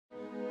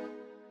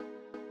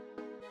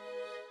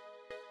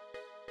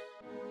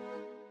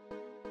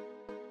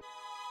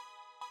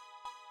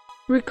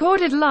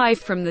Recorded live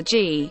from the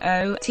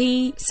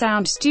GOT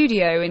Sound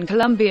Studio in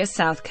Columbia,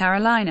 South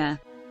Carolina.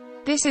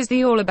 This is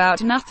the All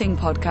About Nothing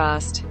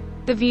podcast.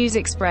 The views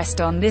expressed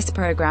on this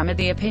program are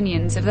the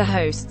opinions of the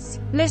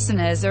hosts.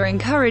 Listeners are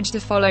encouraged to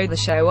follow the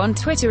show on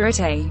Twitter at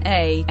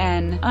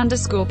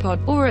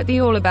 @AN_pod or at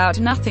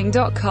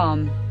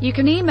theallaboutnothing.com. You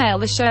can email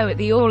the show at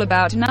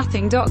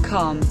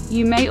theallaboutnothing.com.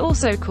 You may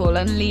also call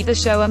and leave the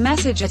show a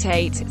message at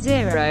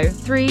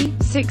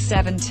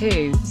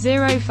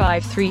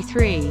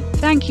 803-672-0533.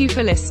 Thank you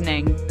for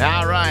listening.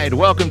 All right,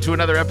 welcome to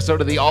another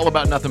episode of the All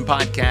About Nothing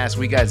podcast.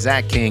 We got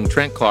Zach King,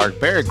 Trent Clark,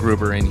 Barrett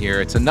Gruber in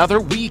here. It's another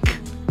week.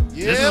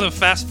 Yep. This is a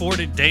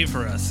fast-forwarded day for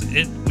us.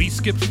 We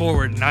skipped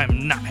forward, and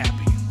I'm not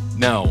happy.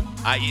 No,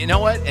 you know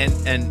what?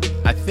 And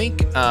I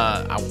think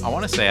I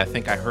want to say I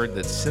think I heard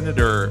that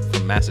Senator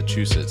from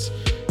Massachusetts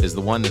is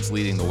the one that's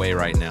leading the way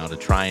right now to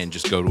try and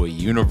just go to a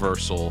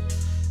universal,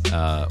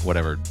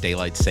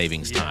 daylight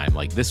savings time.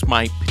 Like this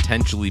might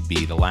potentially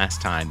be the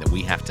last time that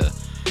we have to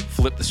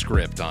flip the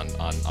script on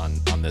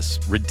this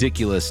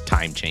ridiculous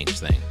time change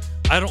thing.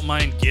 I don't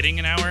mind getting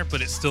an hour,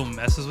 but it still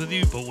messes with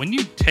you. But when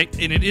you take,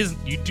 and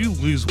you do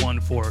lose one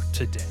for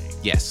today.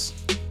 Yes.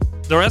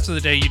 The rest of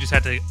the day, you just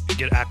have to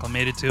get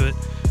acclimated to it.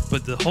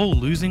 But the whole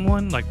losing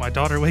one, like my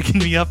daughter waking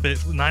me up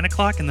at 9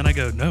 o'clock, and then I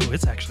go, no,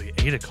 it's actually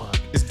 8 o'clock.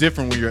 It's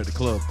different when you're at the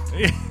club.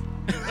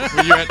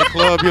 When you're at the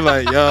club, you're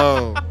like,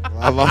 yo,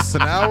 I lost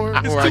an hour, or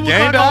I gained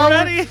an hour.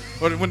 Already?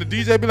 Or when the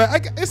DJ be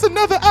like, it's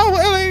another hour,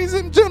 ladies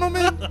and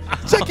gentlemen.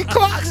 Check your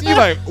clocks. You're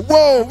like,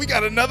 whoa, we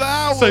got another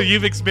hour. So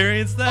you've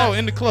experienced that? Oh,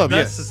 in the club,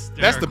 That's yes.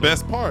 hysterical. That's the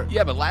best part.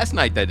 Yeah, but last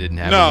night that didn't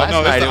happen. No, last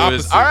night it's the it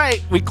was, opposite. all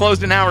right, we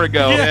closed an hour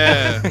ago.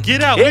 Yeah.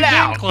 Get out. Get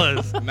out.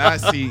 Close. Now I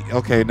see,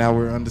 okay, now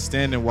we're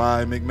understanding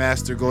why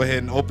McMaster go ahead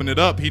and open it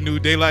up. He knew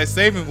daylight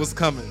saving was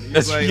coming. He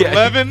was like,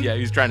 11? Yeah,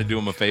 he was trying to do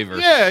him a favor.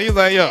 Yeah, he's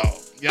like, yo,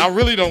 y'all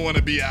really don't want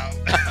to be out.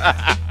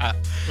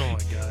 Oh, my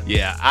God.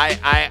 Yeah,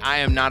 I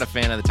am not a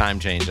fan of the time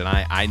change, and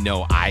I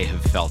know I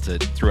have felt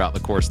it throughout the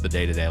course of the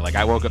day-to-day. Like,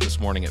 I woke up this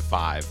morning at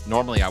 5.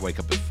 Normally, I wake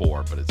up at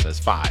 4, but it says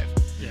 5.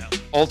 Yeah.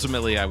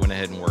 Ultimately, I went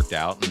ahead and worked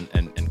out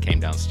and came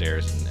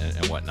downstairs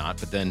and whatnot.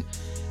 But then,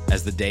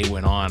 as the day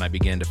went on, I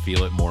began to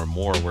feel it more and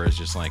more, where it's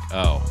just like,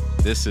 oh,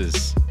 this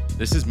is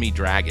me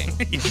dragging.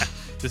 Yeah,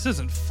 this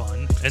isn't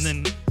fun. And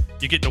then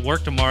you get to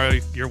work tomorrow,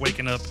 you're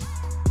waking up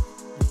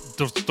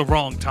the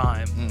wrong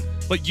time.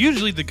 But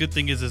usually the good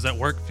thing is that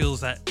work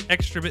feels that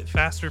extra bit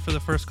faster for the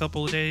first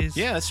couple of days.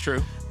 Yeah, that's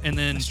true. And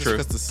then Just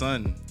because the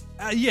sun.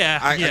 I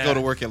go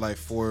to work at like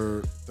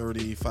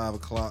 4:30, 5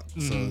 o'clock.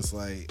 Mm-hmm. So it's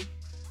like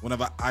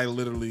whenever I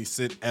literally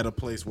sit at a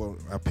place where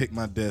I pick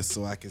my desk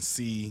so I can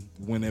see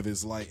whenever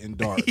it's light and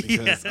dark.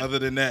 Because other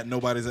than that,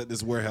 nobody's at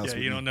this warehouse. Yeah,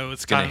 with you me. don't know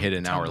it's going to hit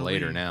an hour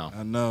later now.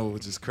 I know,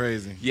 which is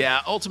crazy. Yeah,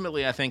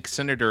 ultimately, I think it's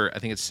Senator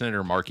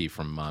Markey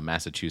from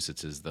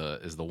Massachusetts is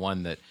the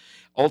one that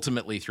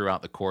ultimately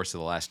throughout the course of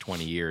the last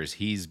 20 years,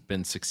 he's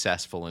been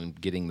successful in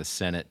getting the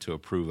Senate to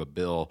approve a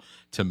bill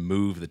to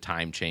move the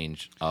time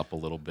change up a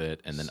little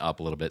bit and then up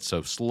a little bit.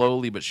 So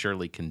slowly but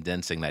surely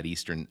condensing that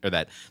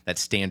that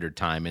standard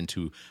time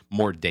into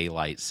more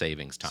daylight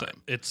savings time. So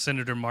it's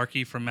Senator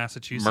Markey from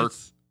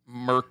Massachusetts.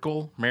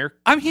 Merkel?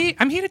 I'm here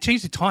to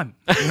change the time.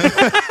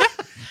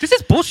 This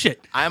is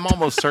bullshit. I'm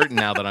almost certain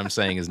now that I'm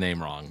saying his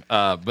name wrong.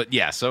 But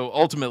yeah, so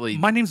ultimately,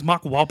 my name's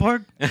Mark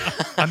Wahlberg.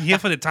 I'm here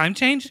for the time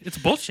change. It's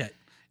bullshit.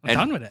 I'm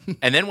done with it.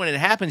 And then when it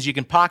happens, you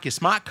can park your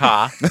smart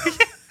car.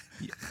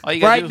 All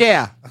you Right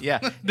there. Yeah.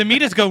 The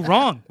meters go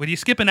wrong. When you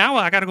skip an hour,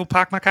 I got to go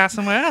park my car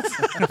somewhere else.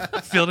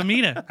 Fill the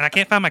meter. And I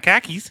can't find my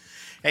khakis.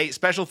 Hey,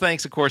 special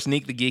thanks, of course,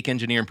 Neek, the geek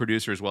engineer and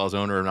producer, as well as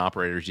owner and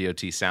operator of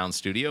GOT Sound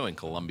Studio in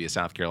Columbia,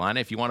 South Carolina.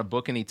 If you want to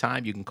book any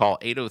time, you can call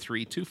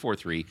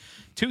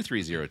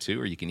 803-243-2302,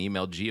 or you can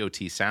email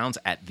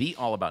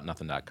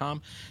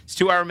gotsounds@theallaboutnothing.com. It's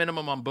 2-hour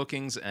minimum on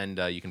bookings, and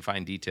you can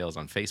find details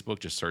on Facebook.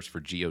 Just search for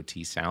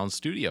GOT Sound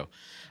Studio.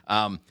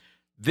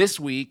 This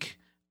week,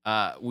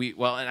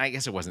 and I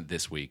guess it wasn't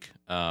this week.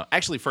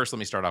 Actually, first, let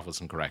me start off with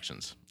some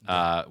corrections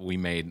we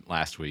made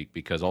last week,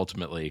 because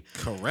ultimately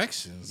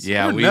corrections.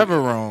 Yeah, we're never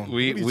wrong. What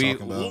are you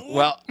talking about?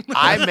 Well,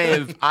 I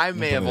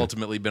may have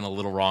ultimately been a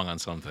little wrong on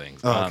some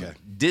things. Okay.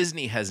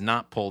 Disney has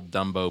not pulled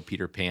Dumbo,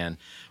 Peter Pan,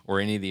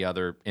 or any of the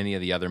other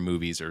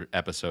movies or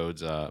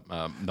episodes.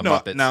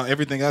 Muppets. Now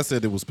everything I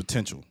said, it was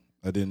potential.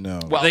 I didn't know.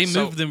 Well, they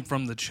moved them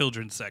from the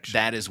children's section.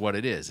 That is what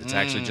it is. It's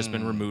actually just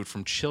been removed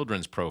from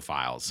children's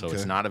profiles, so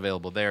it's not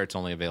available there. It's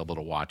only available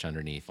to watch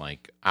underneath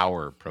like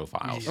our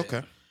profiles.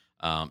 Okay.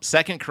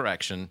 Second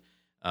correction: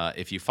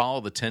 if you follow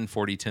the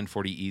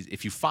 1040 easy,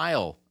 if you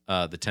file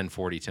the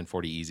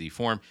 1040 easy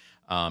form,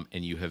 and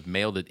you have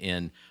mailed it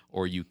in,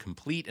 or you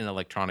complete an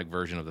electronic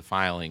version of the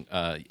filing,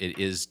 it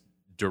is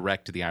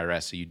direct to the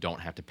IRS, so you don't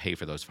have to pay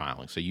for those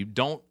filings. So you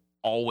don't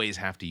always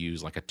have to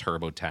use like a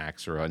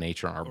TurboTax or an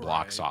H&R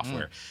Block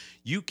software.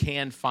 You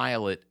can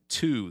file it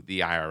to the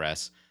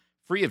IRS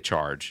free of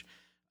charge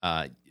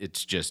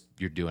It's just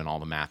you're doing all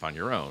the math on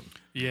your own.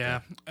 Yeah,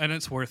 and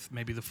it's worth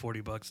maybe the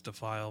 $40 to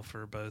file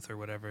for both or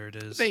whatever it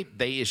is.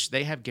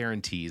 They have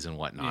guarantees and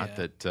whatnot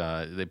that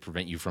they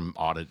prevent you from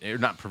audit, or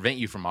not prevent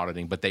you from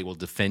auditing, but they will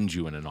defend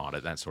you in an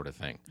audit, that sort of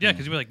thing. Yeah,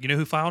 because you're like, you know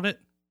who filed it?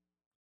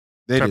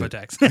 They did.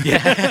 TurboTax.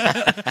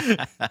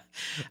 Yeah.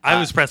 I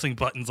was pressing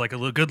buttons like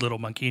a good little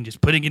monkey and just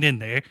putting it in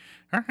there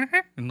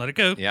and let it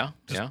go. Yeah.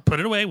 Just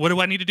put it away. What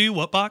do I need to do?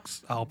 What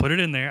box? I'll put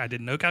it in there. I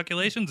did no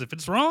calculations. If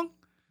it's wrong,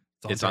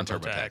 it's on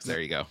TurboTax. There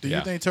you go. Do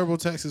you think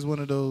TurboTax is one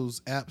of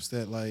those apps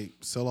that like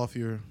sell off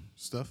your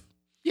stuff?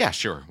 Yeah,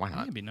 sure. Why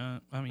not? Maybe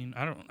not. I mean,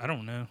 I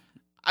don't know.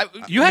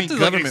 You have to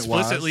like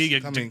government-wise, explicitly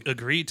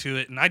agree to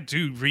it, and I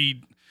do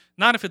read.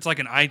 Not if it's like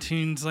an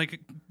iTunes like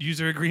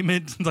user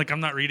agreement. Like I'm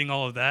not reading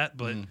all of that,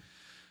 but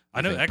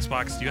I know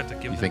Xbox. You have to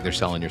give. You think they're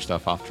selling your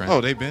stuff off, Trent? Oh,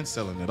 they've been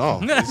selling it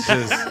off.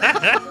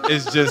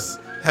 It's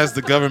just has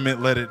the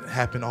government let it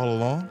happen all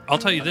along? I'll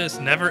tell you this: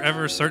 never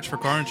ever search for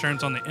car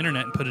insurance on the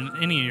internet and put in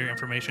any of your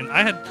information.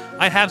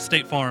 I have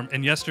State Farm,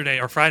 and yesterday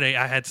or Friday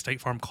I had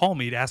State Farm call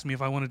me to ask me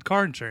if I wanted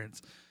car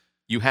insurance.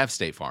 You have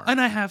State Farm,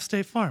 and I have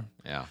State Farm.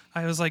 Yeah.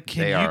 I was like,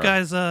 can you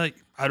guys? I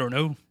don't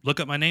know. Look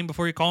up my name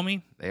before you call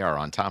me. They are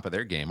on top of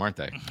their game, aren't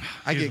they?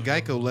 I get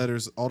Geico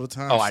letters all the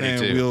time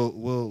saying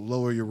we'll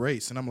lower your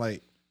rates, and I'm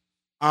like,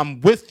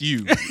 I'm with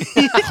you.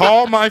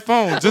 Call my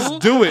phone. Just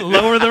do it.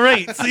 Lower the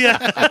rates. Yeah,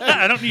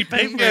 I don't need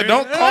paper. Yeah,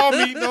 don't call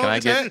me. No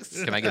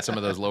text. Can I get some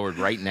of those lowered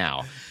right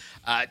now?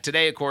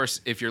 Today, of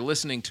course, if you're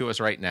listening to us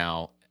right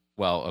now,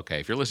 well, okay,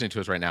 if you're listening to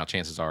us right now,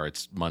 chances are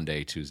it's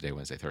Monday, Tuesday,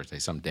 Wednesday, Thursday,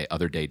 some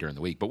other day during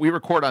the week. But we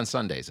record on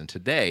Sundays, and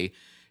today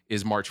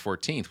is March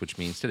 14th, which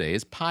means today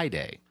is Pi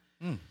Day.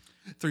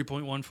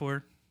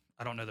 3.14.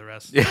 I don't know the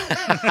rest.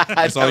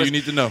 That's all you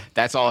need to know.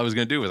 That's all I was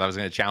going to do. I was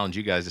going to challenge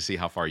you guys to see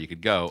how far you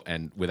could go,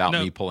 and without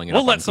me pulling it up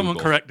we'll let on someone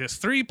Google. correct this.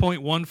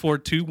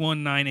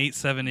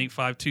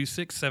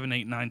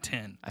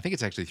 3.14219878526789110. I think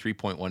it's actually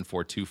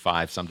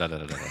 3.1425 some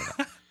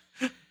da-da-da-da-da.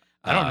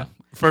 I don't know.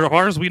 For as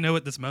far as we know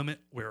at this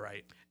moment, we're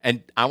right.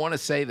 And I want to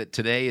say that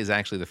today is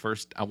actually the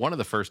first, one of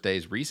the first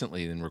days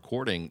recently in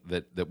recording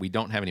that we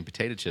don't have any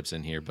potato chips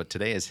in here, but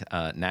today is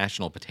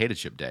National Potato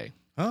Chip Day.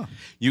 Oh.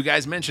 You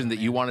guys mentioned that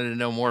you wanted to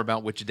know more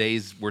about which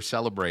days we're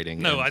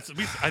celebrating. No, and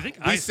I think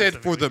we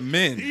said for the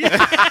men.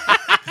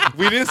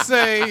 We didn't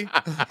say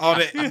all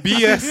the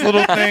BS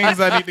little things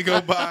I need to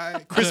go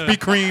buy. Krispy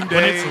Kreme Day.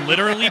 When it's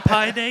literally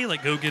Pie Day,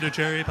 like go get a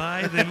cherry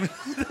pie, then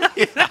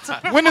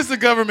when is the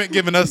government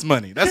giving us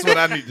money? That's what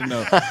I need to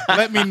know.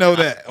 Let me know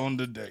that on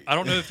the day. I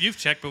don't know if you've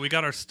checked, but we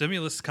got our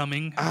stimulus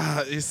coming.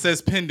 It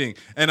says pending,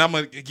 and I'm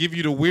gonna give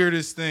you the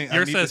weirdest thing.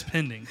 Yours says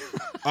pending.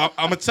 I'm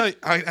gonna tell you.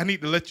 I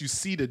need to let you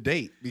see the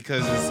date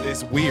because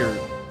it's weird.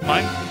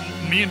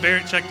 Me and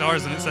Barrett checked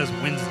ours, and it says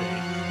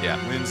Wednesday. Yeah,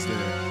 Wednesday,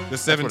 the 17th.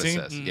 That's what it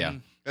says. Yeah,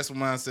 that's what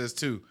mine says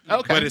too.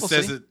 Okay, but it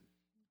says see. it.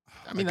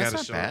 I mean, that's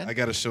not bad. I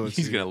gotta show it.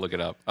 He's to you. gonna look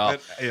it up.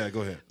 Yeah,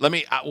 go ahead. Let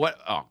me.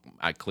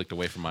 I clicked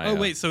away from my. Oh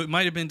wait, so it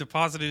might have been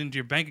deposited into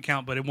your bank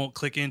account, but it won't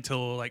click in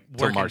until like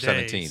working March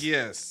days. 17th.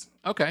 Yes.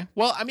 Okay.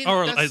 Well, I mean,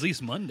 or at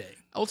least Monday.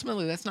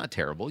 Ultimately, that's not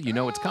terrible. You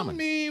know it's coming. I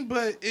mean,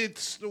 but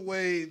it's the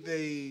way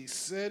they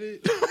said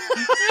it.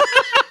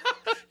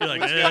 You're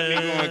like, got me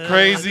going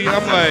crazy.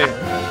 I'm like,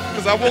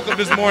 because I woke up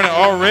this morning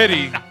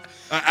already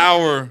an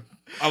hour.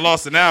 I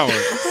lost an hour.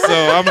 So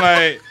I'm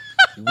like,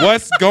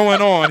 what's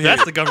going on here?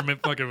 That's the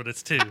government fucking with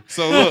us too.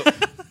 So look,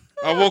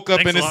 I woke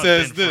up Thanks and a it lot,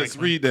 says Ben this.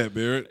 Franklin. Read that,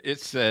 Barrett. It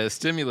says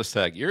stimulus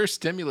tag. Your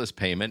stimulus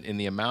payment in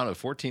the amount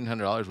of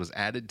 $1,400 was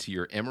added to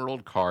your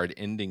Emerald card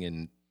ending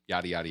in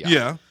yada, yada, yada.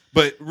 Yeah,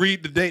 but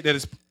read the date that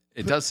is.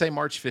 It does say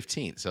March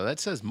 15th, so that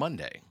says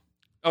Monday.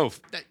 Oh,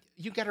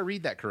 you got to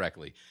read that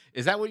correctly.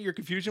 Is that what your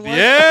confusion was?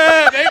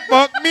 Yeah, they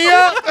fucked me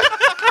up.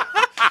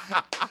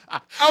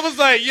 I was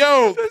like,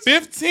 yo,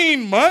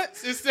 15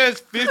 months? It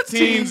says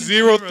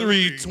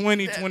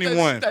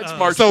 15/03/2021. That's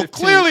March So 15th.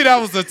 clearly that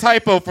was a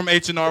typo from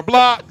H&R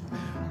Block.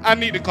 I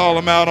need to call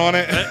them out on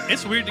it.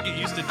 It's weird to get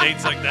used to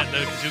dates like that though,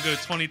 because you'll go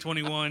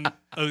 2021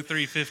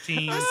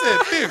 03/15. I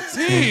said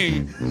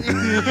 15. 15?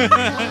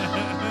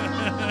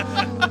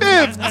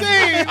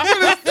 What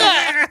is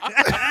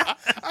that?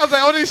 I was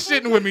like, oh, this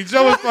shitting with me.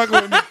 Joe is fucking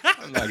with me.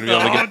 I'm not gonna be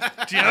able to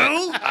get,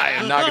 Joe? I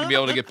am not going to be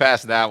able to get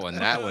past that one.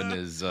 That one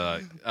is so.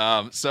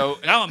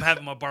 Now I'm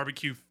having my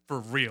barbecue for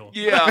real.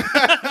 Yeah.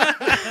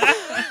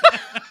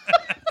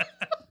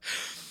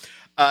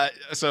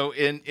 So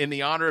in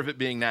the honor of it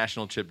being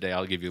National Chip Day,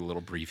 I'll give you a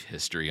little brief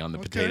history on the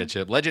potato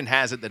chip. Legend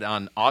has it that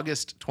on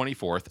August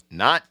 24th,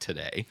 not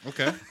today,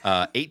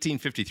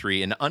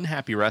 1853, an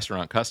unhappy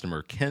restaurant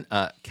customer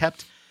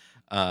kept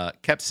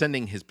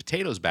sending his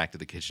potatoes back to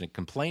the kitchen,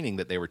 complaining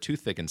that they were too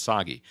thick and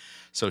soggy.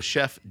 So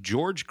Chef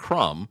George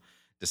Crumb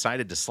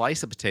decided to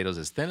slice the potatoes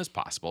as thin as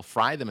possible,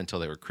 fry them until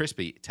they were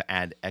crispy to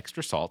add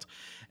extra salt,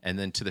 and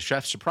then to the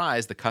chef's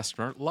surprise, the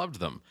customer loved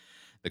them.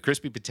 The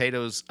crispy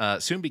potatoes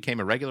soon became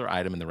a regular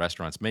item in the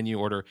restaurant's menu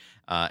order,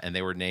 and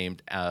they were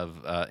named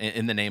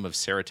in the name of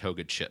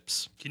Saratoga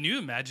chips. Can you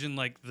imagine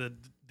like the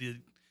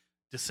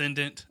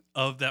descendant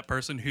of that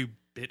person who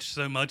bitch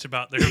so much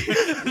about their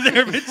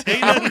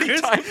potato How many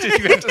crisps. times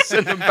did you have to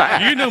send them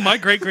back? You know, my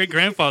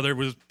great-great-grandfather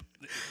was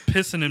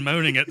pissing and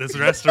moaning at this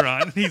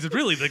restaurant. He's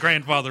really the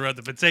grandfather of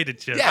the potato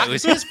chips. Yeah, it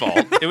was his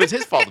fault. It was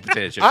his fault the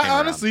potato chip came I around.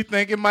 honestly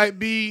think it might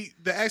be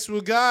the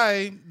actual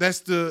guy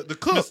that's the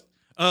cook.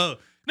 Oh.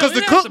 Because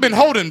the cook been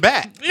holding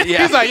back. Yeah.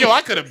 He's like, yo,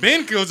 I could have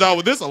been killed y'all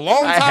with this a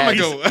long time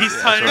ago. He's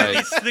tired right. of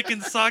these thick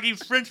and soggy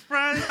French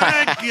fries.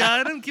 I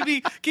got him. Give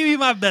me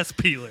my best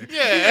peeler.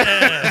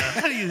 Yeah.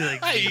 How do you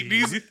like I eat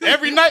these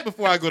every night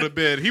before I go to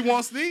bed. He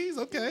wants these?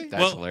 Okay.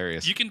 That's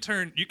hilarious. You can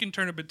turn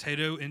a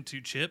potato into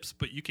chips,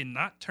 but you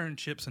cannot turn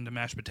chips into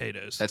mashed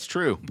potatoes. That's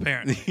true.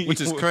 apparently. Which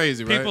is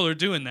crazy, right? People are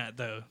doing that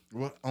though.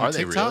 What, on Are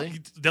they TikTok?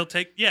 really? They'll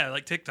take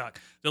like TikTok.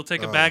 They'll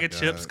take a Oh, bag of God.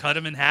 chips, cut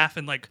them in half,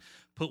 and like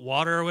put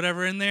water or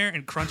whatever in there,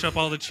 and crunch up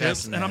all the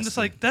chips. And I'm just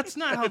nasty. like, that's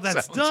not how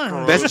that's sounds done.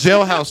 gross. That's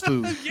jailhouse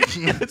food.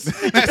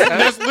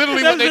 that's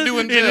literally what they do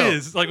in jail. It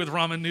is like with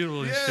ramen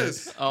noodles. And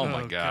Yes. shit. Oh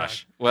my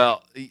gosh.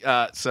 Well,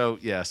 so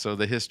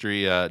the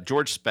history.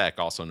 George Speck,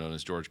 also known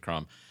as George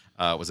Crumb,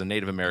 was a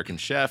Native American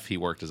chef. He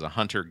worked as a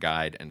hunter,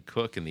 guide, and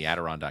cook in the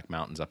Adirondack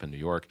Mountains up in New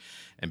York,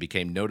 and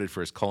became noted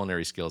for his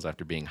culinary skills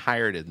after being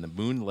hired in the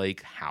Moon's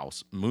Lake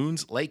House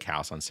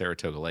on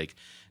Saratoga Lake,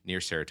 near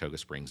Saratoga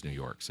Springs, New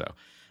York. So,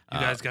 You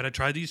guys got to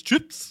try these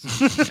chips.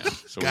 yeah, so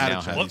we Gotta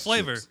now try have, What these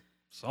flavor? chips.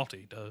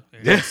 Salty, duh.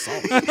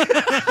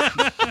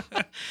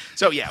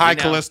 so yeah, High we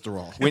now-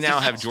 cholesterol. We now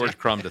have George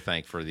Crumb to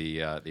thank for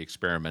the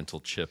experimental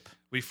chip.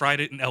 We fried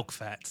it in elk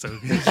fat, so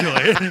enjoy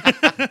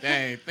it.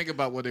 Dang, think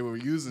about what they were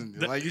using.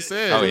 Like you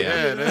said. Oh,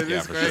 yeah. that Yeah,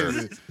 is for crazy.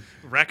 sure.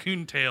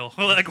 Raccoon tail,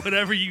 like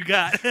whatever you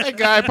got. That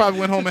guy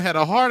probably went home and had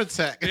a heart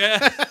attack.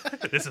 Yeah,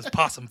 this is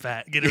possum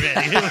fat. Get it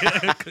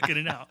ready, cooking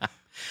it out.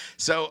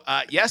 So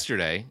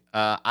yesterday,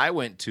 I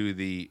went to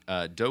the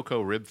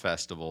Doko Rib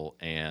Festival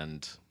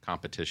and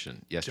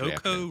competition yesterday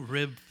afternoon Doko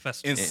Rib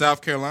Festival. In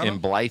South Carolina?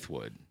 in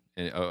Blythewood,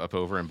 up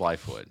over in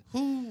Blythewood.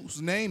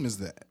 Whose name is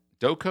that?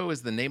 Doko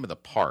is the name of the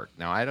park.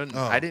 Now I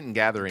didn't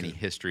gather any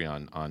history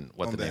on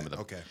what On the name that, of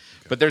the. okay.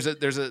 But there's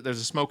a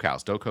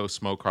smokehouse, Doko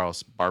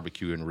Smokehouse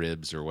Barbecue and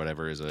Ribs or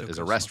whatever is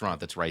a restaurant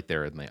that's right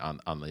there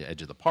on the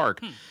edge of the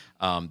park.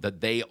 That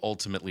they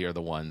ultimately are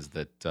the ones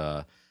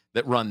that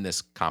run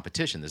this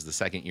competition. This is the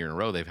second year in a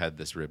row they've had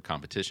this rib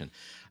competition.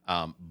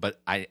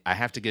 But I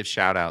have to give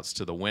shout outs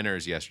to the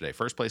winners yesterday.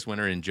 First place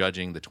winner in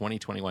judging the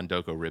 2021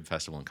 Doko Rib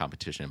Festival and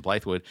competition in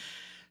Blythewood.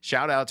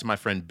 Shout out to my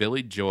friend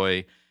Billy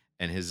Joy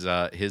and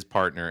his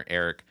partner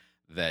Eric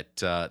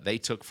that they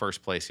took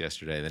first place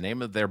yesterday. The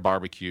name of their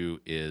barbecue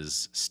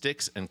is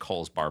Sticks and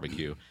Coals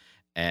Barbecue,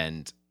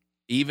 and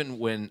even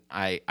when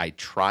I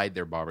tried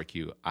their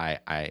barbecue,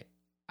 I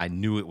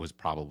knew it was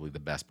probably the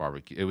best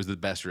barbecue. It was the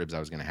best ribs I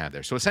was going to have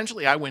there. So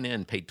essentially, I went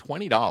in, paid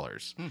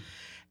 $20,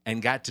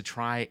 and got to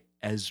try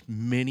as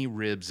many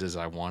ribs as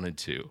I wanted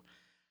to.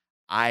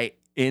 I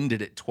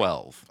ended at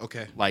 12.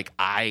 Okay. Like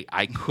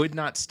I could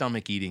not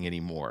stomach eating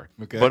anymore.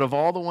 Okay. But of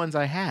all the ones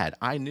I had,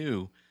 I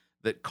knew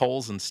that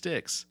Coals and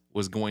Sticks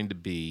was going to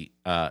be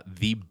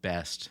the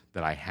best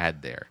that I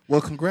had there.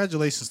 Well,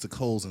 congratulations to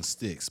Coles and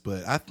Sticks,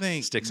 but I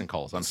think Sticks and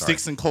Coals. I'm sorry.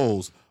 Sticks and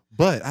Coles.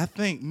 But I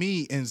think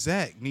me and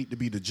Zach need to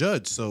be the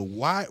judge. So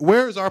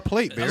where is our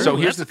plate, Barry? So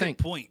here's that's the a good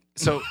thing. point.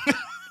 So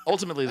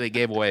ultimately, they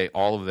gave away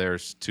all of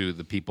theirs to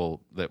the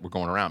people that were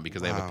going around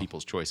because they have a Wow.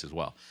 People's Choice as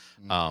well.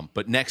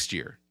 But next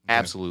year,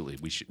 absolutely,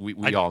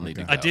 we all need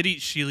to go. I did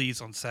eat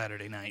Sheely's on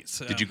Saturday night.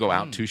 So. Did you go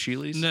out to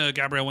Sheely's? No,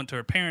 Gabrielle went to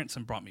her parents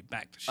and brought me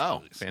back to Oh,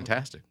 Sheely's.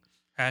 fantastic.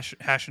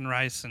 Hash and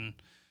rice and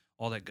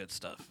all that good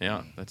stuff.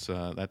 Yeah, that's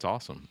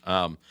awesome.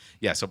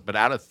 So but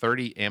out of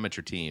 30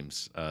 amateur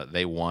teams,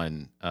 they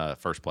won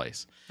first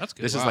place. That's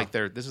good. This is Wow.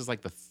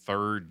 like the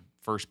third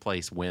first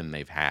place win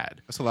they've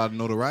had. That's a lot of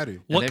notoriety.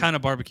 What they've- kind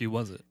of barbecue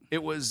was it?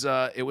 It was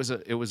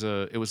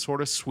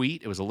sort of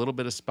sweet. It was a little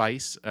bit of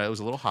spice. It was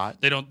a little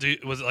hot. They don't do.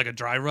 Was it like a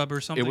dry rub or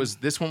something?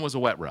 This one was a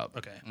wet rub.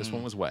 Okay. This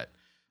one was wet.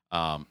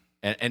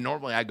 And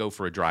normally I go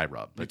for a dry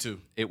rub. But too.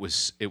 It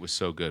was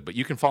so good. But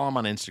you can follow them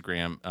on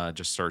Instagram.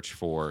 Just search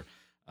for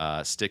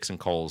Sticks and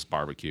Coals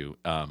Barbecue,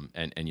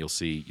 and you'll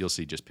see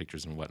just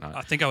pictures and whatnot.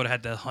 I think I would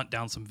have had to hunt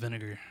down some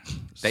vinegar.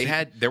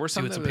 There were See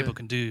some what some that people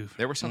can do.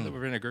 There were some that were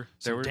vinegar.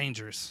 There Some were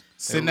dangerous.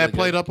 Send really that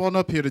plate good. up on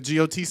up here to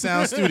GOT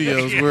Sound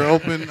Studios. We're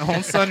open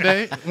on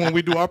Sunday when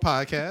we do our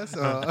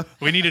podcast.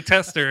 We need a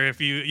tester.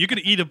 If you can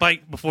eat a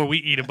bite before we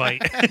eat a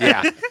bite.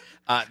 yeah.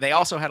 They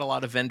also had a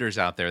lot of vendors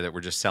out there that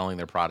were just selling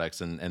their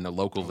products and the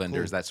local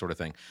vendors, that sort of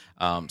thing.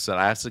 So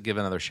I have to give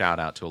another shout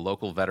out to a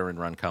local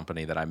veteran-run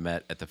company that I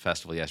met at the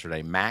festival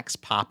yesterday, Max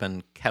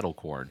Poppin Kettle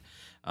Corn.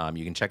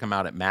 You can check them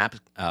out at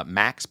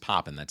Max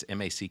Poppin. That's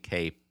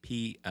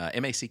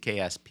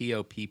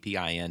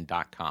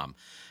MACKSPOPPIN.com.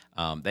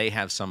 They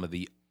have some of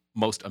the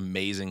most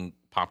amazing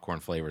popcorn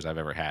flavors I've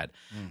ever had.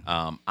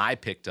 I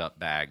picked up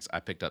bags. I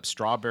picked up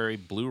strawberry,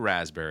 blue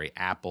raspberry,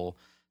 apple,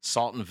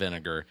 salt and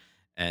vinegar,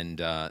 and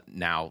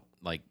now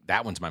like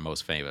that one's my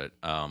most favorite.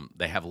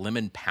 They have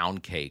lemon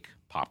pound cake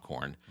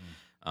popcorn,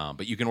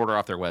 but you can order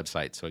off their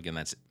website. So again,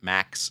 that's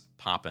Max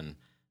Poppin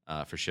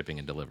for shipping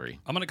and delivery.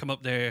 I'm gonna come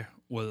up there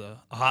with a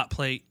hot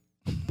plate,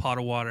 pot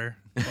of water,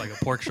 like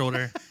a pork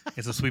shoulder.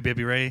 It's a Sweet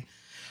Baby Ray,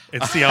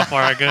 and see how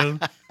far I go.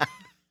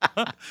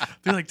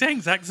 They're like,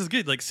 dang, Zach, this is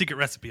good. Like, secret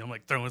recipe. I'm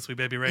like throwing Sweet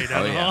Baby Ray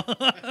down the hall.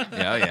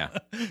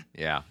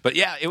 Yeah. But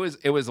yeah, it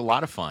was a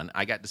lot of fun.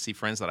 I got to see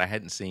friends that I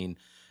hadn't seen.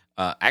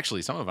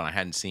 Actually, some of them I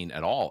hadn't seen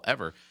at all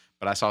ever.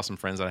 But I saw some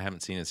friends that I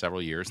haven't seen in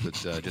several years that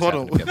just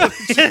happened to be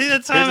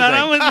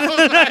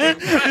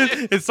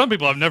It's some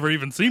people I've never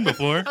even seen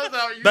before.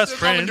 Best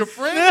friends. Your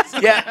friends?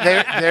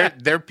 Yeah,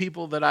 they're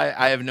people that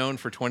I have known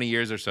for 20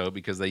 years or so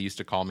because they used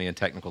to call me in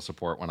technical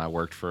support when I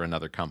worked for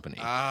another company.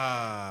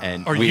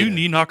 And are you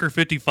Knee Knocker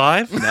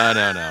 55?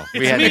 No.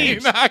 We had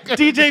names.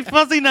 DJ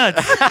Fuzzy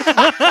Nuts.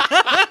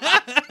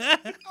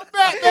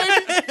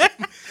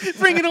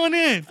 Bring it on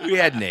in. We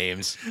had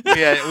names.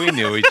 We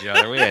knew each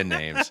other. We had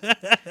names.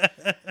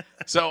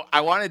 So I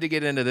wanted to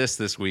get into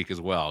this week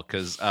as well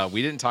because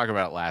we didn't talk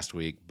about it last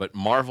week, but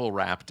Marvel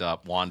wrapped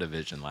up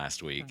WandaVision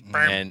last week.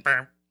 And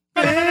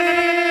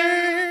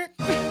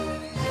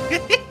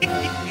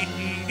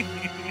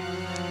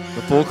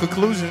the full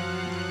conclusion.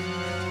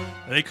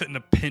 They couldn't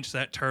have pinched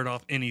that turd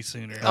off any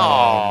sooner.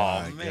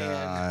 Oh my man.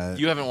 God.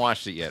 You haven't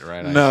watched it yet,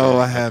 right? No,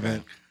 I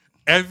haven't.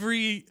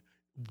 Every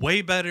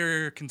way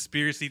better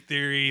conspiracy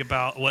theory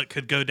about what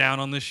could go down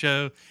on this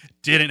show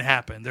didn't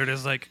happen. They're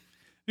just like,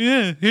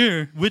 yeah,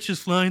 here, witches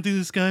flying through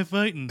the sky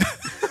fighting.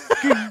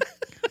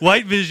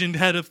 White Vision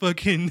had a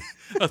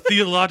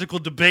theological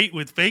debate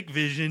with Fake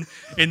Vision,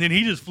 and then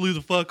he just flew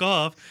the fuck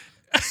off.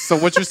 So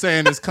what you're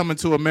saying is Coming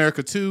to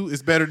America 2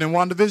 is better than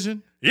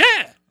WandaVision?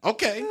 Yeah.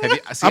 Okay.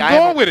 I'm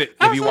going with it.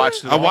 Have you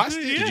watched it? I watched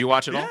it. Did you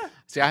watch it all?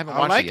 See, I haven't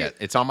watched it yet.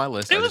 It's on my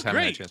list. It I was just haven't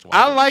had a great. chance to watch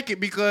I it. like it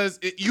because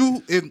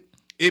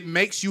it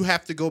makes you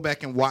have to go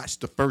back and watch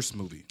the first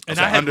movie. And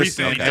So I have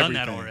understand recently done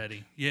that everything.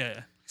 already.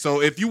 Yeah.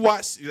 So if you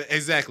watch,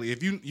 exactly,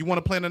 if you want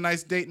to plan a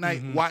nice date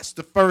night, watch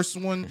the first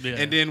one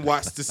and then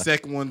watch the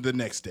second one the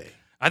next day.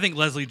 I think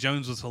Leslie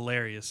Jones was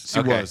hilarious. She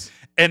was.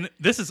 And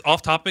this is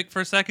off topic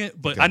for a second,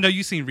 but I know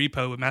you've seen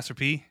Repo with Master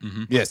P.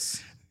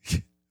 Yes.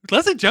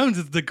 Leslie Jones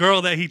is the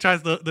girl that he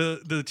tries to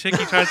the chick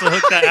he tries to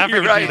hook that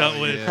African right. dude up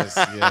with. Yes.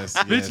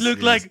 Bitch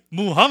look like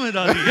Muhammad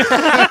Ali.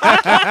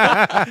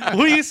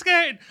 Who are you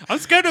scared? I'm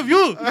scared of you.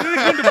 You're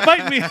going to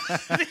bite me.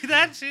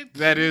 That shit.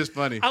 That is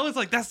funny. I was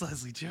like, that's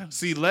Leslie Jones.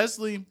 See,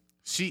 Leslie,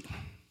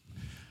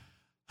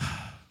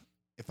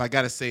 if I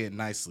got to say it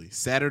nicely,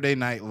 Saturday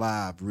Night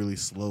Live really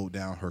slowed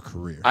down her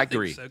career. I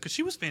agree. Because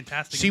she was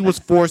fantastic. She was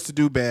forced to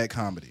do bad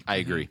comedy. I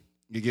agree.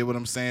 You get what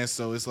I'm saying?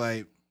 So it's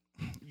like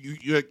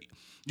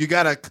you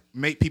gotta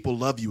make people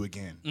love you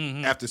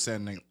again after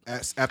Saturday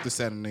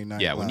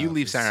Night. Yeah, Live. when you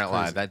leave It's Saturday Night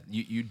Live, crazy. that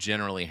you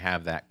generally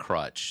have that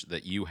crutch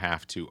that you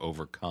have to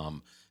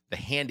overcome. The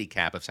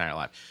handicap of Saturday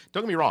Night Live.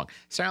 Don't get me wrong.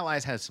 Saturday Night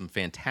Live has some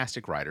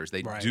fantastic writers.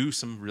 They do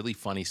some really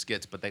funny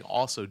skits, but they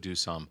also do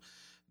some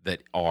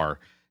that are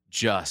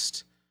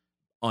just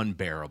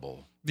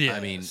unbearable. Yeah,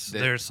 I mean,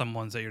 there's some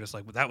ones that you're just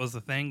like, well, that was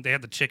the thing. They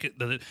had the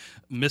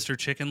Mr.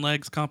 Chicken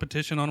Legs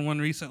competition on one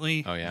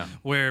recently. Oh yeah,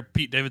 where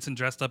Pete Davidson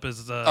dressed up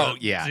as dude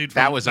that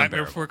from was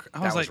Nightmare unbearable.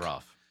 Before. That was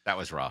rough. That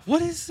was rough.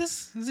 What is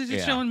this? Is it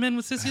just showing men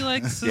with sissy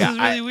legs? This Yeah, is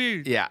really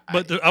weird. Yeah,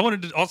 but I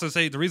wanted to also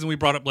say the reason we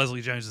brought up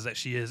Leslie Jones is that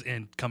she is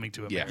in Coming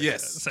to America. Yeah.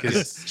 Yes.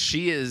 'Cause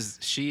she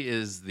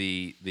is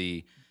the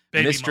Baby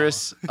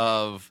mistress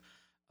of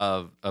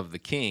the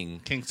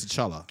king. King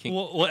T'Challa.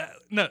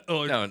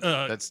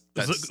 That's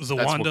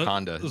Zawanda.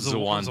 Wakanda.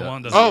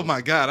 Zawanda. Oh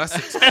my God!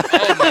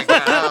 Oh my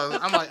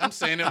God! I'm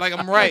saying it like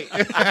I'm right.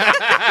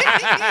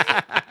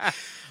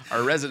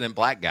 Our resident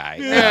black guy.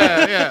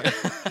 Yeah.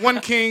 One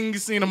king, you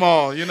seen them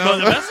all. You know.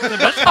 But the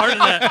best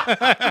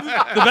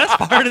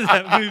part of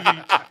that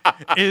movie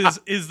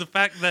is the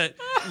fact that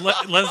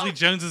Leslie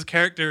Jones's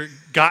character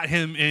got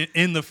him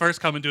in the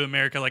first Coming to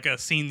America, like a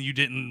scene you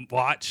didn't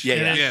watch.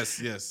 Yeah.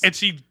 Yes. And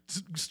she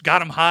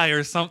got him high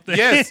or something.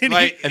 Yes, And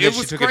it then was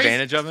she took crazy.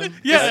 advantage of him.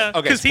 Yeah,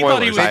 Okay. because he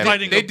thought he was spoilers.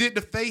 fighting. They did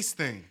the face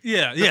thing.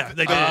 Yeah. They did.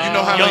 You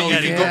know how Young you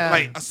Eddie. can go Yeah.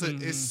 like I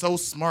said, it's so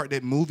smart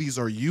that movies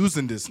are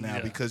using this now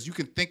because you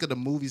can think of the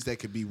movies that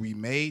could be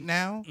remade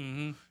now,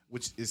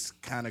 which is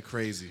kind of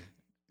crazy.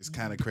 It's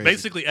kind of crazy.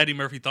 Basically, Eddie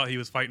Murphy thought he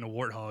was fighting a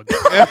warthog.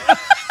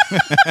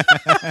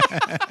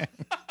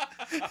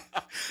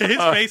 His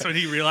face when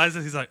he realized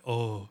it, he's like,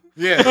 "Oh,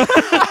 yeah,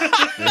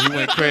 he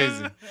went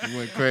crazy.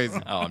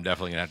 Oh, I'm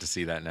definitely gonna have to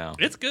see that now.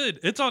 it's good.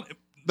 It's on."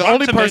 The Rotten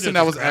only Tomatoes person that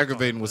is was crap on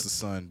aggravating it, was but- the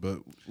son, but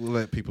we'll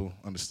let people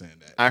understand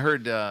that. I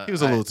heard He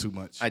was a little too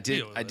much. I did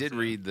He was, yeah.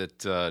 read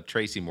that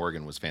Tracy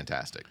Morgan was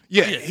fantastic.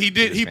 Yeah, Yeah, he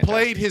did. was He fantastic.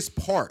 played his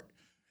part,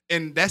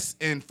 and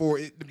for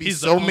it to be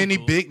He's the so many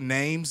uncle. big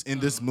names in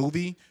this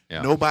movie,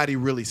 Yeah. nobody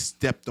really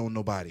stepped on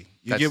nobody.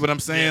 You That's- get what I'm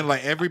saying? yeah.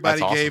 Like everybody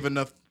That's awesome. gave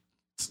enough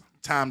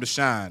time to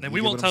shine. And You we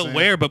get won't what I'm tell saying?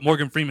 where, but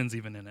Morgan Freeman's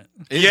even in it.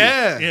 Is he?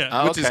 Yeah, Yeah.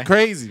 Oh, which is okay.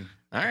 crazy.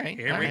 All right.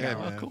 Here all we right. go.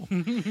 Well,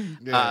 man.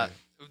 cool. Yeah.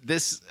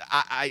 This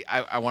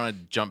I want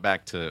to jump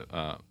back to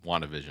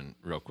WandaVision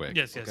real quick.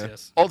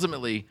 Yes.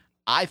 Ultimately,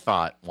 I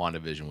thought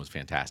WandaVision was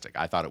fantastic.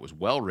 I thought it was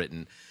well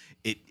written.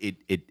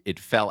 It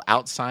fell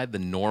outside the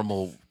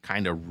normal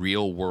kind of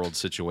real world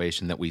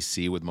situation that we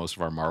see with most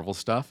of our Marvel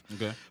stuff.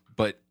 Okay.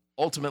 But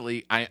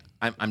ultimately,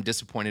 I'm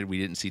disappointed we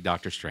didn't see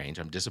Doctor Strange.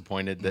 I'm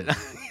disappointed that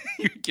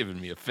you're giving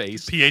me a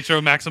face.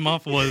 Pietro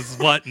Maximoff was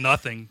what?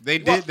 Nothing. They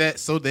did that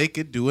so they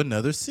could do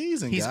another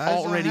season. He's guys.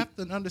 already Y'all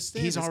have to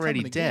understand. He's it's already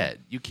coming dead.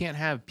 again. You can't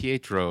have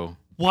Pietro.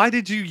 Why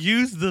did you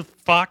use the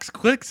Fox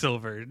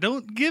Quicksilver?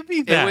 Don't give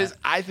me that.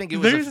 I think it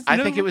was. There's I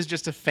think no- it was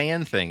just a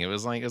fan thing. It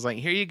was like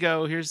here you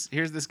go. Here's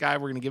this guy.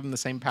 We're gonna give him the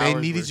same powers. They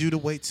needed you to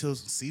wait till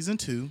season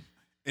 2,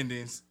 and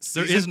then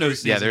There is no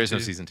season. Yeah, there is no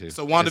two. season 2.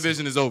 So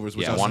WandaVision is over. Is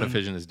what Yeah, y'all saying?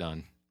 WandaVision is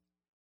done.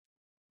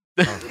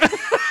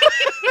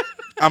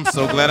 I'm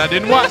so glad I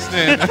didn't watch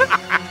then.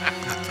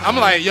 I'm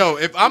like, yo,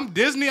 if I'm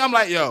Disney, I'm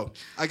like, yo,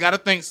 I gotta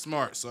think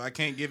smart, so I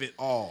can't give it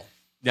all.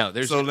 No,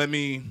 there's. So let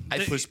me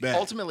push back.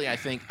 Ultimately, I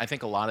think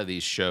a lot of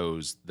these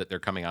shows that they're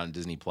coming out on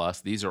Disney Plus,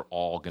 these are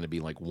all going to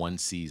be like one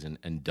season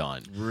and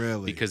done.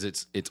 Really? Because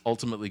it's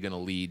ultimately going to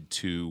lead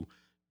to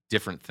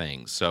different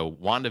things. So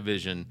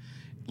WandaVision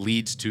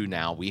leads to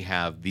now we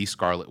have the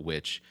Scarlet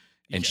Witch,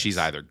 and she's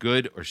either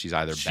good or she's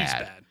either She's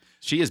bad. bad.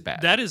 She is bad.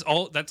 That's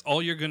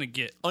all you're gonna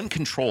get.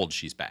 Uncontrolled,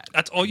 she's bad.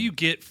 That's all you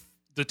get.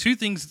 The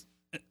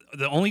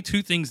only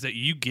two things that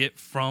you get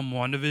from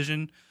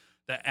WandaVision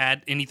that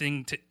add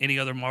anything to any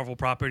other Marvel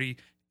property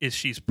is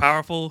she's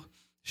powerful.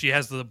 She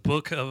has the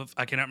book of,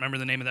 I cannot remember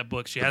the name of that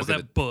book. She has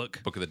that book.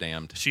 Book of the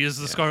Damned. She is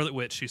the Scarlet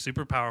Witch. She's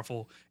super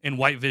powerful. And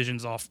White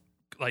Vision's off,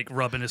 like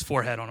rubbing his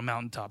forehead on a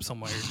mountaintop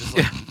somewhere. Just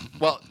like,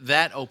 Well,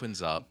 that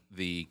opens up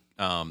the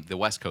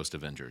West Coast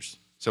Avengers.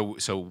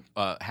 So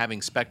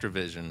having Spectre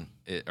Vision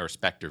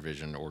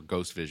or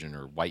Ghost Vision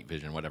or White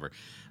Vision, whatever,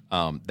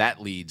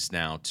 that leads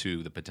now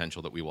to the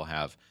potential that we will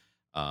have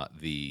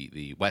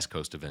the West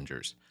Coast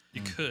Avengers.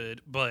 You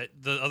could, but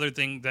the other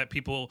thing that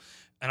people,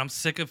 and I'm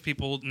sick of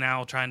people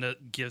now trying to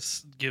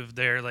give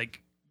their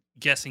like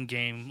guessing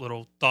game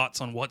little thoughts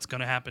on what's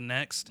going to happen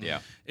next. Yeah.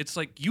 It's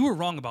like you were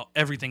wrong about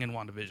everything in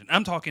WandaVision.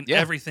 I'm talking Yeah,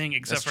 everything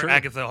except that's for true.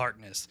 Agatha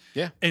Harkness.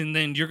 Yeah. And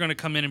then you're going to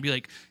come in and be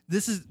like,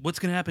 this is what's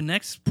going to happen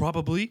next,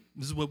 probably.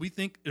 This is what we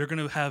think. You're going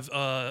to have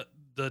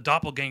the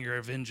doppelganger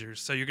Avengers.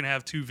 So you're going to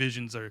have 2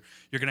 Visions, or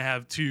you're going to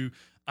have 2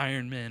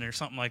 Iron Men or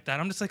something like that.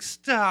 I'm just like,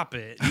 stop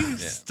it.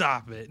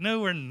 Stop it.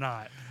 No, we're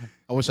not.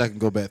 I wish I could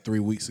go back 3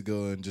 weeks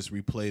ago and just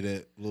replay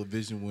that little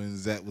vision when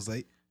Zach was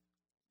like,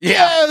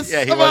 Yeah, he was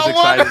about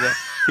excited. Wanda.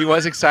 He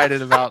was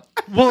excited about.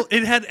 Well,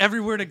 it had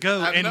everywhere to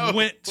go I know. and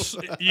went.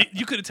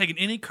 You could have taken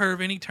any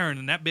curve, any turn,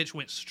 and that bitch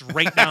went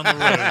straight down the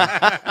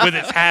road with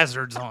its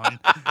hazards on.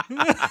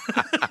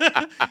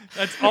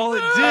 That's all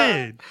it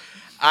did.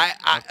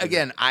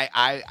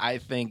 I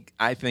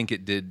think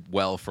it did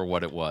well for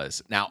what it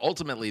was. Now,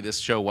 ultimately, this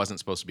show wasn't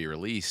supposed to be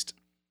released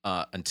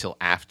until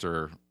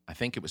after. I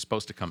think it was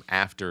supposed to come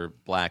after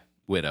Black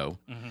Widow.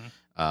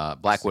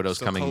 Black Widow's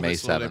so COVID May May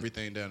 7th.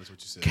 Everything down is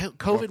what you said.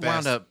 COVID Or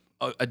wound fast. up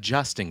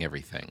adjusting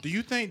everything. Do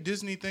you think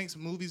Disney thinks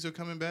movies are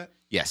coming back?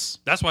 Yes,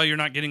 That's why you're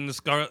not getting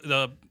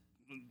the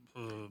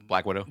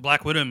Black Widow.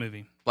 Black Widow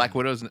movie. Black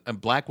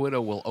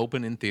Widow will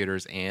open in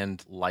theaters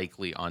and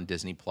likely on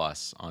Disney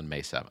Plus on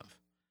May 7th.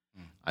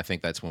 I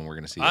think that's when we're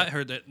going to see I it.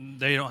 heard that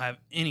they don't have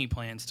any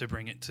plans to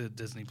bring it to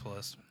Disney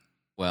Plus.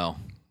 Well,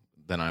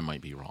 then I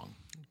might be wrong.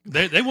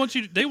 They want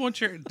you. They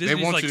want your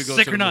Disney's want like you to go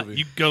sick to or the not. movie.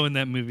 You go in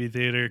that movie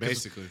theater,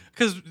 Basically.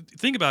 Because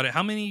think about it.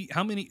 How many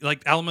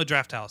like Alamo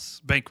Drafthouse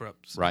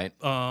bankrupts? Right?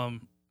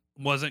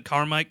 Wasn't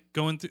Carmike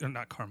going through? Or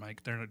not Carmike.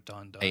 They're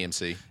done.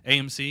 AMC.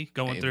 AMC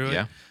going through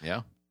it.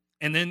 Yeah.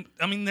 And then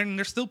I mean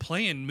they're still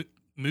playing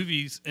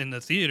movies in the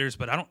theaters,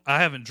 but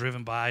I haven't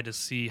driven by to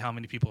see how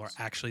many people are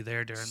actually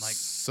there during like.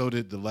 So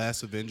did the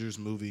last Avengers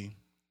movie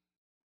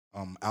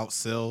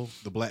outsell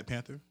the Black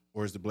Panther?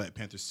 Or is the Black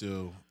Panther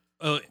still...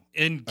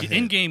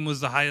 Endgame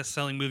was the highest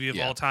selling movie of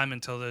Yeah. all time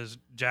until those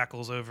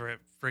jackals over at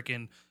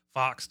freaking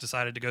Fox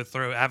decided to go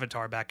throw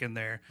Avatar back in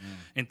there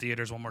in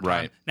theaters one more time.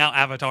 Right. Now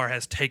Avatar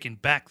has taken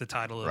back the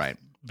title of Right.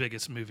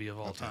 biggest movie of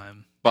all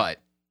time.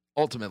 But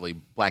ultimately,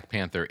 Black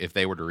Panther, if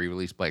they were to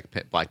re-release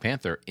Black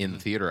Panther in the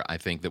theater, I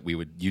think that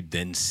you'd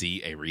then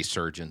see a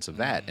resurgence of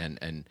that.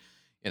 And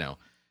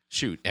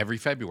shoot, every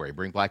February,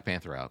 bring Black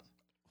Panther out.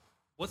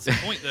 What's the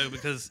point though?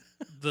 Because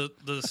the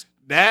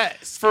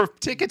That's For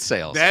ticket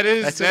sales.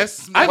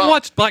 that's I've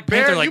watched Black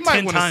Panther Barry, like you might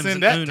 10 want to times send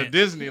and that own to it.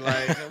 Disney.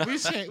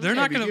 Like They're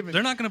not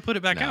gonna put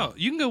it back No. out.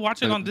 You can go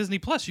watch it on Disney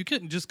Plus. You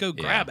couldn't just go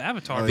grab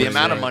Avatar. Oh, The yeah,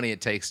 amount of right. money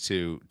it takes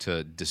to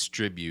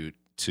distribute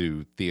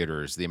to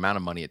theaters, the amount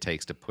of money it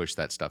takes to push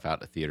that stuff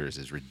out to theaters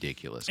is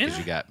ridiculous because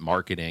you got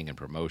marketing and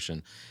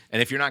promotion.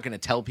 And if you're not going to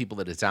tell people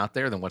that it's out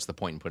there, then what's the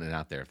point in putting it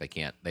out there if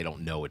they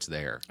don't know it's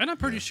there? And I'm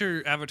pretty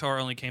sure Avatar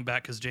only came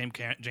back because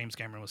James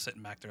Cameron was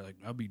sitting back there like,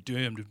 I'll be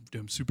damned if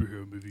damn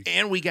superhero movie.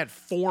 And we got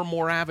 4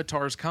 more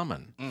Avatars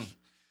coming.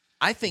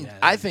 I think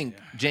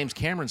James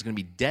Cameron's going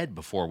to be dead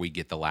before we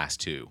get the last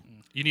 2.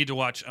 You need to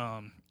watch.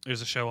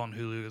 There's a show on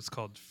Hulu. It's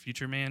called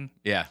Future Man.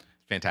 Yeah,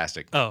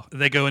 fantastic. Oh,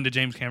 they go into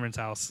James Cameron's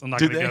house. I'm not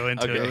Do going to they? go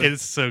into Okay. it.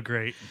 It's so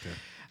great.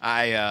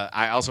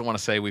 I also want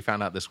to say we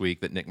found out this week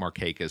that Nick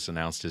Markakis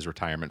announced his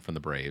retirement from the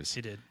Braves.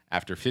 He did.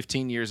 After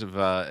 15 years of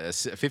a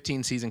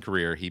 15-season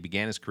career, he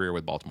began his career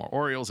with Baltimore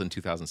Orioles in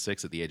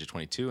 2006 at the age of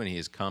 22, and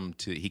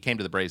he came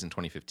to the Braves in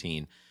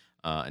 2015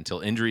 until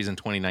injuries in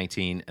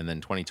 2019 and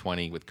then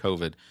 2020 with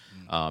COVID.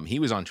 He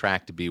was on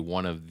track to be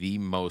one of the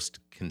most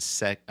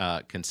consistent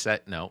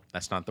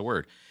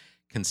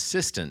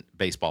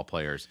baseball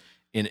players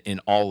in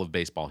all of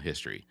baseball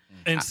history.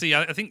 And see,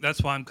 I think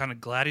that's why I'm kind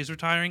of glad he's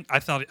retiring.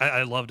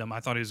 I loved him. I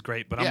thought he was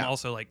great, but I'm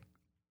also like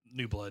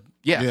new blood.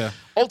 Yeah.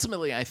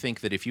 Ultimately, I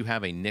think that if you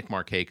have a Nick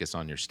Markakis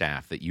on your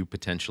staff, that you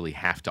potentially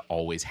have to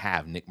always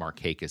have Nick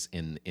Markakis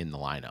in the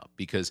lineup,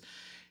 because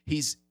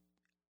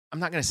I'm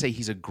not going to say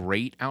he's a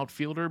great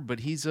outfielder, but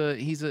he's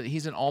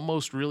an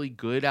almost really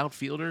good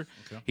outfielder.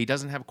 Okay. He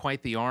doesn't have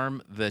quite the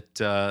arm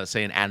that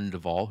say an Adam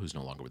Duvall, who's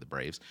no longer with the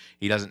Braves.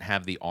 He doesn't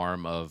have the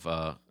arm of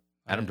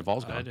Adam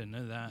Duvall's gone. I didn't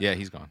know that. Yeah,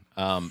 he's gone.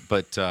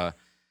 But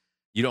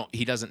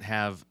he doesn't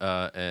have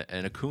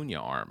an Acuna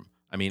arm.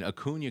 I mean,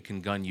 Acuna can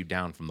gun you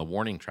down from the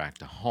warning track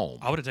to home.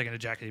 I would have taken a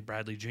Jackie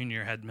Bradley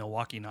Jr. had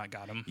Milwaukee not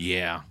got him.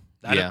 Yeah.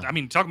 I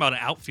mean, talking about an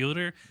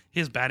outfielder,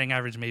 his batting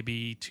average may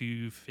be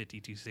 250,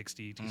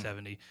 260,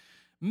 270.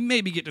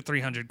 Maybe get to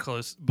 300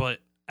 close, but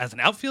as an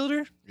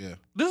outfielder,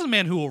 this is a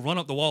man who will run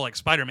up the wall like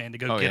Spider-Man to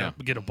go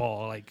get a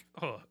ball. Like,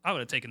 I would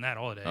have taken that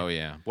all day. Oh,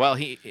 yeah. Well,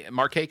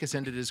 Markakis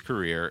ended his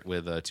career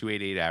with a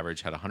 288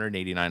 average, had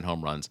 189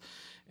 home runs,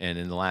 and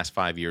in the last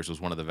 5 years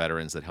was one of the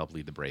veterans that helped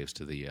lead the Braves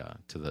to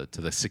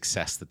the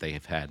success that they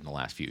have had in the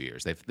last few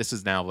years. This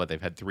is now what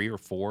they've had 3 or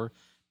 4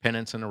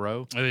 pennants in a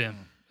row. Oh, yeah.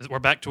 We're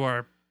back to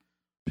our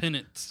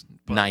pennants.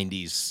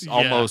 90s,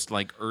 almost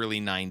like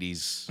early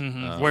 90s.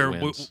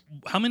 Wins.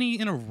 How many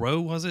in a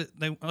row was it?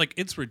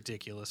 It's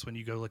ridiculous when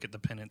you go look at the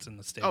pennants in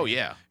the stadium. Oh,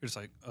 yeah. You're just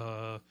like,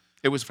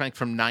 It was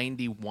from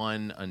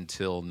 91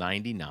 until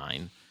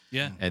 99.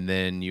 Yeah. And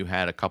then you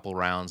had a couple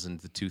rounds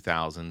into the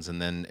 2000s,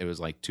 and then it was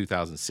like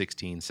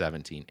 2016,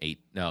 17, 8.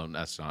 No,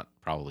 that's not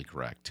probably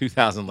correct.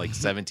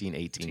 17,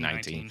 18,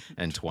 19,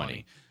 and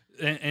 20.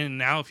 And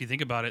now, if you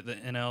think about it, the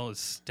NL is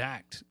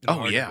stacked in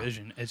our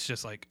division. It's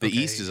just like the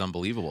East is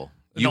unbelievable.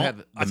 I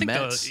think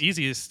Mets. The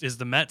easiest is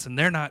the Mets, and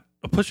they're not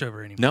a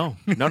pushover anymore.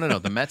 No.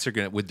 The Mets are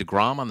going to, with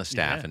DeGrom on the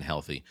staff and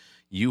healthy,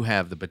 you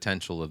have the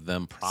potential of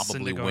them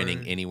probably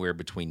winning anywhere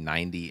between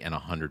 90 and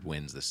 100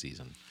 wins this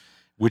season,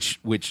 which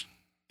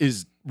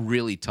is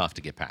really tough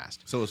to get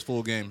past. So it's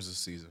full games this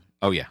season.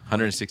 Oh yeah,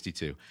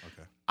 162.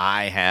 Okay.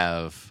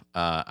 I've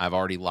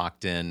already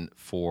locked in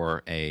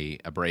for a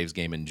Braves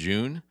game in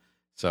June.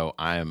 So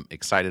I am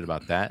excited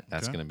about that.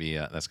 That's going to be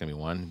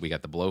one. We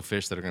got the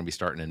Blowfish that are going to be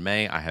starting in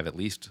May. I have at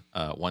least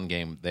one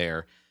game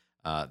there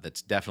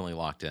that's definitely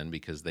locked in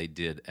because they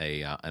did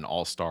an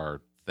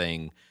all-star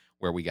thing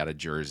where we got a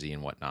jersey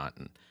and whatnot.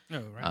 And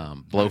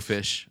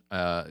Blowfish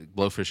are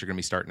going to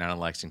be starting out in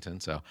Lexington.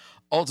 So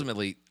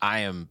ultimately, I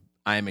am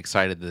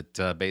excited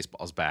that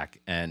baseball's back.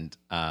 And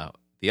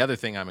the other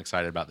thing I'm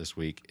excited about this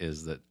week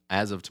is that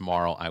as of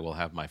tomorrow, I will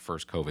have my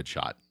first COVID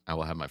shot. I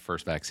will have my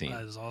first vaccine.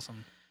 That is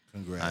awesome.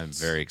 Congrats. I'm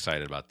very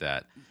excited about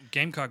that.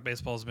 Gamecock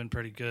baseball has been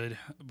pretty good,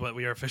 but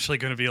we are officially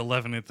going to be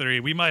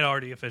 11-3. We might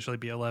already officially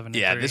be 11-3.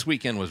 Yeah, this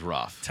weekend was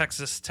rough.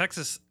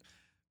 Texas.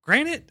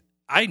 Granted,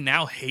 I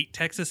now hate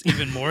Texas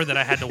even more that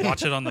I had to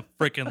watch it on the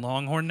freaking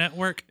Longhorn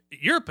Network.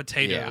 You're a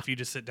potato if you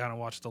just sit down and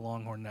watch the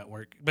Longhorn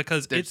Network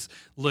because it's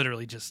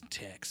literally just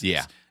Texas.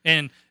 Yeah.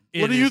 And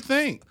what do you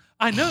think?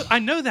 I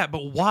know that,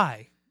 but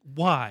why?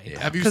 Why?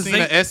 Yeah. Have you seen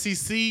an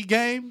SEC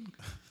game?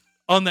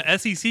 On the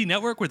SEC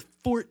network with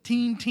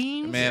 14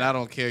 teams? Man, I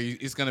don't care.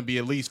 It's going to be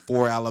at least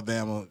 4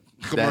 Alabama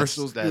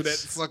commercials. Do that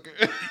sucker.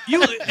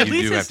 At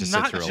least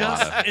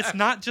it's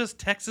not just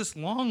Texas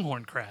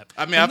Longhorn crap.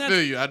 I mean, I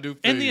feel you. I do feel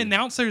and the you.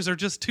 announcers are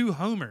just 2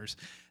 homers.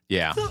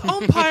 Yeah. The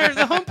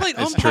home plate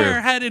umpire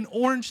had an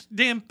orange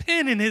damn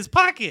pen in his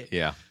pocket.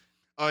 Yeah.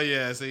 Oh,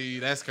 yeah. See,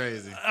 that's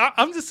crazy.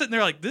 I'm just sitting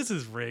there like, this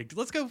is rigged.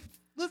 Let's go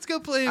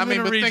play in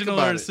a regional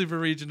or a super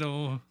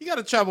regional. You got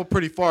to travel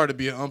pretty far to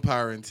be an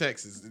umpire in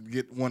Texas and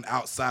get one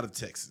outside of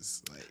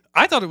Texas.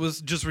 I thought it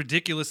was just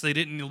ridiculous they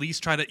didn't at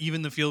least try to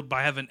even the field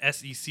by having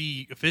SEC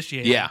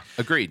officiating. Yeah,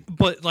 agreed.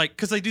 But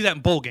because they do that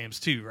in bowl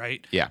games too,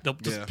 right? Yeah. They'll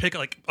just pick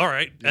all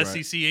right,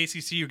 SEC,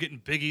 ACC, you're getting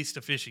Big East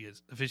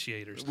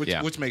officiators.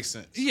 Which makes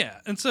sense. Yeah,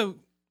 and so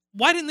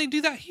why didn't they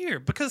do that here?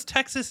 Because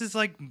Texas is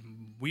like,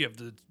 we have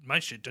my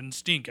shit doesn't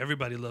stink.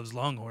 Everybody loves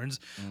Longhorns.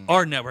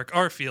 Our network,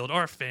 our field,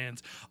 our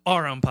fans,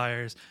 our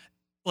umpires.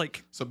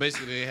 So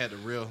basically, they had the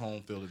real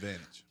home field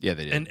advantage. Yeah,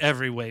 they did. In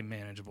every way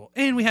manageable.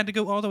 And we had to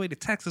go all the way to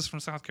Texas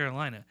from South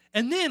Carolina.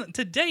 And then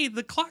today,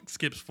 the clock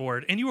skips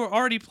forward, and you were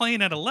already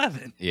playing at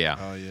 11. Yeah.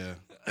 Oh, yeah.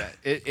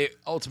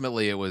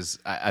 Ultimately, it was.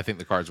 I think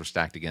the cards were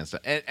stacked against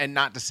it, and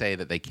not to say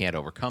that they can't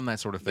overcome that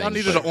sort of thing. I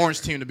needed an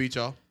orange team to beat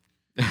y'all.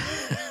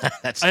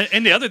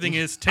 And the other thing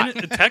is,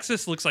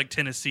 Texas looks like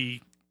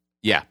Tennessee.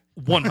 Yeah.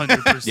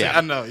 100%. Yeah,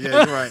 I know.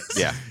 Yeah, you're right.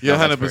 Yeah. You're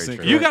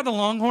 100%. You got the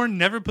Longhorn.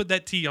 Never put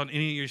that T on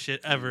any of your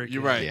shit ever again.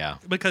 You're right. Yeah.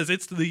 Because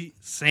it's the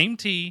same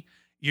T.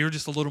 You're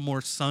just a little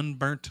more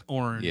sunburnt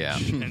orange. Yeah.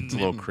 It's a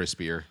little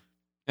crispier.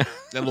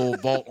 That little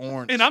Vault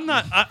orange. And I'm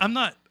not,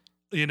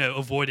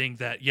 avoiding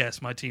that.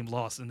 Yes, my team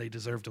lost and they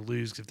deserve to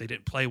lose if they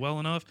didn't play well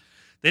enough.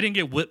 They didn't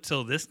get whipped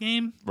till this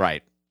game.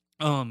 Right.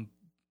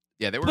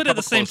 Yeah, they were. But a at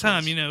the couple same close time,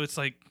 ones. you know, it's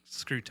like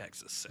screw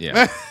Texas.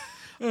 Yeah.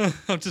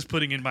 I'm just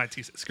putting in my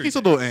 2 cents. Screw He's a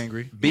Texas. little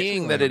angry.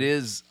 Being that it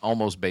is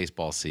almost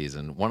baseball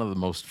season, one of the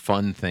most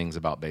fun things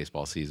about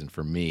baseball season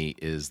for me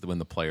is when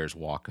the players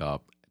walk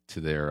up to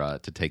their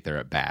to take their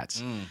at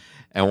bats,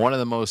 and one of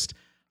the most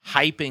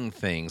hyping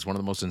things, one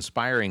of the most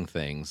inspiring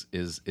things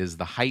is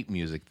the hype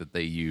music that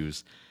they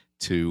use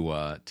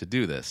to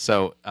do this.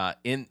 So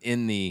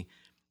in the,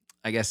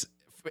 I guess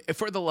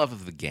for the love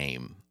of the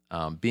game,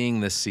 being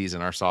this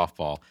season, our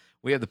softball,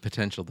 we have the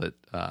potential that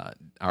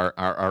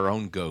our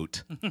own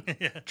GOAT,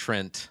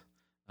 Trent.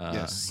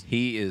 Yes.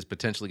 He is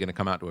potentially going to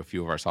come out to a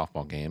few of our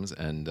softball games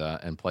and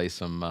play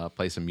some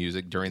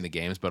music during the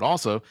games, but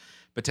also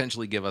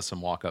potentially give us some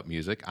walk-up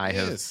music. I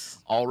have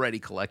already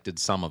collected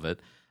some of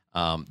it.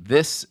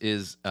 This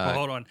is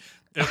Hold on,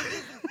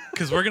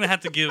 because we're gonna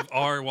have to give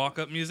our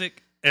walk-up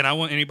music, and I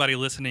want anybody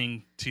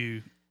listening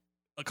to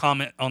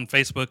comment on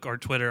Facebook or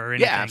Twitter or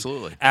anything. Yeah,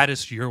 absolutely. Add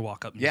us your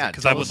walk-up music,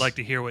 because I tell would us- like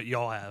to hear what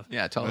y'all have.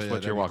 Yeah, tell us yeah,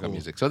 what your that'd be walk-up cool.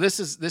 music. So this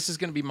is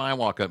going to be my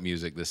walk-up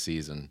music this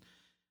season.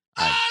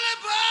 Yeah.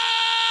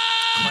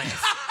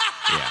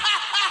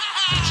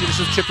 See, this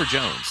was Chipper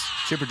Jones.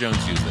 Chipper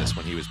Jones used this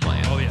when he was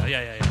playing. Oh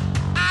yeah.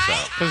 So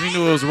Because he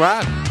knew it was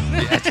riding.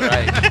 that's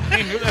right.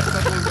 He knew that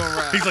stuff was going to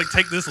ride. He's like,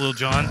 take this, Lil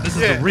Jon. This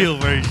is Yeah. the real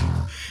version.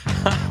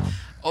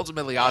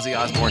 Ultimately, Ozzy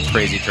Osbourne's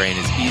Crazy Train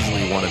is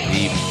easily one of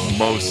the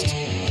most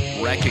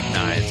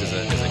recognized as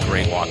a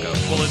great walk-up.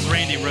 Well, it's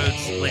Randy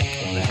Rhoads' lick.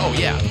 Oh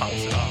yeah.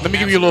 Let me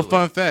give you a little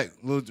fun fact.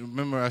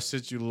 Remember I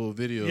sent you a little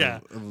video? Yeah.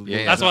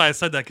 Yeah. That's why I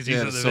said that, because he's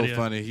Yeah, in it's the so video.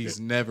 funny. He's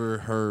never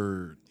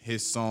heard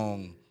his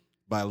song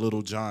by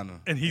Little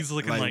John. And he's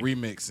looking like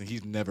remix, and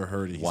he's never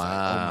heard it. He's Wow,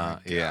 like,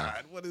 oh my yeah.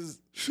 God, what is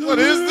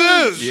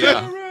this?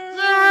 Yeah.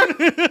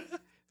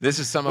 This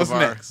is some What's of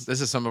our next?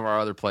 this is some of our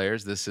other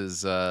players. This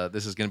is going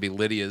to be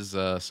Lydia's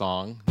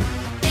song,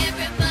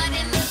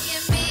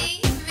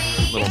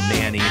 Little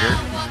Man Eater.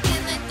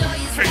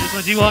 This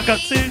what you walk up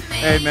to?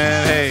 Hey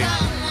man, hey,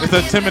 it's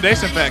an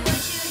intimidation factor.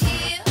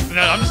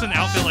 No, I'm just in the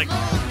outfit like,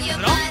 is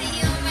it on?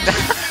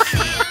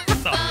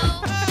 So,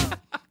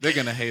 They're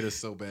gonna hate us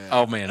so bad.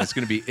 Oh man, it's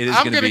going to be. It is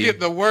I'm going to gonna be. get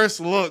the worst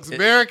looks.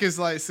 Merrick is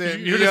like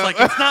saying, you're just like,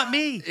 it's not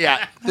me.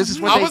 Yeah, this is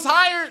what I they, was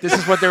hired. This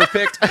is what they were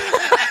picked.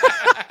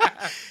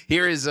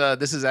 Here is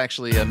this is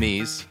actually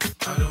Mies.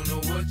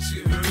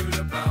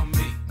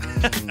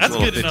 That's Little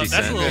good 50 enough. That's a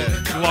Cent. little, Yeah.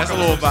 you walk That's a up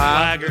little to vibe.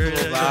 swagger.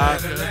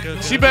 That's a little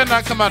vibe. She better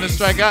not come out and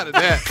strike out to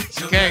that.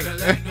 She can't.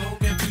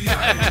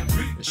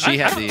 She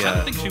had the. I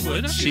don't think she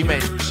would. She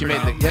made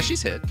the. Yeah,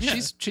 she's hit. Yeah.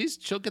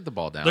 She'll get the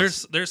ball down.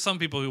 There's some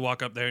people who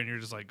walk up there and you're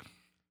just like,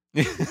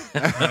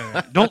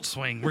 don't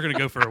swing. We're gonna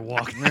go for a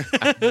walk.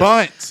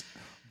 Bunt.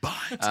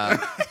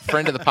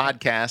 Friend of the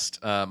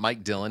podcast,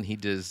 Mike Dillon. He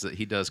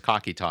does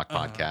Cocky Talk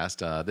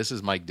podcast. This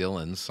is Mike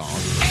Dillon's song.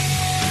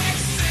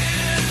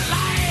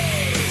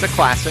 It's a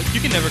classic.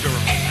 You can never go wrong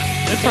with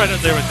that. It's right up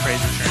there with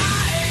Crazy Train.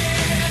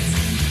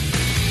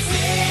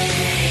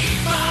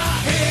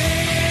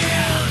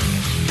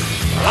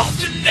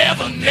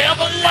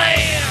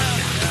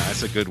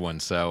 That's a good one.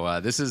 So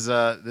this is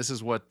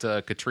what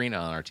Katrina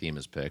on our team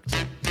has picked.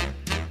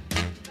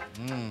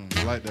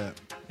 I like that.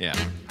 Yeah,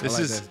 I this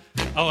like is.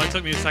 that. Oh, it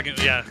took me a second.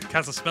 Yeah,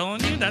 cast a spell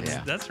on you.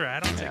 That's right.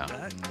 I'll take Yeah.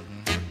 that.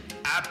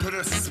 I put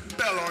a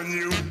spell on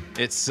you.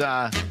 It's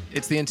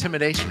the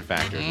intimidation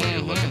factor is what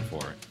you're looking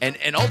for,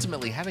 and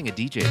ultimately having a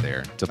DJ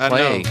there to I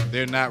play know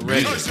they're not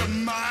ready. is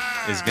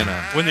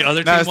gonna. When the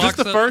other Now, team is this walks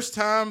the up, first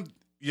time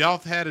y'all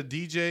have had a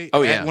DJ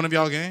Oh, at yeah. one of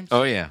y'all games?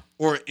 Oh yeah,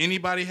 Or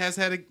anybody has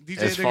had a DJ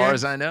as at their far game?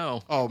 as I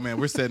know. Oh man,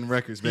 we're setting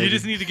records, baby. you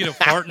just need to get a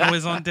fart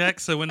noise on deck,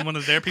 so when one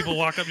of their people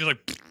walk up, you're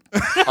like,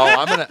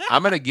 Oh,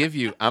 I'm gonna give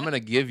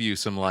you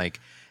some like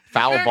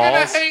foul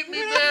balls.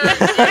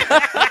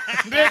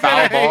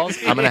 Foul balls.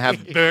 I'm gonna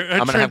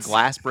have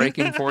glass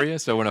breaking for you.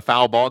 So when a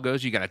foul ball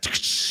goes, you gotta,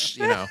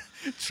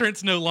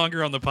 Trent's no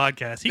longer on the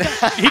podcast.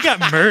 He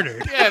got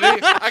murdered. Yeah,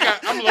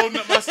 I'm loading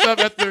up my stuff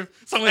after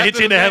Someone hit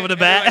you in the head with a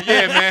bat. Like,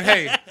 yeah, man.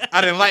 Hey, I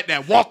didn't like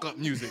that walk-up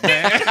music,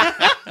 man.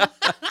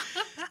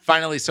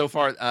 Finally, so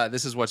far,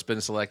 this is what's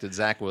been selected.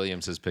 Zach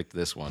Williams has picked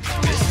this one.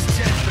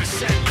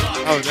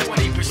 Oh,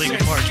 that's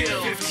Linkin Park.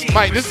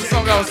 Mike. This is the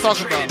song I was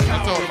talking about.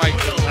 I told Mike.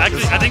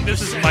 Actually, I think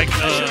this is Mike,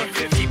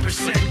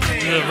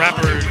 the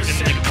rapper in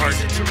Linkin Park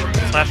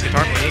 /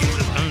 guitar player. This is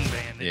his own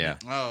band. Yeah.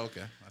 Oh,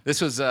 okay.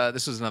 This was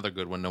another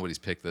good one. Nobody's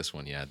picked this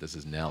one yet. This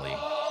is Nelly.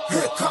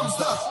 This is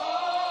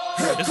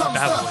Bad Boys.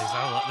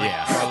 I love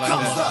Yeah.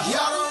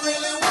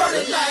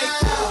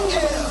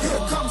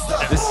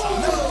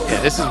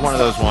 that. This is one of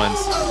those ones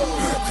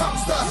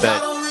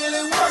that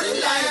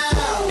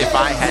if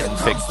I hadn't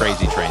picked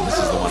Crazy Train, this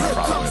is the one I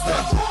probably would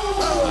have picked.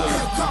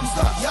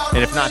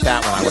 And if not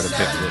that one, I would have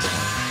picked this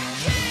one.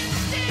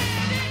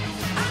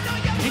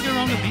 Can't go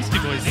wrong with these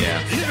two boys. Yeah.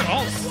 These are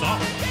all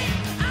soft.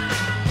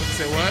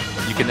 Say what?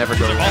 You can never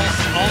go They're wrong.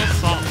 all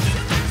soft.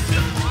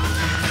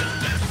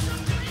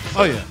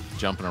 Oh yeah.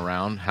 Jumping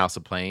around, House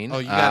of Pain. Oh,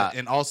 you got,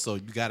 and also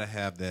you got to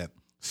have that.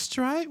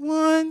 Strike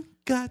one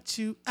got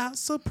you out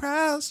so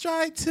proud.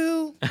 Strike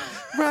two,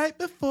 right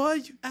before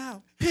you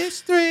out.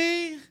 Pitch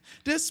three,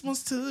 This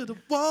one's to the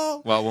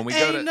wall. Well, when we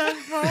go to Ain't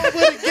nothing wrong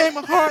with a game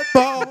of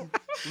hardball.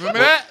 Remember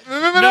that?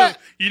 Remember No, that?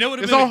 you know what?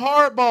 It's on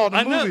Hardball, the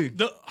I know movie.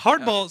 the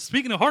hardball.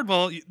 Speaking of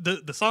hardball,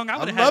 the song I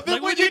would I have love had.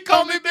 it when you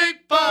call me Big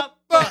Papa.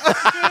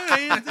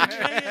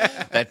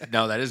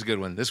 that is a good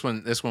one. This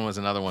one was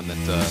another one that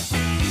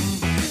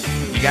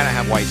you gotta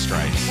have White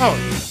Stripes. Oh,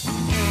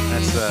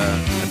 That's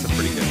a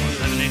pretty good one.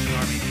 Seven Nation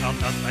Army.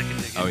 I can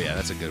dig it. Oh yeah,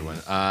 that's a good one.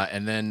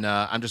 And then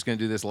I'm just gonna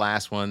do this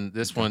last one.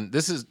 This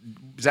is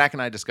Zach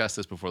and I discussed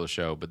this before the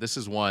show, but this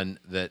is one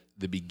that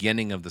the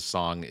beginning of the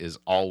song is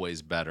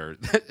always better.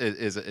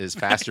 is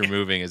faster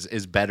moving,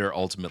 is better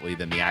ultimately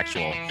than the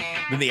actual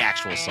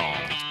song.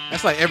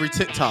 that's like every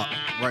TikTok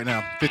right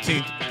now.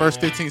 First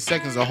 15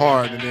 seconds are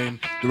hard, and then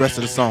the rest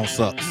of the song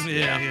sucks.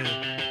 Yeah.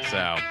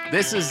 So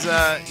this is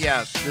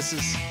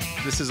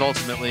this is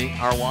ultimately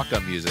our walk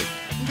up music.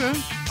 Okay.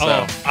 So,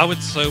 Oh, I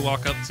would so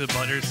walk up to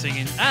Butters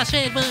singing, I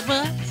said butt, in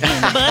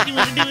the butt, you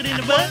want to do it in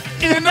the butt?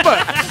 In the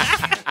butt.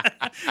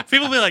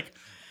 People be like,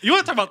 you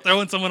want to talk about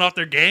throwing someone off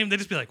their game? They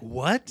just be like,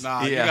 what?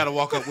 Nah, you Yeah. gotta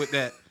walk up with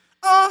that.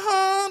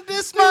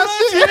 This my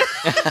shit.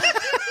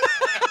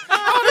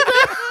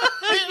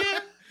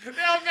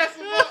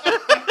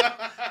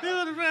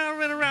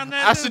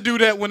 I should do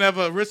that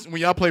whenever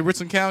when y'all play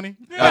Richland County.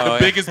 Oh, The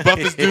biggest,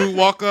 buffest dude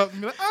walk up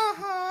and be like,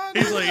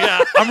 He's like, yeah,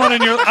 I'm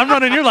running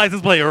your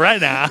license plate right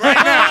now. right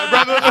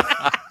now, brother.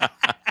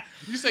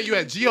 You say you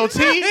at GOT?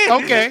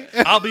 Okay.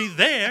 I'll be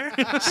there.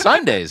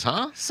 Sundays,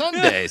 huh?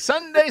 Sunday.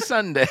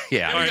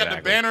 Yeah, You got exactly.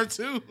 the banner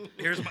too.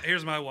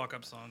 Here's my walk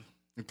up song.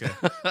 Okay.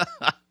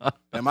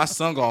 And my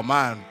son got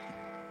mine.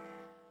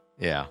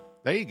 Yeah,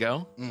 there you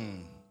go.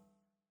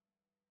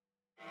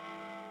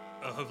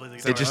 Oh, hopefully they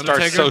It get just it.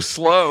 starts so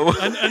slow.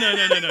 No.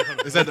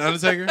 Is that the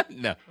Undertaker?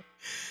 No,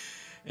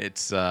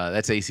 it's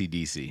that's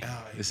AC/DC.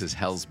 Oh, This is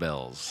Hell's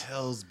Bells.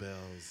 Hell's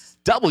bells.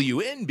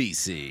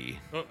 WNBC.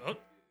 Oh.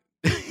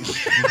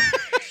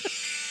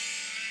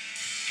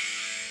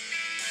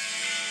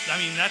 I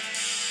mean,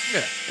 that's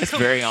Yeah. It's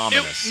very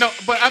ominous. No,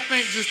 but I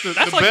think just the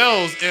That's like-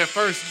 bells at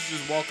first. You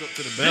just walk up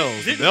to the bells.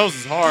 The Didn't- bells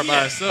is hard by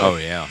yeah. itself. Oh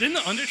yeah. didn't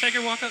the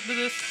Undertaker walk up to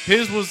this?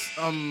 His was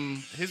a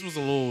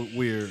little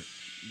weird.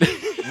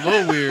 A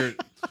little weird,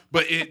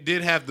 but it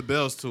did have the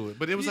bells to it.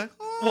 But it was like,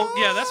 Well,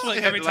 yeah, that's what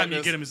It had every time like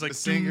you get him is like the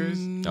singers.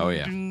 Oh,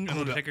 yeah.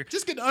 Undertaker.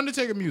 Just get the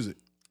Undertaker music.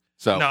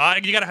 So No,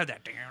 you gotta have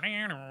that. Yeah.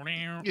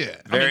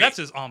 I Very- mean, that's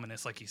just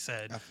ominous, like he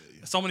said. I feel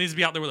you. Someone needs to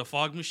be out there with a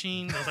fog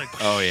machine. I was like,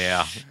 oh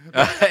yeah.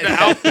 The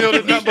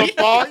outfielder number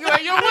 4. You're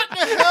like, yo, what the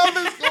hell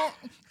is going?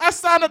 I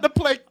signed up to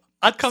play.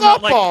 I'd come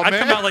out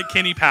Softball, like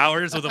Kenny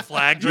Powers with a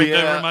flag draped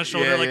Yeah, over my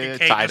shoulder, yeah, like yeah, a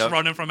cake tied just up.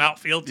 running from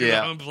outfield to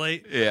Yeah. the home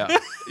plate. Yeah.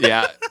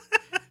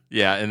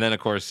 Yeah. And then of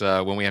course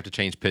when we have to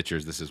change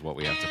pitchers, this is what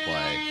we have to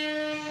play.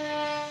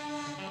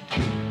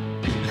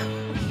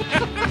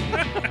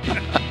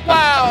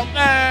 Wow,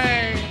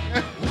 thing.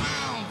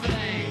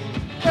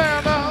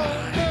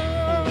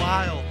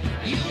 Wild.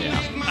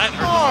 That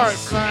Hard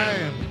hurts.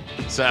 thing.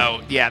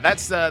 So yeah,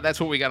 that's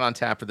what we got on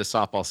tap for the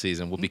softball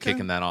season. We'll be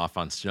kicking that off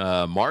on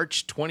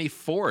March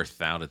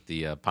 24th out at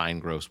the Pine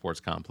Grove Sports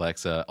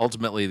Complex.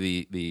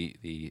 Ultimately,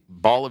 the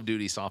Ball of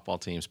Duty softball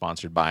team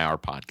sponsored by our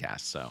podcast.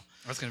 So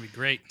That's gonna be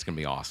great. it's going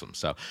to be awesome.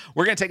 So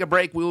we're going to take a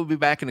break. We will be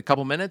back in a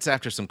couple minutes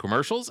after some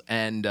commercials.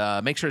 And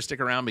make sure to stick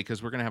around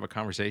because we're going to have a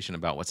conversation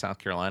about what South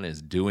Carolina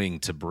is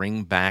doing to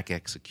bring back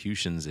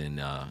executions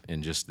in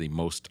just the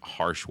most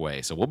harsh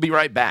way. So we'll be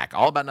right back.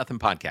 All About Nothing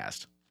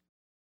podcast.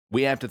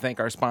 We have to thank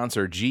our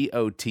sponsor,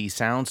 GOT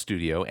Sound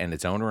Studio, and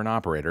its owner and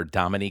operator,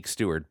 Dominique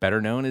Stewart,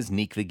 better known as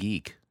Neek the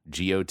Geek.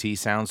 GOT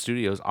Sound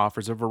Studios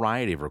offers a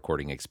variety of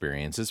recording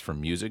experiences from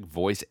music,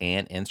 voice,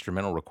 and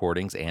instrumental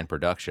recordings and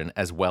production,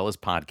 as well as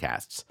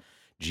podcasts.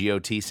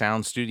 GOT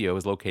Sound Studio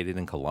is located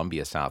in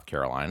Columbia, South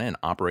Carolina, and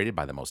operated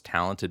by the most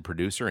talented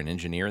producer and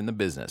engineer in the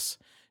business.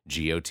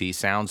 GOT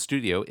Sound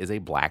Studio is a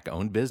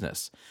Black-owned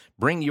business.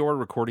 Bring your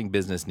recording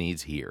business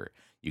needs here.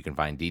 You can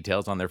find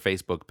details on their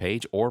Facebook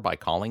page or by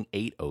calling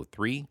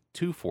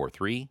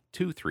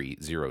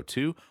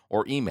 803-243-2302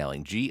 or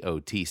emailing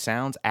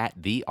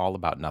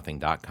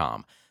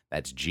gotsounds@theallaboutnothing.com.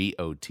 That's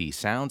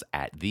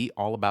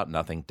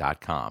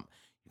gotsounds@theallaboutnothing.com.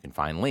 You can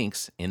find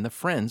links in the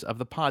Friends of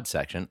the Pod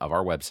section of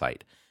our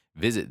website.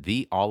 Visit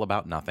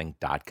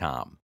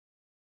theallaboutnothing.com.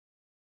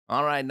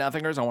 All right,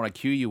 Nothingers, I want to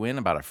cue you in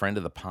about a friend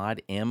of the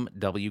pod,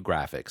 MW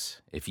Graphics.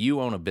 If you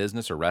own a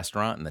business or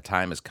restaurant and the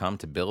time has come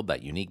to build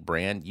that unique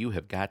brand, you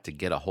have got to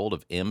get a hold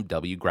of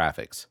MW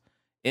Graphics.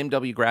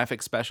 MW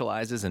Graphics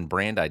specializes in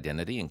brand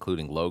identity,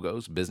 including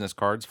logos, business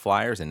cards,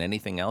 flyers, and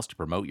anything else to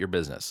promote your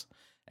business.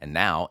 And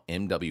now,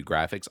 MW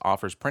Graphics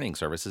offers printing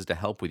services to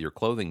help with your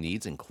clothing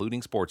needs,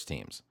 including sports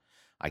teams.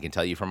 I can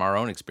tell you from our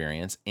own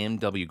experience,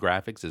 MW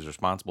Graphics is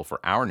responsible for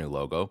our new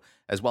logo,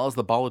 as well as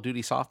the Ball of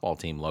Duty softball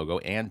team logo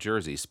and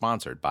jersey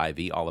sponsored by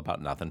the All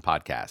About Nothing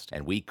podcast,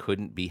 and we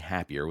couldn't be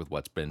happier with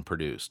what's been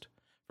produced.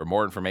 For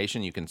more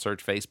information, you can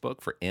search Facebook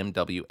for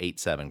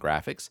MW87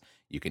 Graphics.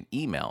 You can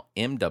email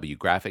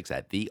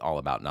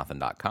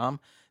mwgraphics@theallaboutnothing.com.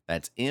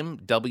 That's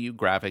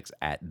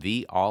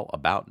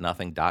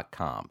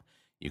mwgraphics@theallaboutnothing.com.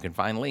 You can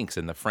find links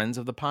in the Friends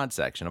of the Pod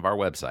section of our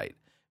website.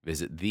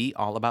 Visit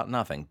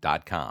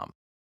theallaboutnothing.com.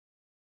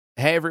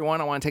 Hey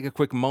everyone, I want to take a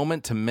quick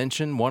moment to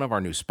mention one of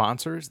our new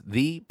sponsors,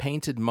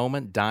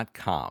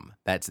 thepaintedmoment.com.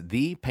 That's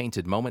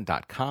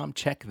thepaintedmoment.com.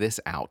 Check this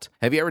out.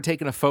 Have you ever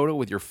taken a photo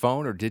with your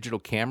phone or digital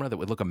camera that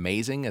would look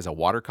amazing as a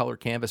watercolor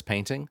canvas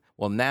painting?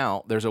 Well,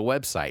 now there's a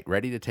website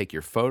ready to take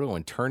your photo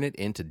and turn it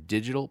into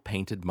digital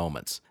painted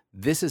moments.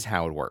 This is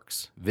how it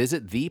works.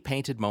 Visit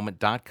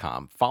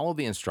thepaintedmoment.com, follow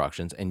the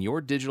instructions, and your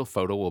digital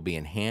photo will be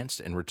enhanced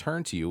and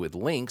returned to you with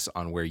links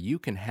on where you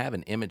can have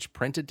an image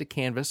printed to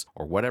canvas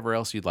or whatever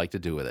else you'd like to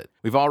do with it.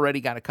 We've already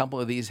got a couple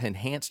of these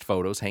enhanced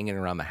photos hanging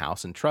around the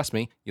house, and trust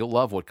me, you'll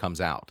love what comes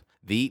out.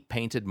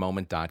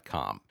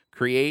 Thepaintedmoment.com.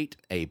 Create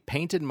a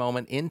painted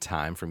moment in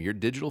time from your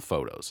digital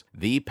photos.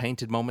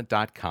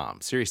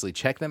 Thepaintedmoment.com. Seriously,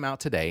 check them out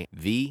today.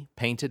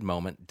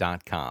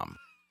 Thepaintedmoment.com.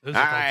 All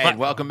right,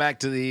 welcome back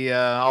to the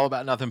All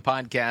About Nothing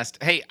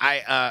podcast. Hey,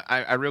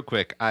 I real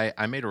quick,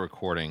 I made a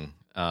recording.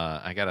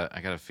 I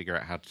gotta figure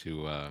out how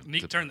to.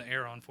 Nick, turn the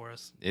air on for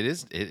us.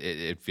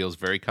 It feels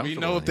very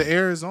comfortable. We know if the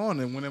air is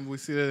on, and whenever we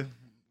see the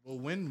little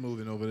wind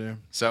moving over there.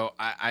 So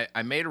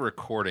I made a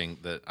recording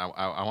that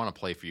I want to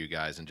play for you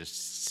guys and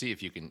just see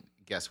if you can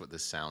guess what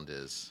this sound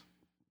is.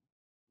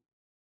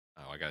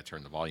 Oh, I gotta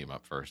turn the volume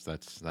up first.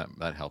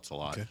 That helps a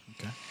lot. Okay.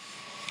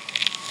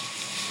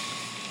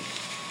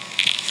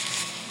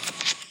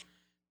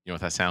 You know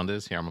what that sound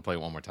is? Here, I'm going to play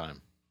it one more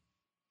time.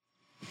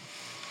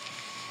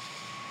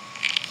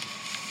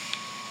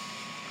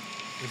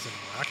 Is it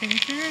a rocking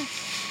chair?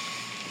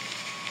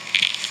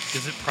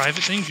 Is it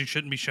private things you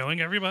shouldn't be showing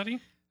everybody?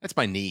 That's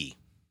my knee.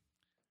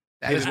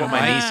 That is what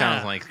my knee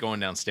sounds like going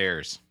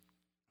downstairs.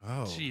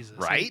 Oh, Jesus!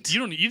 Right?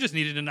 You just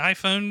needed an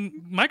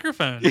iPhone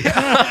microphone.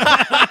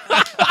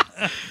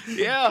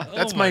 Yeah,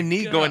 that's my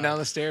knee going down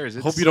the stairs.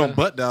 Hope you don't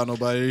butt down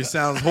nobody. It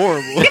sounds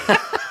horrible.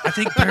 I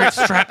think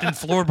Barrett's trapped in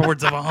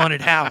floorboards of a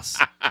haunted house.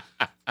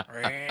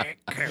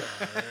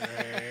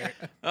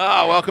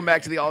 Welcome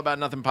back to the All About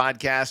Nothing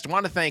podcast. I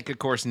want to thank, of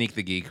course, Neek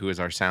the Geek, who is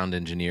our sound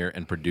engineer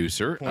and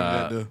producer.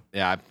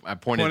 I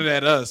pointed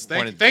at us.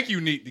 Thank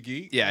you, Neek the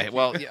Geek. Yeah,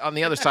 well, on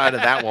the other side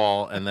of that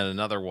wall, and then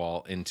another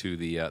wall into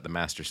the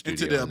master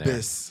studio. Into the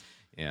abyss.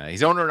 Yeah,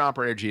 he's owner and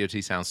operator of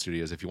GOT Sound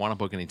Studios. If you want to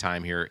book any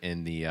time here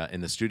in the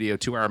studio,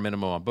 2-hour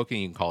minimum on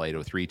booking, you can call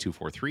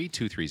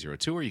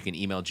 803-243-2302, or you can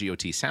email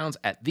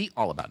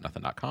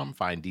gotsounds@theallaboutnothing.com.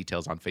 Find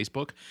details on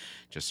Facebook.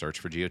 Just search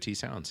for GOT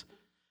Sounds.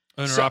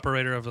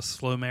 Owner-operator of a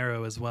Slow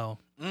Marrow as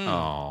well.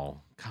 Oh,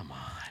 come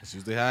on. That's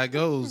usually how it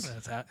goes.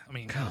 I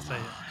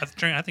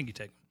think you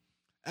take it.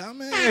 I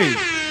mean,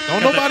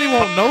 don't nobody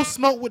want no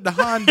smoke with the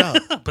Honda.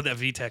 Put that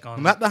VTEC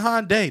on. Not the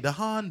Hyundai, the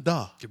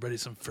Honda. Get ready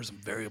for some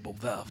variable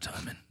valve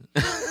timing.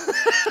 You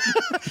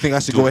think I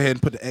should go ahead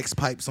and put the X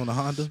pipes on the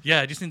Honda?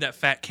 Yeah, I just need that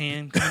fat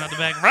can coming out the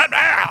back right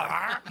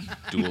now.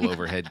 Dual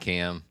overhead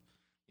cam.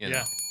 You know.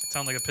 Yeah,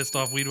 sound like a pissed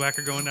off weed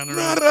whacker going down the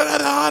road.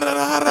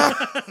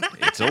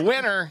 It's a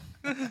winner.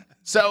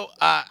 So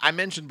I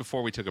mentioned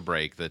before we took a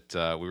break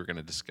that we were going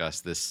to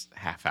discuss this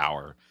half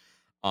hour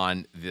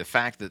on the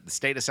fact that the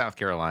state of South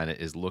Carolina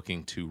is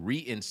looking to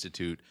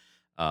reinstitute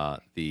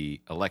the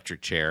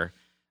electric chair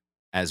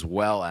as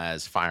well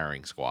as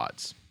firing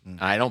squads.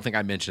 I don't think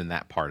I mentioned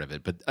that part of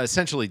it, but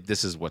essentially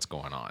this is what's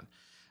going on.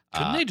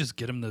 Couldn't they just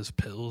get him those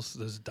pills,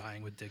 those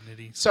dying with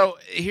dignity? So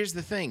here's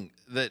the thing,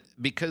 that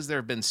because there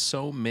have been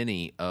so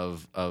many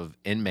of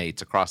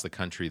inmates across the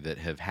country that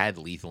have had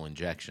lethal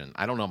injection,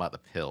 I don't know about the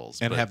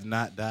pills. And have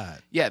not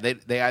died. Yeah,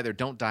 they either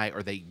don't die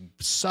or they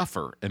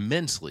suffer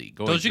immensely.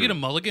 Don't you get a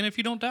mulligan if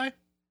you don't die?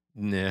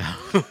 No.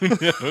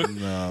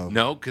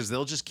 No, because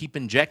they'll just keep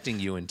injecting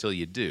you until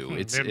you do.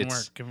 It didn't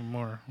work. Give them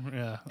more.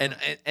 Yeah.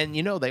 And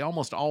you know, they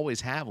almost always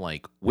have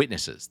like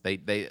witnesses.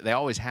 They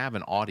always have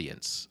an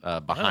audience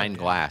behind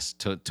glass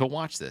to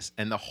watch this.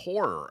 And the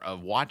horror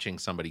of watching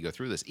somebody go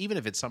through this, even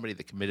if it's somebody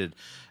that committed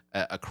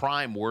a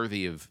crime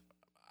worthy of,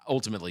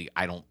 ultimately,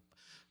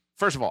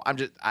 first of all,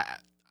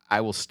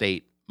 I will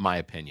state my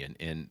opinion,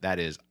 and that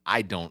is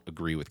I don't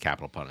agree with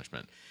capital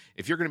punishment.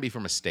 If you're going to be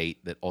from a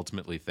state that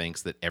ultimately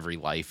thinks that every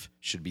life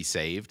should be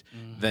saved,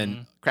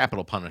 then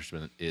capital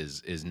punishment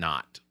is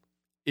not.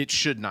 It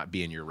should not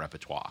be in your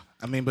repertoire.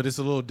 I mean, but it's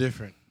a little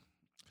different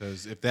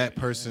because if that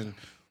person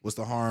was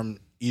to harm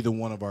either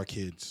one of our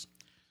kids,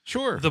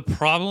 sure. The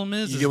problem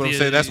is, you get what I'm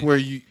saying. That's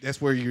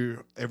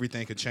where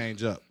everything could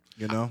change up.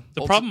 You know,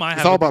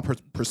 it's all about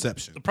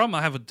perception. The problem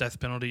I have with death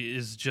penalty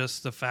is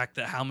just the fact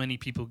that how many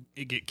people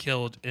get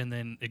killed and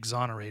then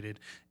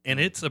exonerated, and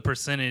it's a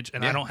percentage.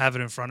 And I don't have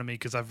it in front of me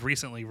because I've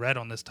recently read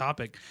on this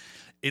topic.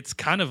 It's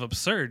kind of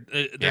absurd.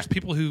 There's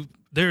people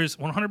there's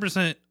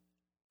 100%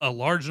 a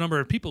large number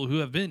of people who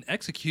have been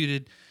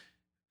executed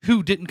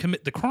who didn't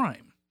commit the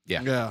crime.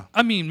 Yeah.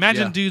 I mean,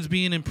 imagine dudes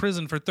being in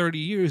prison for 30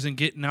 years and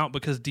getting out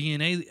because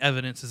DNA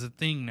evidence is a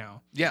thing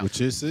now. Yeah. Which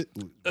is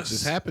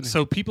happening.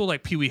 So people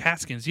like Pee Wee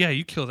Haskins,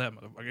 you kill that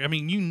motherfucker. I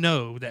mean, you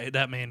know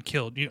that man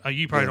killed.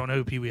 You probably don't know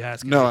who Pee Wee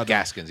Haskins is. No,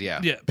 Gaskins, yeah.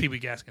 Yeah, Pee Wee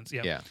Gaskins,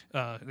 yeah.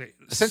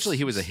 Essentially,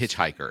 he was a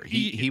hitchhiker.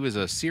 He was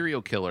a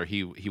serial killer.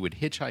 He would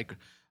hitchhike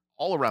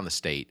all around the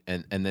state,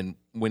 and then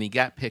when he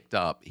got picked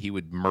up, he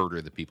would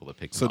murder the people that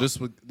picked him up.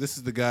 So this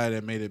is the guy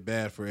that made it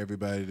bad for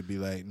everybody to be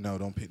like, no,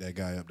 don't pick that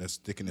guy up. That's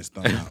sticking his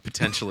thumb out.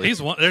 Potentially.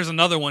 He's one. There's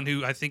another one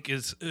who I think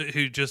is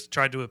who just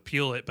tried to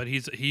appeal it, but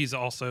he's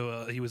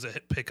also he was a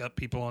pick up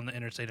people on the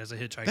interstate as a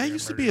hitchhiker. That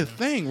used to be a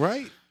thing,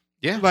 right?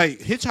 Yeah. Like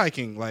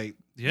hitchhiking, like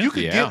Yeah. you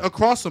could get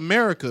across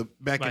America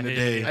back in the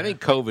day. I think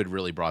COVID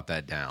really brought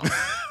that down.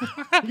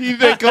 You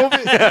think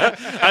COVID?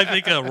 I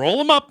think roll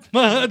them up.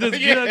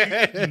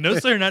 No,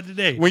 sir, not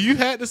today. When you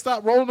had to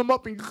stop rolling them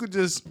up and you could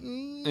just.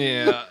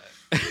 Yeah.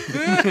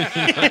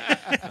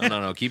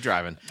 No. Keep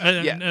driving.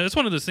 Yeah, it's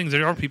one of those things.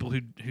 There are people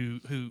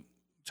who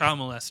child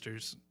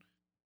molesters.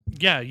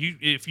 Yeah,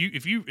 if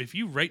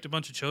you raped a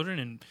bunch of children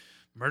and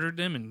murdered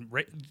them and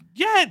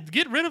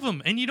get rid of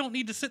them, and you don't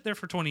need to sit there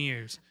for 20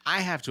 years.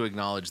 I have to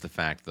acknowledge the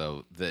fact,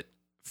 though, that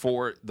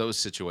for those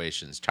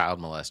situations, child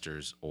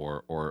molesters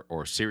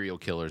or serial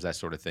killers, that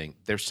sort of thing,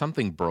 there's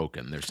something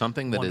broken. There's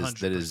something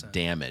that is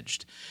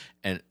damaged,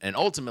 and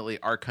ultimately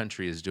our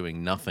country is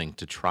doing nothing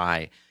to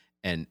try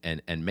and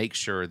make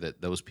sure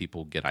that those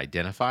people get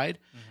identified,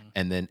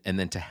 and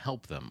then to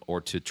help them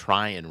or to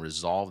try and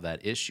resolve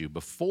that issue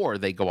before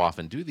they go off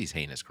and do these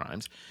heinous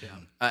crimes.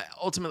 Yeah.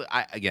 Ultimately,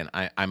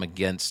 I'm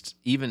against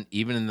even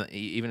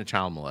a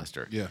child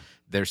molester. Yeah.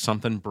 There's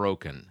something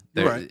broken.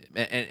 Right.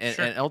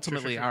 And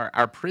ultimately, Sure.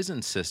 our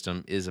prison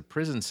system is a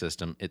prison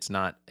system. It's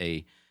not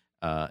a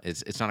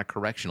it's not a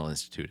correctional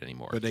institute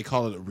anymore. But they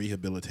call it a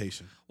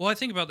rehabilitation. Well, I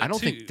think about that I don't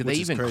too. think. Do they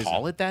even crazy.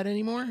 call it that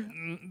anymore?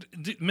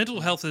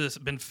 Mental health has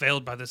been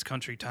failed by this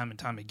country time and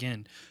time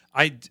again.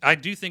 I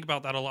do think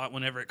about that a lot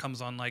whenever it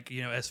comes on, like,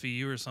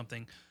 SVU or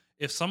something.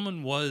 If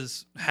someone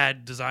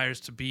had desires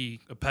to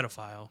be a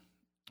pedophile,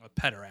 a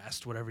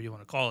pederast, whatever you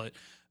want to call it,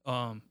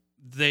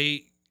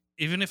 they,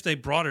 even if they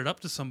brought it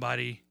up to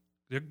somebody,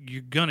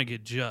 you're gonna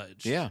get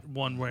judged,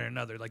 one way or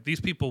another. Like, these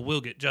people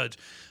will get judged.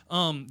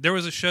 There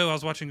was a show I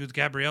was watching with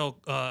Gabrielle.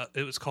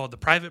 It was called The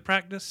Private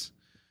Practice,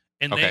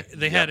 and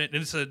they had it.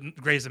 It's a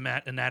Grey's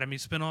Anatomy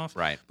spinoff,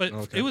 Right?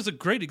 But it was a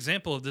great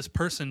example of this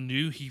person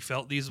knew he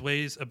felt these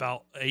ways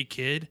about a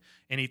kid,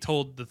 and he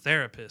told the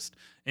therapist.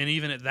 And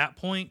even at that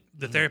point,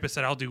 the therapist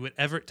said, "I'll do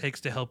whatever it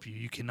takes to help you.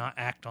 You cannot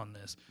act on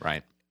this."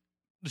 Right.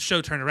 The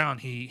show turned around.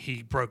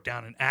 He broke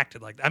down and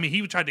acted like that. I mean,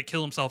 he tried to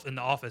kill himself in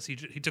the office. He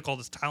took all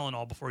this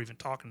Tylenol before even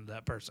talking to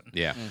that person.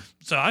 Yeah.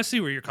 So I see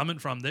where you're coming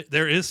from.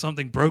 There is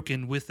something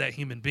broken with that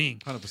human being.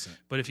 100%.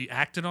 But if you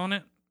acted on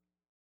it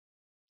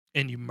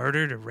and you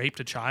murdered or raped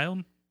a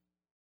child,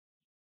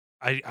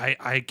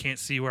 I can't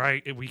see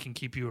where we can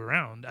keep you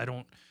around. I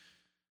don't.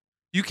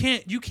 You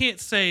can't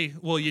say,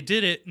 well, you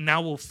did it.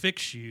 Now we'll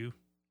fix you,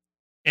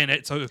 and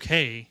it's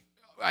okay.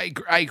 I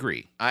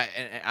agree.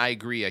 I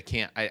agree.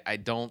 I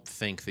don't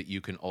think that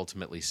you can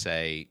ultimately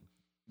say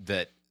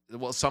that.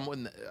 Well,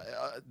 someone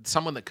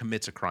that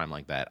commits a crime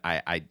like that,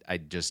 I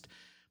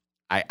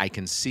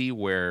can see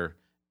where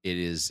it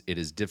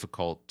is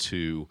difficult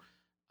to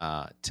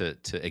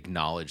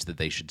acknowledge that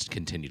they should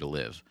continue to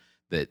live,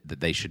 that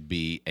they should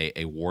be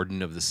a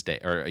warden of the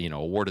state, or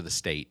a ward of the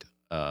state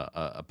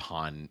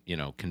upon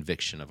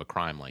conviction of a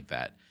crime like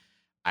that.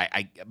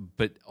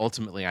 But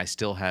ultimately, I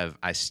still have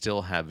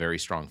very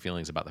strong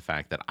feelings about the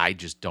fact that I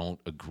just don't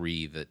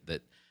agree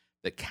that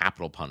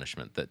capital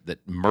punishment, that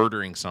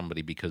murdering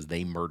somebody because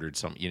they murdered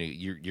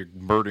you're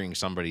murdering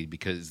somebody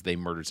because they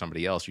murdered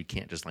somebody else. You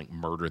can't just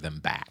murder them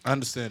back. I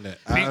understand that.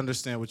 I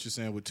understand what you're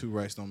saying with two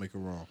rights don't make a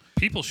wrong.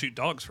 People shoot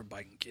dogs for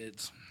biting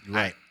kids.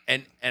 Right.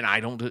 And I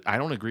don't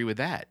agree with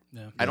that.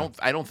 Yeah.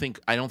 I don't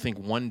think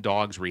one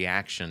dog's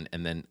reaction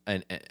and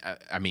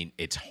I mean,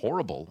 it's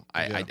horrible.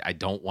 I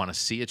don't want to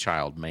see a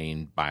child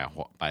maimed by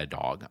a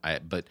dog.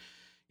 But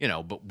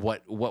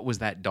what was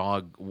that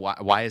dog?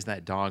 Why is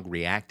that dog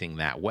reacting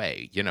that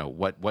way?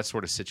 What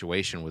sort of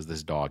situation was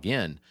this dog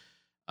in?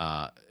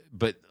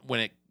 But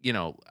when it,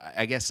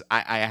 I guess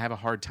I have a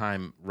hard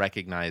time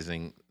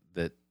recognizing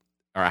that.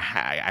 Or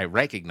I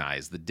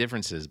recognize the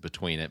differences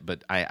between it,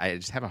 but I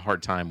just have a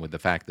hard time with the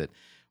fact that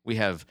we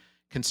have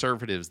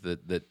conservatives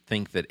that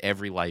think that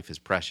every life is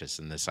precious,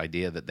 and this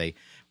idea that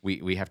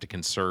we have to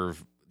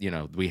conserve.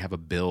 We have a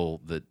bill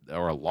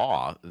or a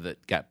law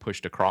that got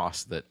pushed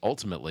across that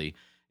ultimately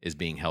is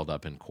being held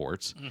up in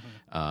courts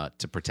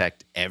to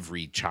protect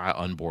every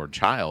unborn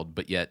child,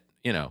 but yet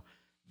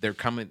they're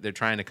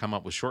trying to come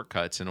up with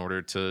shortcuts in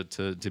order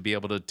to be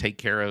able to take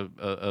care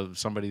of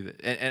somebody.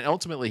 And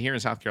ultimately, here in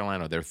South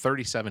Carolina, there are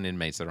 37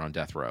 inmates that are on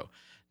death row.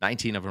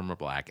 19 of them are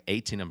black,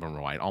 18 of them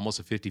are white, almost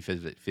a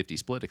 50-50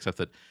 split, except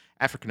that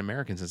African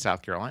Americans in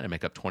South Carolina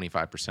make up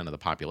 25% of the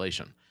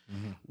population.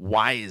 Mm-hmm.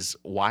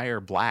 Why are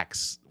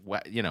blacks?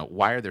 Why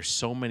are there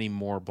so many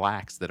more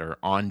blacks that are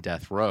on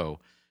death row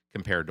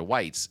compared to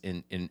whites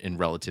in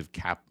relative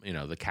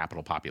the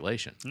capital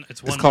population?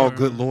 It's called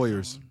good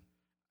lawyers.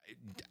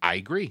 I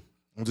agree.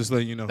 I'm just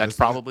letting you know. That's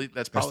probably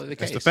the case.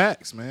 That's the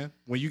facts, man.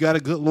 When you got a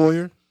good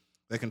lawyer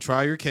that can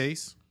try your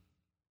case,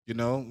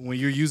 when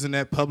you're using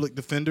that public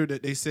defender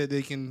that they said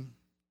they can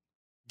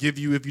give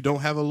you if you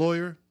don't have a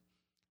lawyer,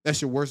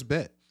 that's your worst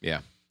bet.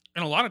 Yeah.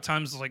 And a lot of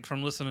times, like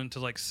from listening to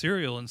like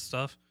Serial and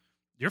stuff,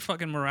 your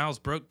fucking morale's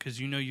broke because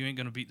you know you ain't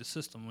gonna beat the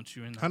system once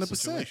you're in that 100%.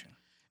 situation.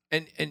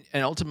 And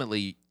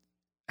ultimately,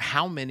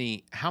 how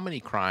many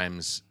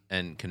crimes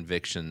and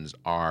convictions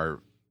are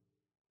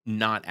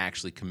not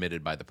actually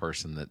committed by the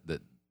person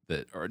that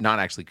or not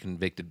actually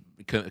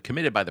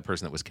committed by the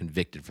person that was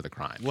convicted for the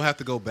crime? We'll have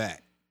to go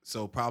back.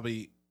 So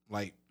probably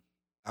like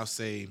I'll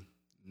say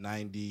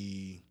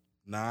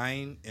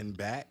 99 and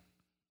back.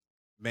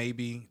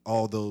 Maybe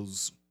all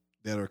those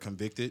that are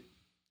convicted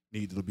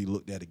need to be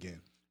looked at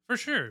again. For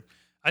sure.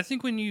 I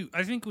think when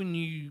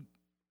you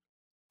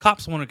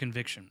cops want a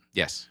conviction.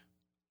 Yes.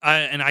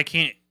 I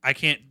can't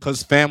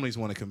Because families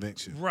want a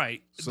conviction.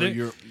 right. So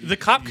the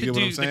cop you could get what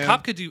do I'm saying? the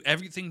cop could do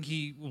everything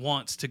he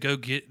wants to go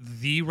get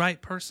the right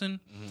person,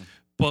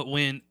 but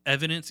when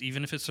evidence,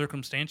 even if it's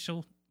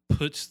circumstantial,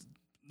 puts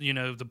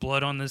the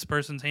blood on this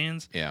person's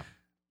hands, Yeah.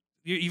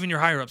 even your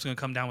higher up's going to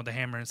come down with the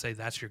hammer and say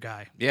that's your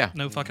guy. Yeah.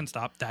 No fucking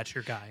stop. That's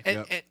your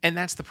guy. And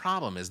that's the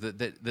problem, is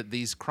that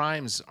these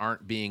crimes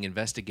aren't being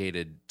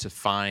investigated to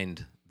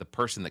find the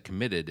person that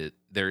committed it.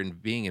 They're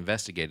being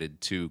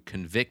investigated to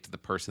convict the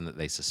person that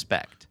they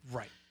suspect.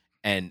 Right.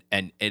 And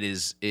it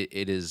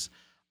is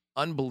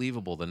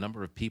unbelievable the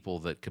number of people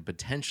that could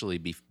potentially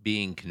be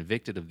being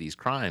convicted of these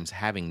crimes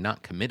having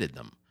not committed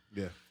them.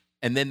 Yeah.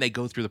 And then they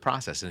go through the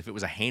process, and if it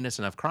was a heinous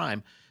enough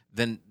crime,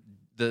 then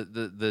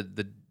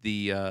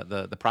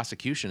the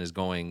prosecution is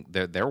going.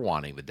 They're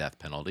wanting the death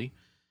penalty,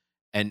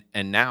 and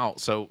now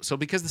so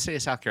because the state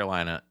of South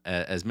Carolina,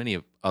 as many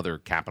of other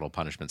capital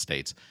punishment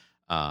states,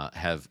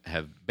 have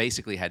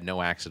basically had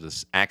no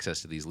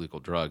access to these lethal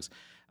drugs.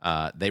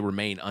 They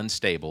remain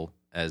unstable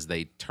as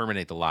they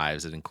terminate the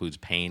lives. It includes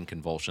pain,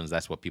 convulsions.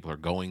 That's what people are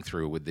going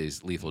through with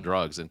these lethal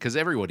drugs. And because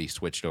everybody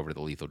switched over to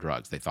the lethal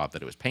drugs, they thought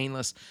that it was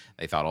painless.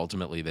 They thought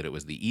ultimately that it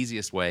was the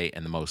easiest way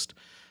and the most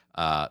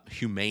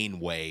humane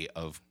way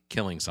of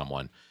killing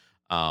someone,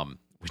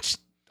 which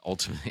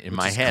ultimately, in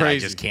my head,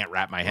 crazy. I just can't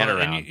wrap my head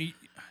around.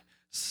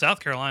 South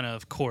Carolina,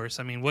 of course.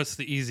 I mean, what's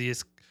the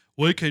easiest?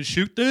 We can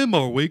shoot them,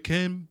 or we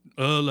can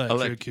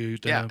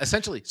electrocute them. Yeah,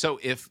 essentially. So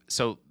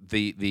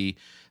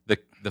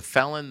the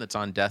felon that's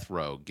on death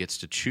row gets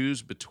to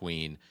choose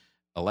between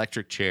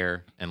electric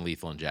chair and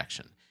lethal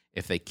injection.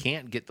 If they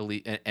can't get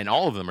and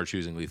all of them are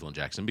choosing lethal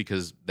injection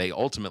because they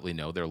ultimately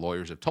know, their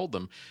lawyers have told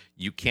them,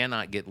 you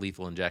cannot get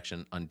lethal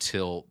injection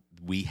until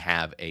we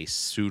have a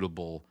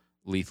suitable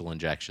lethal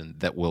injection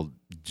that will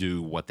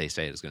do what they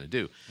say it's going to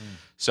do.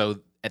 So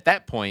at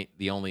that point,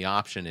 the only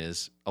option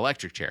is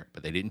electric chair,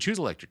 but they didn't choose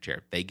electric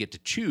chair. They get to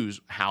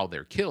choose how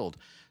they're killed.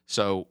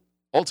 So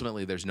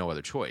ultimately, there's no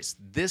other choice.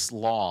 This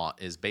law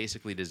is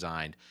basically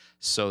designed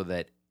so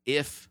that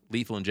if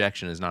lethal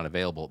injection is not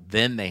available,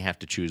 then they have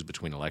to choose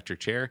between electric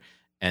chair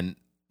and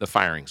the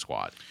firing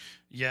squad.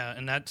 Yeah,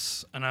 and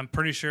I'm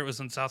pretty sure it was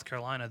in South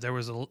Carolina. There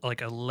was like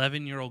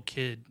 11-year-old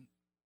kid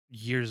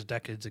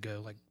decades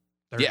ago, like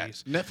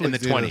 30s. Yeah, Netflix in the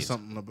did 20s.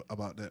 something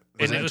about that.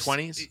 Was And it in was- the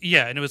 20s?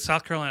 Yeah, and it was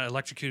South Carolina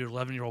electrocuted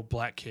 11-year-old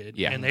black kid.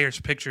 Yeah. And there's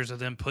pictures of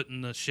them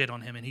putting the shit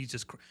on him, and he's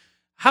just,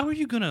 how are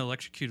you going to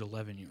electrocute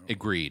 11-year-old?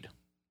 Agreed.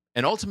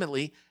 And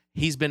ultimately,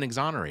 he's been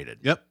exonerated.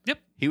 Yep.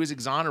 He was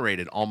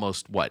exonerated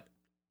almost,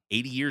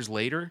 80 years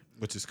later?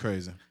 Which is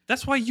crazy.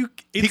 That's why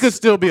He could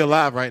still be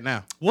alive right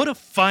now. what a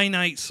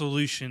finite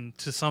solution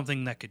to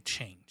something that could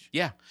change.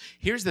 Yeah.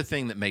 Here's the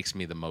thing that makes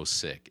me the most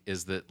sick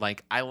is that,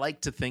 I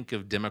like to think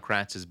of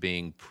Democrats as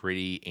being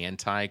pretty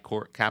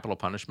anti-capital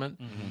punishment,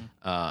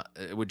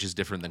 which is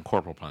different than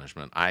corporal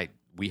punishment.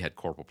 We had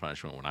corporal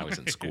punishment when I was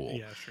in school.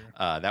 Yeah,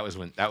 sure. That was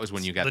when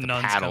you got The the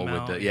nuns paddle come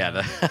with out, the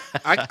yeah.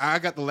 I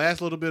got the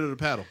last little bit of the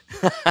paddle.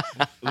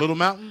 Little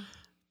Mountain?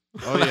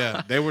 Oh,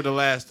 yeah. They were the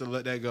last to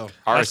let that go.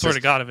 I swear to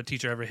God, if a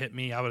teacher ever hit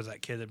me, I was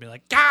that kid that'd be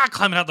like,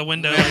 climbing out the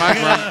window. Man,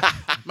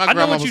 my I know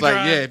grandma what was you like,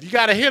 drive. yeah, if you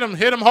got to hit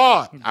him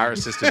hard. Our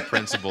assistant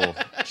principal,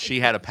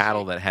 she had a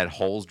paddle that had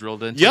holes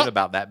drilled into Yep. it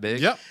about that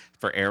big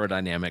for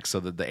aerodynamics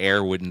so that the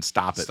air wouldn't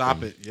stop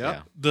it.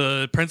 Yep.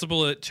 The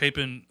principal at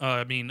Chapin,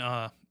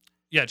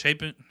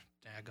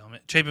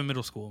 Chapin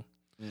Middle School.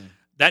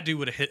 That dude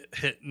would have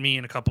hit me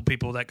and a couple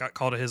people that got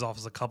called to his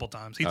office a couple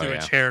times. He threw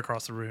a chair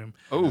across the room.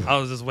 Oh. I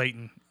was just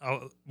waiting.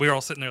 We were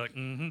all sitting there like,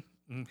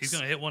 he's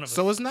gonna hit one of us.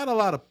 So it's not a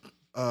lot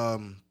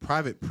of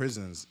private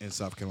prisons in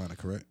South Carolina,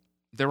 correct?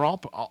 They're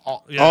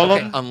all Yeah. All of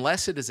okay, them?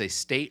 unless it is a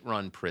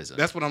state-run prison.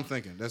 That's what I'm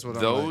thinking. That's what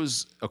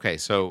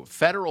So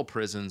federal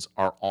prisons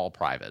are all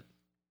private.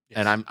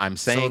 And I'm I'm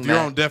saying So if you're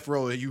that on death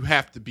row, you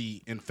have to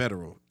be in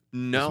federal.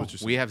 no,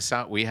 what you're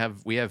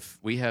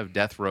we have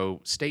death row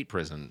state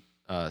prison,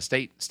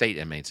 state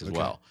inmates as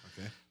well.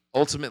 Okay.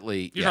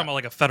 Ultimately, You're talking about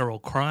like a federal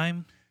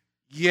crime?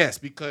 Yes,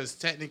 because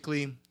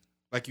technically,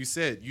 like you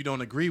said, you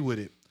don't agree with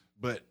it,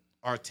 but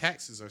our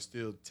taxes are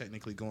still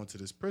technically going to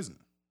this prison.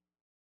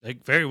 They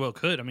very well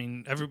could. I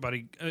mean,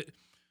 everybody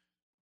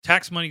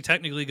tax money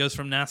technically goes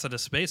from NASA to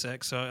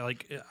SpaceX, so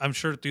I'm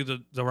sure through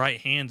the right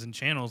hands and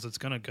channels, it's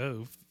gonna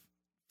go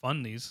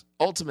fund these.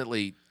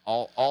 ultimately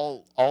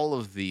all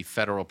of the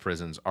federal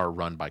prisons are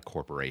run by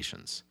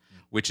corporations.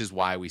 which is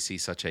why we see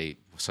such an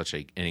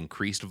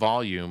increased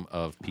volume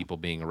of people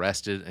being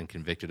arrested and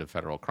convicted of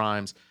federal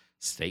crimes,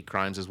 state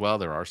crimes as well.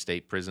 There are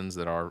state prisons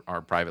that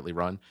are privately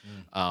run.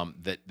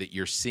 That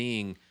you're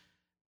seeing.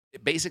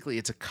 Basically,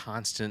 it's a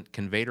constant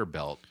conveyor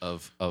belt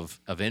of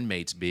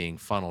inmates being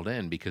funneled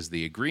in, because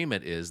the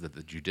agreement is that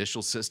the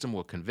judicial system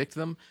will convict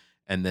them,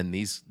 and then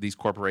these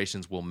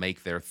corporations will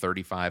make their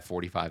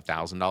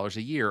 $35,000-$45,000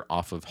 a year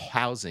off of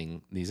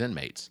housing these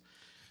inmates,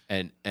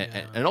 and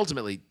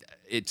ultimately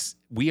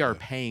we are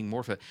paying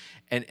more for it.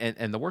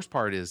 And the worst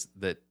part is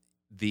that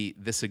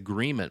this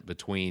agreement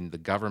between the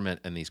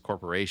government and these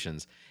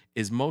corporations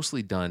is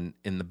mostly done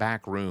in the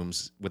back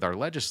rooms with our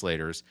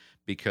legislators,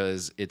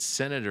 because it's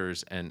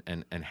senators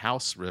and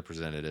House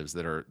representatives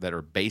that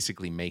are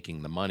basically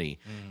making the money,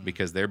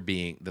 because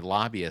the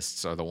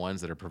lobbyists are the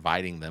ones that are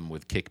providing them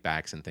with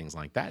kickbacks and things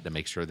like that to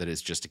make sure that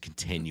it's just a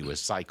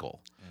continuous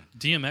cycle.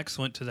 DMX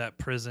went to that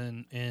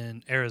prison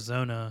in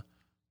Arizona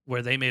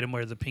where they made him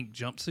wear the pink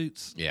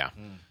jumpsuits. Yeah.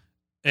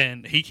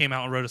 And he came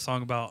out and wrote a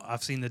song about,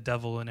 I've seen the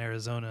devil in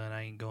Arizona and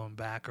I ain't going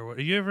back. Or what?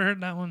 You ever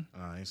heard that one?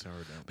 I ain't heard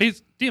that.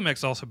 But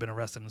DMX also been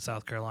arrested in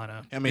South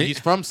Carolina. I mean, he's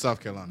from South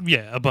Carolina.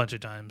 Yeah, a bunch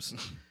of times.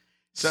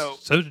 So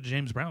did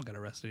James Brown, got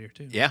arrested here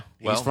too. Yeah.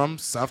 Well, He's from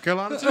South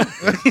Carolina too.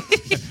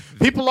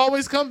 People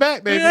always come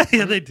back, baby.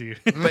 Yeah, they do.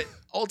 but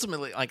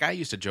ultimately, like, I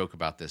used to joke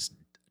about this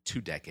 2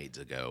 decades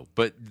ago,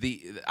 but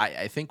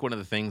I think one of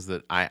the things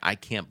that I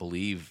can't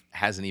believe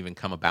hasn't even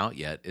come about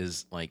yet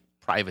is like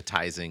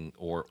privatizing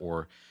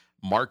or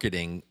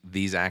marketing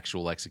these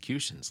actual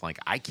executions. Like,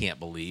 I can't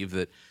believe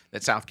that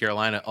South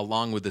Carolina,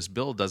 along with this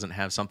bill, doesn't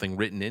have something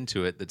written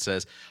into it that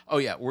says, oh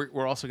yeah,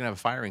 we're also gonna have a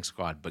firing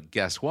squad, but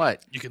guess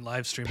what? You can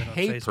live stream it on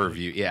Pay per Facebook.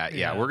 view.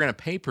 Yeah. We're gonna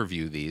pay per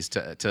view these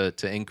to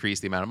increase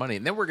the amount of money,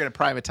 and then we're gonna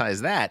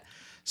privatize that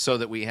so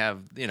that we have,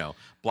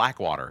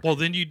 Blackwater. Well,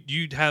 then you'd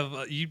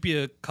be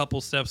a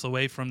couple steps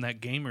away from that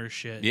gamer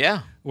shit.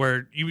 Yeah.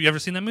 Where you ever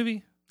seen that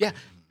movie? Yeah.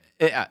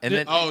 Yeah. And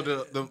then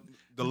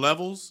The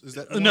levels, is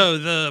that the one?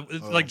 No,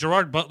 like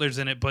Gerard Butler's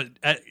in it, but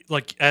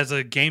as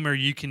a gamer,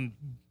 you can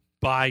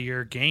buy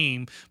your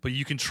game, but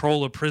you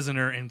control a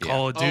prisoner in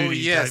Call of Duty.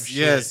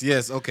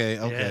 Yes. Okay.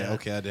 Yeah.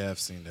 I have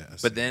seen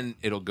that. But then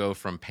it'll go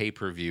from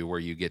pay-per-view, where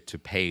you get to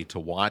pay to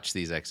watch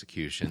these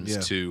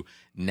executions, to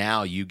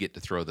now you get to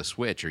throw the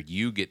switch, or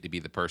you get to be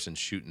the person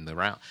shooting the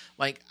round.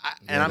 Like,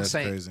 I'm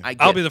saying, crazy.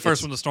 I'll be the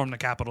first one to storm the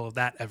Capitol if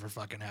that ever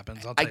fucking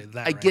happens. I'll tell you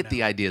that. I right get now.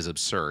 the idea is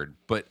absurd,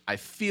 but I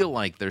feel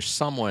like there's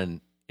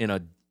someone in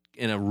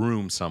a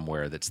room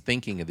somewhere that's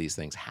thinking of these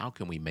things. How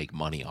can we make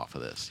money off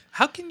of this?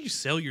 How can you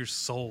sell your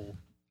soul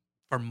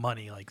for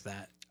money like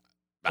that?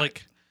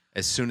 Like,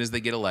 As soon as they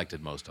get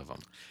elected, most of them.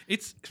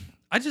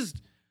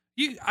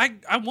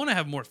 I want to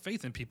have more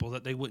faith in people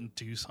that they wouldn't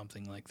do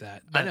something like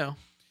that. I know.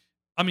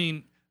 I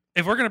mean,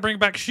 if we're gonna bring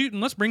back shooting,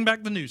 let's bring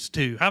back the noose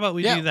too. How about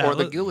we do that? Or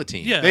the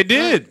guillotine. Yeah, they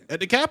did at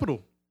the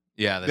Capitol.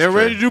 Yeah, that's They're true.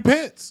 ready to do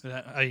pits.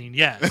 I mean,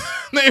 yeah.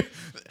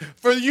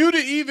 For you to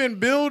even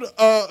build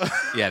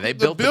Yeah, they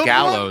built the build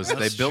gallows. one?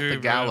 They That's built true, the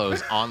bro.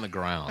 gallows on the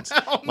grounds.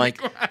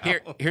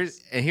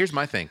 Here's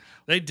my thing.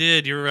 They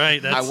did. You're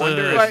right. That's, I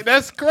wonder like,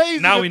 that's crazy.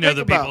 now to we know the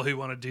think about. people who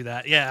want to do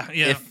that. Yeah.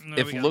 If No,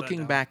 we got that looking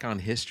down. back on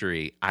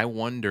history, I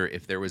wonder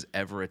if there was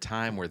ever a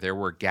time where there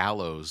were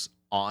gallows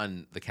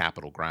on the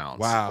Capitol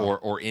grounds. Wow.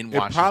 Or in It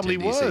Washington, probably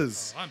D.C.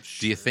 was. I'm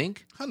Do you sure.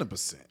 think?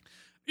 100%.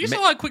 You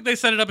saw how quick they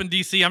set it up in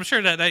D.C. I'm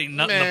sure that ain't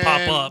nothing to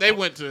pop up. They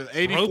went to Rope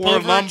 84 over a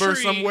lumber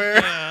tree. somewhere.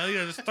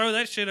 Yeah, just throw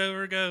that shit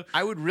over. Go.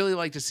 I would really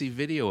like to see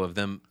video of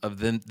them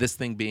this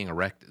thing being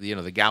erected.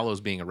 The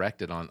gallows being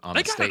erected on They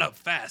the got state. it up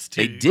fast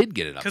too. They did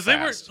get it up because they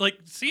were fast.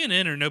 like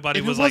CNN or nobody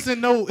It was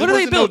wasn't like, no, what it are they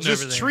wasn't no building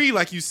just over there? tree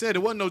like you said. It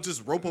wasn't no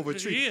just rope over a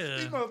tree. Yeah.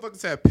 These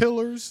motherfuckers had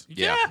pillars.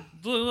 Yeah,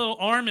 the little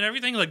arm and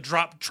everything, like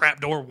drop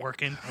trapdoor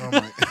working. Oh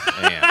my!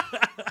 Man.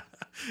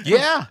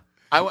 Yeah.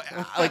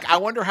 I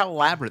wonder how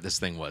elaborate this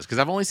thing was, because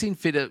I've only seen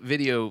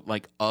video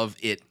like of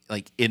it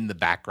like in the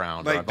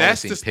background. Or Like I've only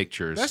that's seen the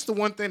pictures. That's the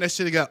one thing that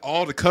should have got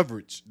all the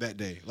coverage that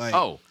day. Like,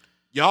 Oh,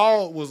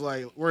 y'all was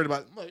like worried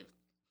about the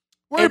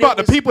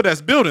was- people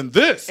that's building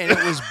this. and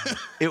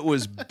it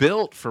was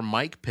built for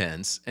Mike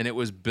Pence, and it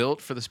was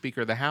built for the Speaker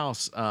of the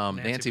House,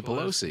 Nancy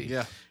Pelosi.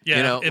 yeah. Yeah,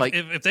 You know,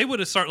 if they would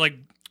have started like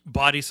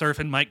body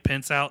surfing Mike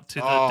Pence out to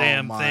the Oh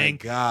damn my thing,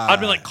 God. I'd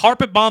be like,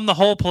 carpet bomb the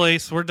whole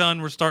place. We're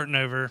done. We're starting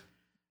over.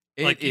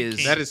 It Like, you is.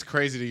 can't- That is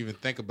crazy to even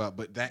think about,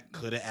 but that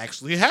could have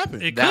actually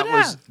happened. It That could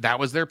was have. that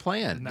was their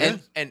plan. No.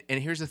 And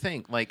here's the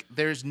thing: like,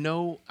 there's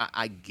no.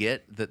 I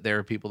get that there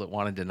are people that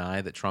want to deny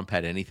that Trump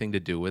had anything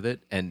to do with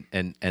it, and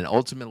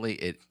ultimately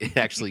it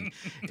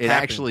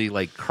actually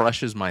like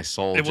crushes my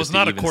soul. It just was to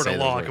not a even court say of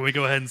those law. words. Can we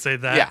go ahead and say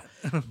that?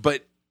 Yeah,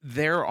 but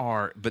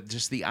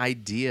just the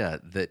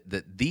idea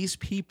that these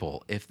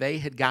people, if they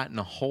had gotten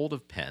a hold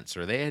of Pence,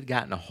 or they had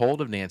gotten a hold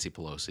of Nancy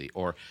Pelosi,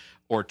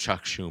 or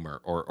Chuck Schumer,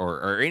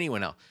 or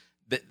anyone else,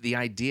 the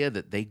idea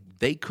that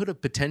they could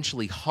have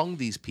potentially hung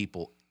these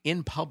people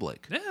in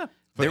public. Yeah.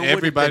 For There would have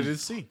everybody been- to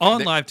see. On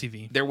There- live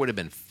TV. There would have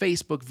been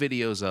Facebook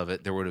videos of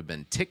it. There would have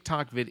been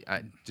TikTok video.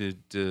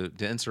 Do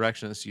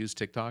insurrectionists use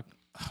TikTok?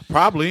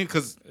 Probably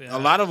because a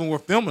lot of them were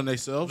filming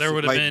themselves There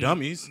would have like been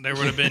dummies. There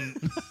would have been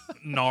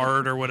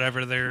Nard or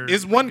whatever. There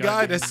Is one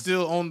guy that's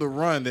still on the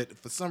run that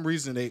for some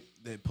reason the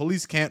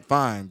police can't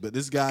find, but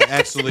this guy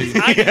actually. I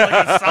like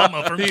a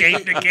Sama from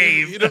cave to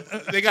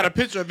cave. They got a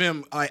picture of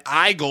him like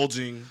eye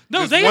gouging.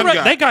 No, This they one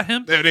guy. got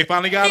him. They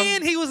finally got him.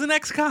 And he was an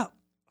ex-cop.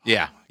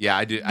 Yeah,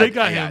 I do. They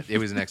got yeah, him. it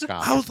was an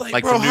ex-cop. I was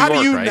like bro, from New how do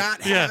York, you right?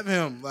 not have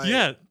him? Like,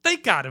 Yeah, they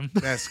got him.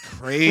 that's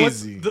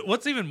crazy.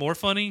 What's even more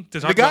funny? To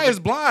talk The guy about is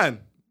blind.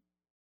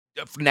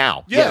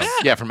 Now, Yeah.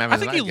 yes. Yeah, from I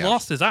Amazon. think he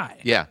lost his eye.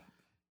 Yeah,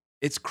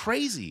 it's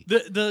crazy.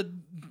 The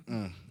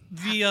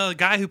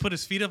guy who put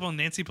his feet up on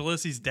Nancy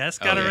Pelosi's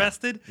desk got Oh, yeah.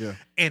 arrested, Yeah.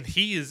 and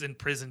he is in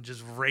prison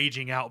just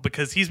raging out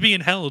because he's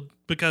being held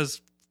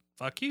because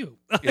fuck you.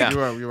 Yeah.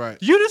 You're right.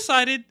 You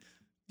decided.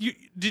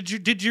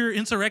 Did your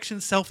insurrection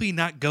selfie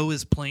not go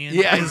as planned?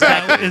 Yeah, is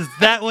exactly.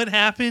 that what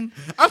happened?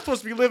 I'm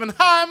supposed to be living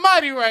high and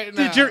mighty right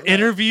now. Did your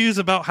interviews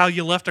about how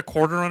you left a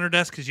quarter on her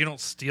desk because you don't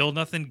steal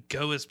nothing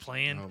go as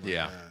planned? Oh, my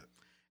Yeah. God.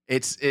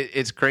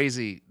 It's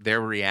crazy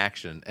their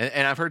reaction,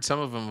 and I've heard some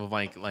of them of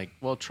like,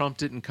 well, Trump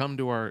didn't come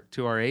to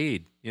our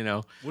aid. You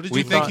know, What did We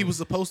you think thought- he was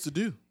supposed to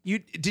do?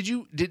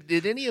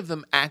 Did any of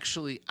them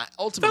actually That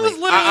ultimately? was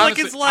literally like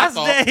his last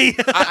day.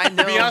 I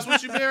know. To be honest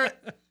with you, Barrett,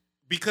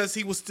 because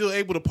he was still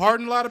able to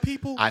pardon a lot of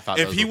people. I thought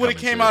if those he were would have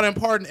coming came too. out and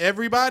pardoned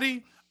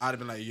everybody, I'd have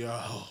been like, yo,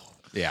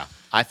 Yeah,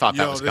 I thought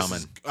that was this coming.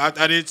 is-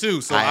 I did too.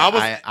 So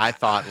I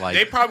thought like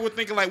they probably were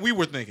thinking like we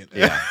were thinking.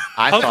 yeah.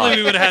 I Hopefully, thought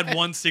we would have had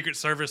one Secret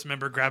Service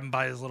member grab him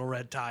by his little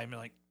red tie and be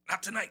like,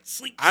 "Not tonight,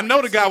 sleep." I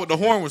know the guy with the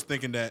horn was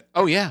thinking that.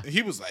 Oh yeah,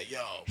 He was like,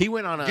 yo, he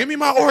went on a give me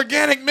my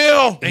organic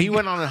meal. He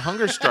went on a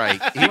hunger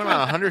strike. He went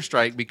on a hunger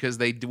strike because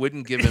they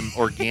wouldn't give him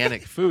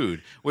organic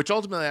food. Which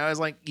ultimately, I was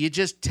like, you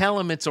just tell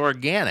him it's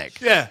organic.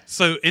 Yeah.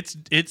 So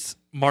it's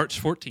March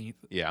 14th.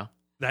 Yeah,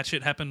 That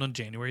shit happened on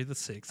January the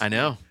 6th. I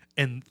know.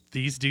 And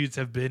these dudes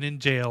have been in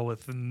jail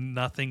with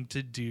nothing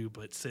to do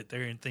but sit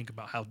there and think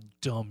about how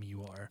dumb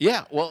you are.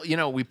 Yeah, well,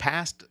 we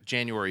passed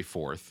January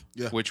 4th,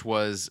 Yeah. which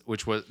was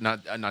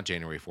not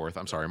January 4th.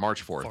 I'm sorry,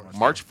 March 4th. Fourth.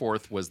 March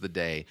 4th was the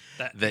day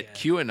That- that yeah.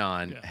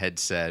 QAnon Yeah. had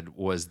said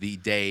was the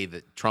day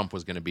that Trump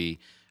was going to be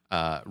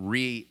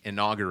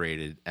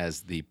re-inaugurated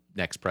as the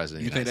next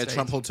president. You of the think United that States.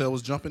 Trump hotel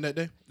was jumping that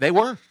day? They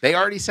were. They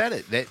already said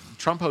it. That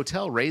Trump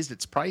Hotel raised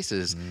its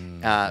prices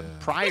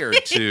prior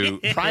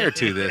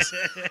to this.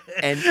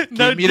 And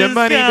give me the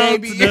money,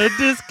 baby. No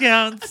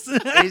discounts.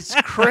 It's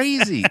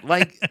crazy.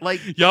 Like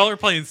Y'all are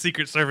playing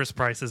Secret Service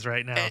prices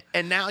right now.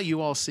 and now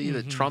you all see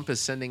that Trump is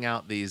sending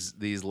out these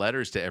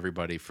letters to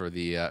everybody for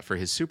the for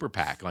his super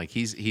PAC. Like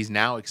he's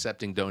now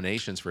accepting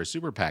donations for a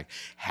super PAC.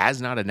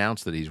 Has not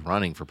announced that he's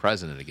running for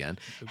president again.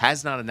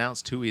 Has not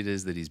announced who it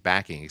is that he's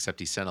backing, except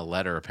he sent a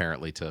letter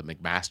apparently to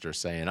McMaster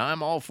saying,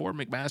 "I'm all for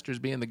McMaster's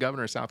being the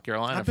governor of South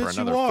Carolina for bet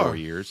you another are. 4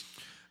 years."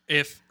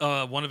 If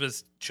one of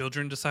his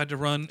children decide to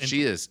run, and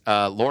She is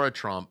Laura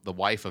Trump, the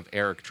wife of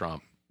Eric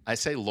Trump. I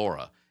say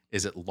Laura.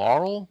 Is it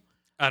Laurel?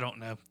 I don't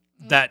know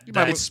that.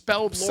 It's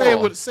spelled Say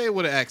Laurel. it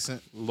with an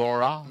accent.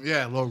 Laura.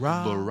 Yeah,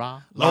 Laura.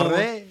 Laura.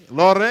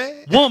 Lore.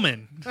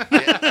 woman.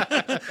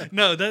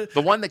 No,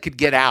 The one that could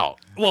get out.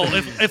 well,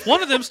 if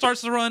one of them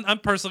starts to run, I'm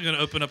personally going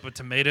to open up a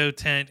tomato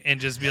tent and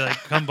just be like,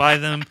 come by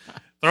them,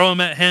 throw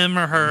them at him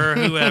or her,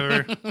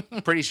 whoever.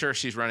 Pretty sure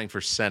she's running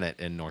for Senate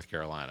in North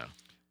Carolina.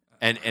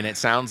 And it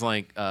sounds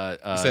like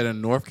You said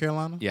in North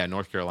Carolina? yeah,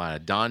 North Carolina.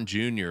 Don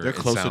Jr. They're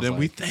closer than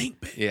we think,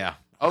 baby. Yeah.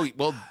 Oh,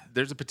 well,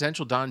 there's a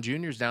potential Don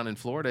Jr.'s down in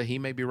Florida. He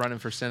may be running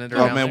for senator.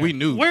 Oh, down man, there. we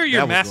knew. Where are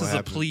your that was masses gonna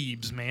of happen.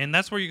 plebes, man?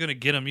 That's where you're going to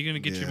get them. You're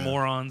going to get your Yeah.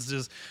 morons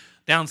just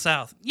down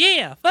south.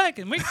 Yeah,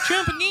 fucking make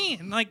Trump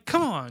again. Like,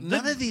 come on.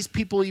 None of these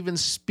people even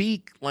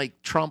speak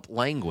like Trump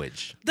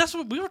language. That's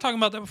what we were talking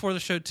about that before the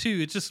show too.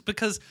 It's just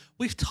because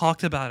we've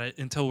talked about it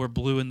until we're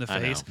blue in the I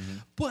know. face.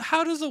 But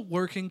how does a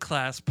working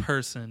class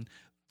person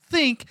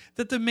think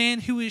that the man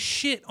who is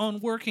shit on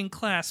working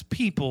class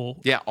people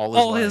Yeah,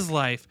 all his his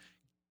life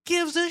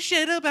gives a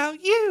shit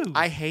about you?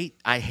 I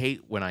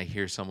hate when I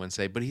hear someone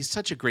say, "But he's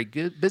such a great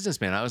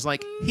businessman." I was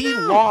like, he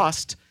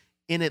lost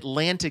in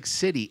Atlantic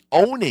City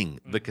owning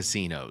the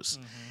casinos.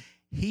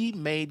 He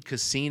made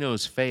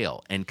casinos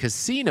fail, and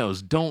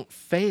casinos don't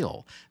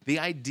fail. The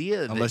idea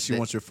that, Unless you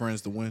want your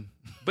friends to win.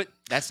 but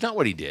that's not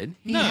what he did.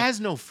 He has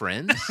no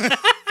friends.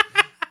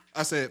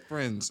 I said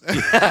friends.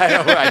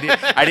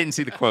 I didn't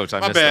see the quotes.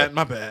 My bad.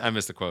 I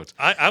missed the quotes.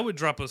 I would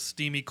drop a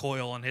steamy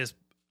coil on his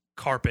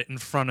carpet in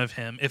front of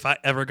him if I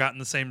ever got in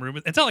the same room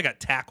until I got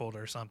tackled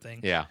or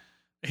something. Yeah.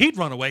 He'd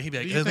run away. He'd be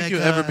like, Do you "Oh think my you'll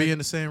God." ever be in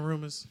the same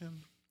room as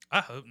him? I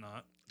hope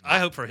not. I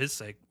hope for his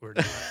sake we're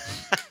not.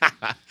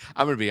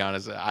 I'm gonna be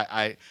honest.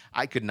 I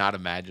could not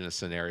imagine a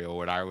scenario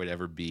where I would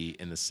ever be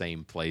in the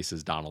same place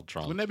as Donald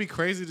Trump. Wouldn't that be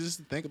crazy to just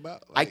think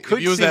about? I Like, could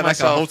if you was see at like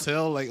myself- a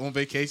hotel, like on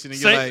vacation, and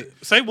you're like,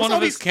 say "What's one all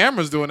of these us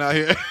cameras doing out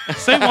here?"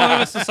 say one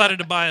of us decided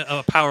to buy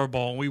a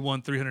Powerball and we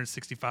won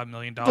 $365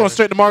 million. Going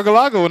straight to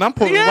Mar-a-Lago, and I'm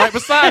pulling right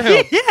beside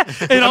him.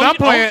 Yeah, And I'm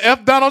playing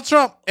F Donald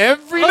Trump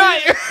every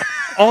night.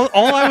 all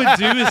I would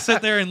do is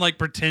sit there and like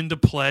pretend to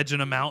pledge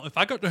an amount. If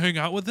I got to hang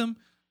out with him,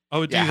 I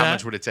would do Yeah, that. how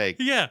much would it take?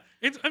 Yeah.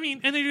 And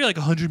then you're like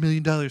 $100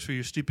 million for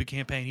your stupid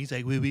campaign. He's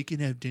like, well, we can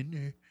have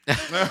dinner.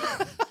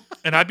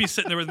 And I'd be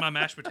sitting there with my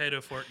mashed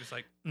potato fork, just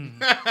like, You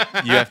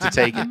have to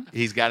take it.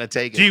 He's got to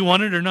take do it. you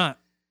want it or not?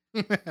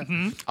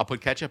 I'll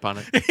put ketchup on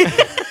it.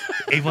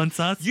 A1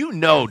 sauce? You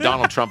know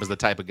Donald Trump is the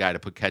type of guy to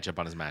put ketchup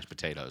on his mashed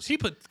potatoes. He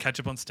put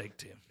ketchup on steak,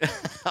 too.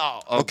 Oh,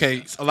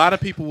 Okay, a lot of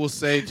people will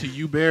say to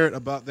you, Barrett,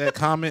 about that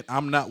comment,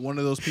 I'm not one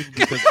of those people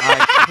because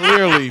I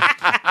clearly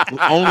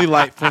only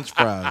like French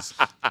fries.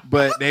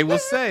 But they will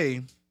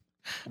say,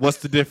 what's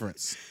the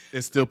difference?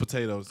 It's still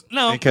potatoes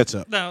and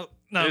ketchup. No.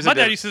 There's My a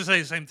dad used to say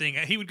the same thing.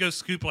 He would go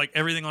scoop like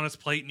everything on his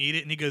plate and eat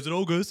it, and he goes, it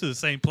all goes to the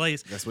same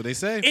place. That's what they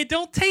say. It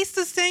don't taste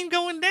the same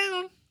going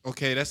down.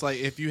 Okay, that's like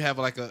if you have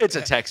like a. It's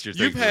a texture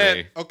thing. You've for had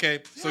me. okay,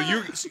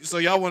 so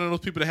y'all one of those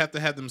people that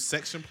have them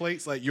section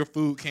plates, like your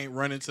food can't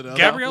run into the other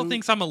Gabrielle food?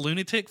 thinks I'm a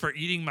lunatic for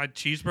eating my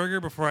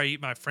cheeseburger before I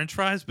eat my French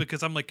fries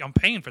because I'm like, I'm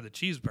paying for the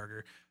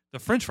cheeseburger. The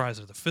French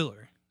fries are the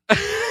filler.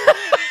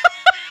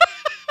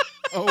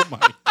 Oh my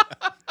God.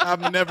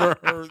 I've never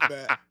heard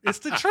that. It's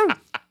the truth.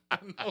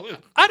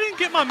 I didn't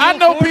get my meal I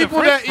know for the people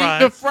French that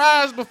fries. eat the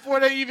fries before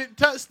they even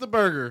touch the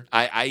burger.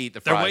 I eat the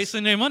They're fries.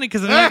 wasting their money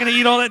because they're not going to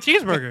eat all that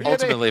cheeseburger.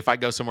 Ultimately, if I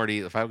go somewhere to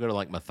eat, if I go to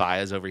like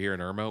Matthias over here in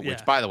Irmo, which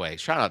Yeah. by the way,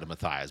 shout out to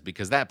Matthias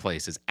because that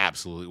place is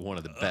absolutely one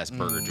of the best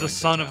burger joints. The in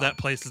son of town. that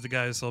place is the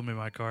guy who sold me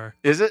my car.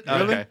 Is it?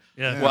 Really? Okay.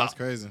 Yeah. Yeah, Well, that's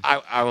crazy.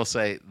 I will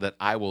say that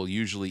I will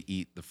usually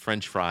eat the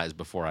French fries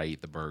before I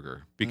eat the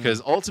burger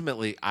because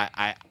ultimately,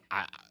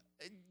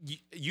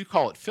 you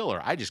call it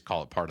filler. I just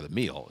call it part of the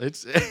meal.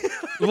 It's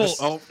Well,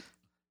 Oh.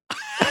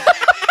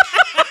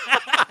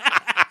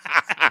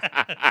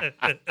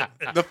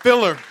 The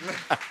filler.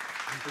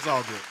 It's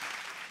all good.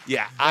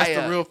 yeah. That's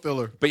the real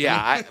filler. But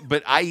yeah,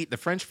 I eat the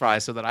French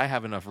fries so that I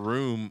have enough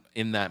room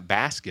in that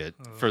basket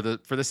for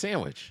the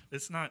sandwich.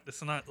 it's not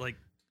like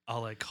a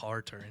la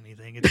carte or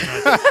anything. It's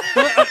not.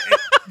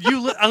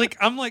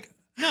 I'm like,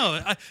 no,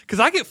 because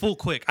I get full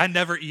quick. I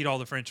never eat all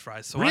the French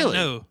fries, so Really?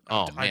 I know.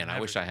 Oh man, I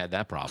wish I had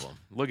that problem.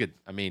 Look at,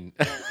 I mean,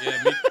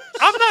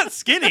 I'm not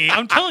skinny.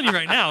 I'm telling you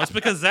right now. It's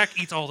because Zach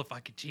eats all the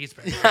fucking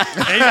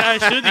cheeseburgers. Maybe I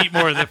should eat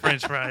more of the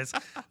French fries.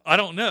 I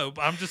don't know,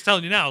 but I'm just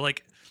telling you now.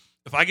 Like,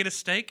 if I get a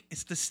steak,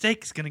 it's the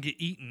steak's gonna get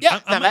eaten. yeah,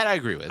 I that I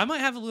agree with. I might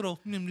have a little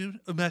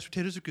mashed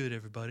potatoes are good,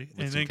 everybody,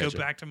 and some then go ketchup.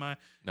 back to my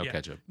No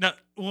ketchup. Now,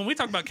 when we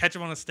talk about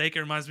ketchup on a steak, it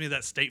reminds me of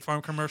that State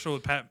Farm commercial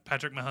with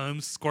Patrick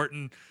Mahomes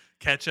squirting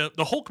ketchup.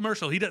 The whole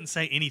commercial, he doesn't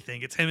say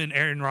anything. It's him and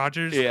Aaron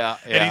Rodgers. Yeah,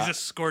 and yeah. he's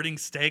just squirting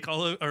steak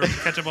all over, or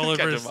ketchup all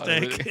over his Ketchup all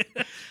over steak.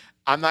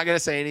 I'm not going to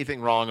say anything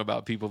wrong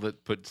about people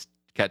that put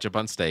ketchup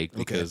on steak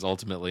because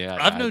ultimately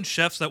I've known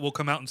chefs that will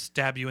come out and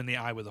stab you in the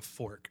eye with a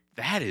fork.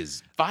 that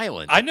is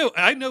violent. I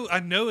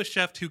know a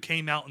chef who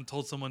came out and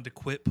told someone to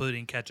quit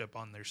putting ketchup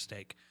on their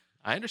steak.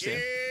 I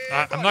understand.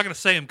 I'm not going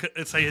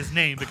to say his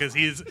name because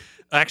he is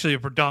actually a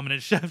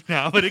predominant chef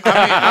now. But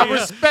I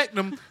respect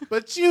them,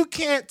 but you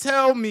can't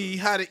tell me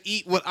how to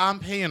eat what I'm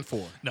paying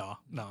for. No.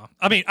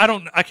 I mean,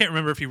 I can't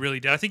remember if he really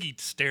did. I think he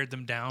stared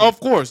them down.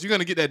 Of course, you're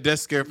gonna get that death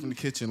scare from the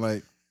kitchen.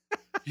 Like,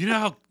 You know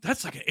how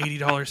that's like an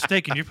 $80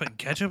 steak and you're putting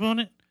ketchup on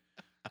it?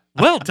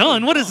 Well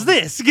done. What is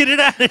this? Get it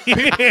out of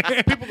here.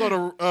 people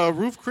go to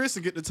Roof Chris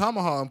and get the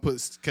tomahawk and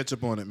put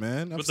ketchup on it,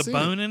 man. I've With the seen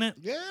bone in it?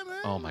 Yeah, man.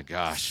 Oh my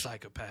gosh.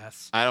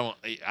 Psychopaths. I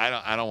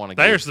don't want to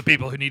There's the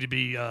people who need to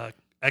be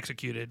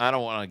executed. I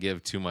don't want to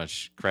give too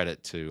much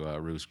credit to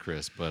Roost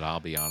Chris, but I'll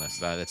be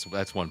honest.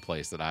 That's one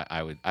place that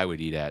I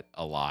would eat at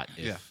a lot.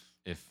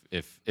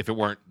 If it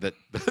weren't that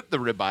the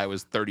ribeye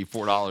was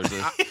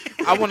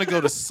 $34. I want to go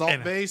to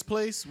Salt Bay's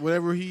place,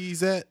 whatever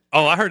he's at.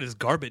 Oh, I heard it's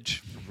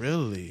garbage.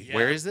 Really? Yeah.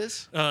 Where is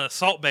this?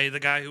 Salt Bay, the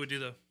guy who would do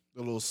the. A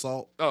little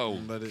salt. Oh,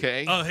 and let it-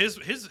 okay.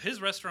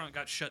 His restaurant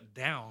got shut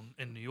down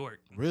in New York.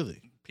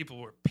 Really? People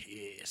were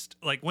pissed.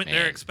 Like went Man.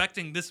 there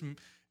expecting this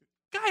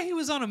guy who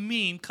was on a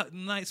meme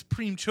cutting nice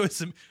cream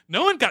choice.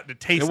 No one got to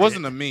taste it. It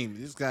wasn't a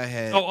meme. This guy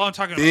had Oh, I'm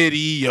talking about.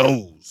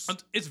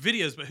 videos. It's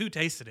videos, but who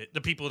tasted it?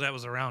 The people that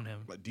was around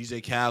him. Like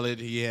DJ Khaled,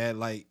 he had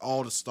like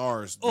all the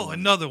stars. Oh, doing it.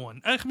 another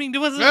one. I mean, it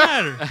doesn't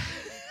matter.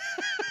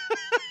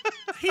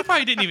 He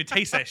probably didn't even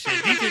taste that shit.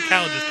 DJ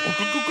Khaled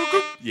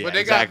just. Yeah, But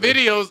they exactly. got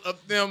videos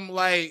of them,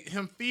 like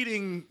him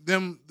feeding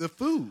them the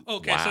food.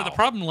 Okay, so Wow. the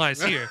problem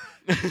lies here.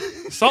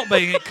 Salt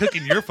Bay ain't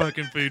cooking your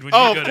fucking food when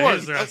Oh, you go of to course,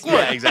 his of restaurant.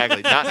 Yeah,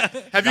 exactly. Not,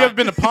 Have you ever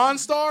been to Pawn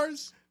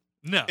Stars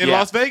No. in Yeah.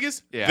 Las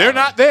Vegas? Yeah. They're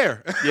not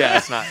there. yeah,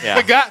 it's not. Yeah.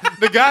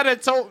 the guy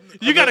that told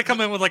You got to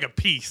come in with like a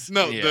piece.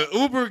 No, Yeah. the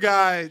Uber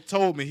guy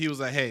told me, he was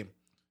like, "Hey,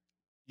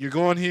 you're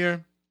going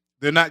here.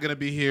 They're not gonna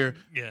be here.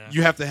 Yeah.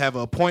 You have to have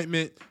an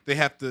appointment. They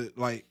have to,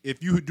 like,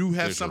 if you do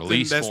have There's something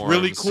release that's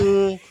really forms.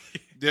 cool,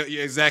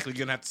 you're exactly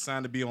gonna have to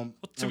sign to be on,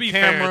 To on be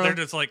camera. fair, they're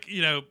just like,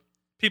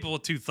 people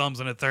with 2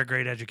 thumbs and a 3rd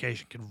grade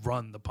education can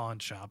run the pawn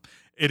shop.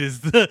 It is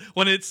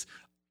when it's,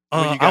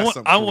 When you got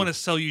something I cool. want to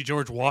sell you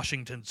George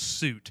Washington's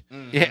suit.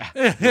 Yeah.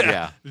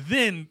 Yeah.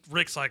 Then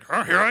Rick's like,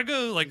 oh, here I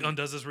go, like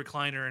undoes his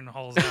recliner and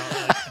hauls out.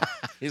 Like,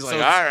 He's So- like,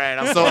 all right,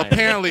 I'm So fine."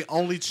 apparently,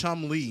 only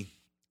Chum Lee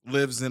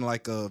lives in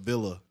like a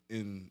villa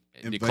in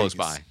Close Vegas.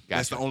 by.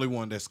 That's Gotcha. the only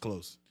one that's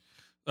close.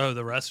 Oh,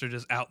 the rest are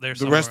just out there.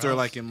 The rest are somewhere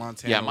like else? in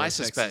Montana. Yeah, or my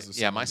Texas or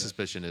something like that.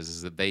 suspicion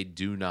is that they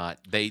do not.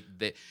 They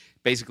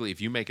basically,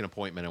 if you make an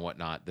appointment and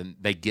whatnot, then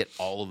they get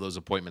all of those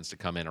appointments to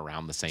come in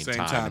around the same time.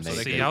 And so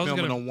they See, can I was film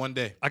it gonna- on one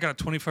day. I got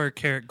a 24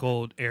 karat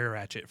gold air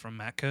ratchet from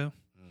Matco.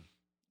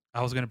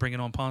 I was gonna bring it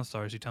on Pawn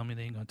Stars. You tell me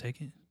they ain't gonna take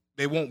it?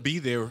 They won't be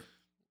there,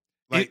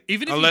 like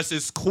Even if unless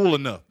it's cool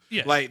enough.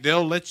 Yeah. Like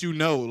they'll let you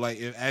know, like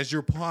as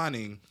you're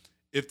pawning,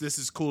 if this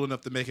is cool enough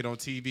to make it on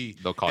TV.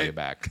 they'll call And- you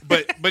back.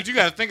 But you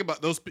got to think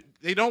about those.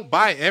 They don't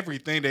buy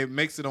everything that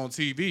makes it on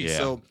TV. Yeah.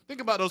 So think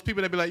about those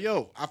people that be like,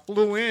 "Yo, I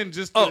flew in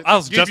just." Oh, to I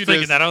was give just you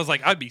thinking this, that. I was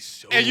like, I'd be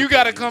so. And you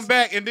got to pissed. come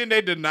back, and then they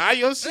deny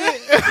your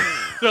shit.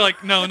 They're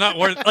like, no, not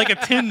worth. Like a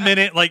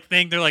 10-minute like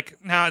thing. They're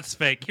like, nah, it's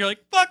fake. You're like,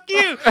 fuck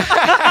you.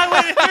 I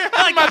went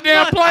like, My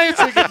damn plane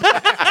ticket.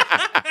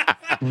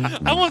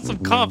 I want some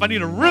comp. I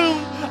need a room.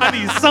 I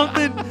need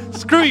something.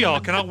 Screw y'all.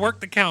 Can I work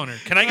the counter?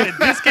 Can I get a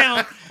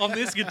discount on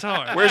this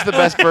guitar? Where's the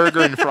best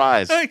burger and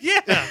fries?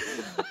 Yeah.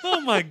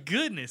 Oh my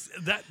goodness.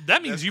 That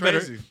means That's you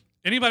crazy. better.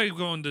 Anybody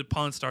going to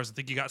Pawn Stars and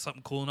think you got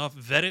something cool enough,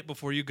 vet it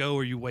before you go,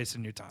 or you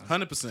wasting your time.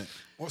 100%.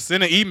 Or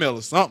send an email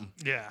or something.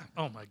 Yeah.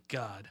 Oh my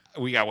God.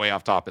 We got way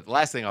off topic. The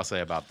last thing I'll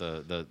say about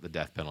the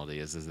death penalty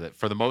is that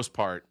for the most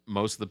part,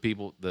 most of the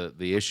people,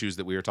 the issues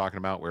that we were talking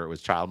about, where it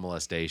was child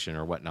molestation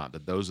or whatnot,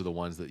 that those are the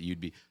ones that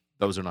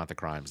those are not the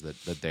crimes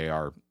that they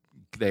are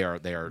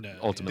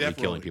ultimately Definitely,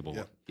 killing people.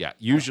 yeah. Yeah.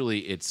 Usually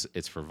it's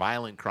for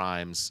violent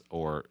crimes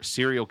or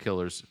serial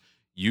killers.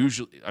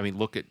 Usually, I mean,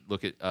 look at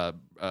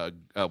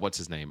what's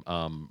his name?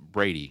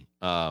 Brady.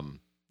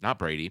 Not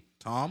Brady.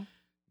 Tom?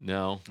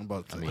 No. I'm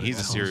about to I mean, say-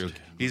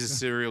 he's a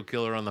serial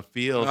killer on the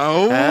field.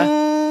 Oh.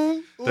 Huh?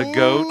 The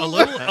goat.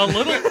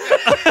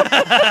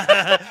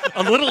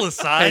 A little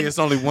aside. Hey, it's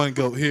only one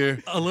goat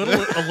here. a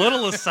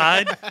little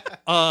aside.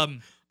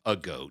 A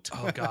goat.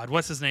 Oh God,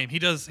 what's his name? He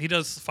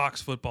does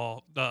Fox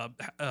Football.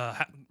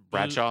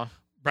 Bradshaw.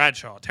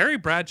 Terry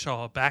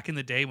Bradshaw, back in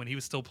the day when he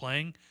was still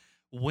playing,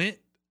 went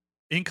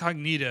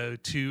incognito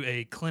to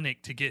a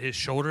clinic to get his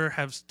shoulder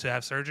have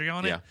surgery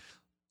on it. Yeah.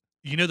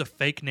 You know the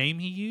fake name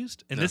he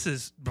used, and No. this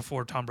is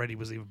before Tom Brady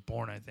was even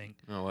born. I think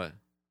Oh, what?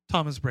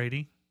 Thomas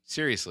Brady.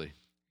 Seriously,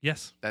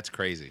 Yes, that's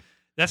crazy.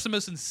 that's the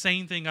most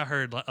insane thing I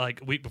heard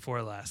like week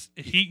before last.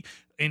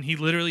 He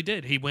literally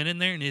did. He went in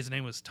there and his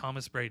name was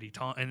Thomas Brady.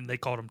 And they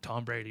called him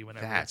Tom Brady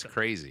whenever. That's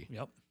crazy.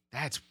 Yep.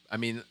 That's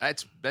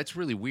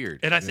really weird.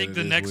 And I Yeah, think it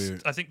is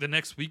weird. the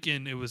next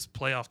weekend it was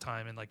playoff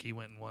time and like he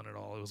went and won it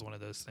all. It was one of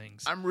those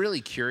things. I'm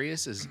really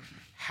curious is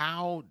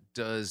how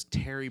does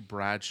Terry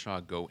Bradshaw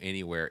go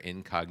anywhere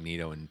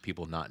incognito and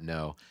people not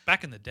know?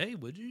 Back in the day,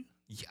 would you?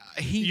 Yeah,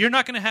 You're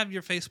not going to have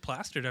your face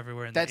plastered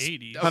everywhere in the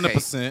 80s.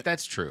 100%.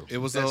 That's true. It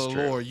was That's a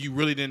true. lore. You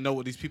really didn't know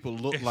what these people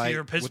looked If like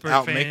you're a Pittsburgh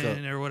without fan makeup.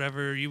 or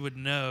whatever, you would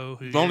know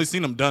who. You've only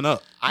seen them done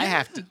up. I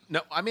have to.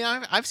 No, I mean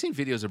I've seen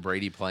videos of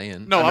Brady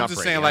playing. No, I'm not just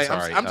Brady, saying like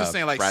sorry, I'm just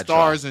saying like Bradshaw.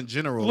 stars in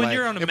general. When like,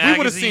 you're on a if we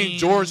would have seen magazine-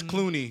 George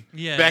Clooney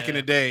Yeah. back in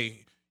the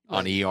day,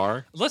 on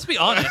ER. Let's be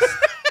honest.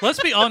 Let's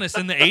be honest.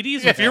 In the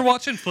 80s, if you're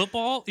watching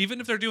football,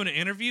 even if they're doing an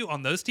interview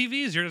on those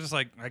TVs, you're just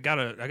like, I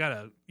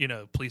gotta,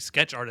 please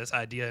sketch artist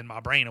idea in my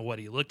brain of what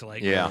he looked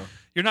like. Yeah.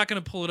 You're not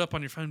gonna pull it up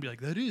on your phone and be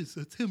like,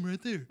 that's him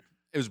right there.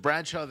 It was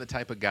Bradshaw the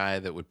type of guy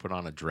that would put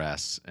on a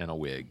dress and a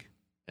wig,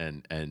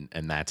 and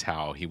that's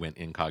how he went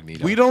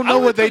incognito. we don't know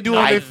what they do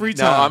on I- their free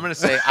No, time. I'm gonna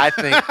say I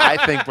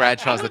think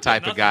Bradshaw's the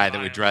type of Nothing guy that would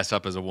violent. dress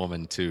up as a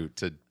woman to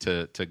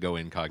go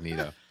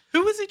incognito.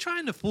 Who was he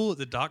trying to fool at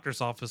the doctor's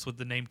office with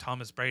the name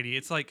Thomas Brady?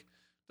 It's like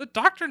the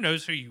doctor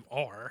knows who you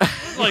are.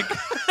 Like,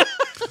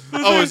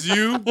 Oh, it's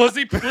you? was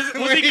he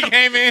When he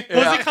came in.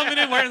 Was he coming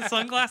in wearing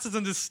sunglasses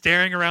and just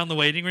staring around the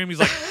waiting room? He's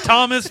like,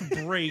 Thomas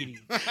Brady.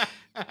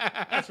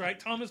 That's right.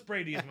 Thomas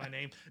Brady is my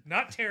name,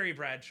 not Terry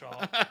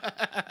Bradshaw.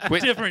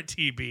 Quit, Different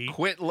TB.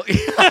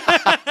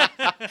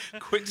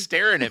 quit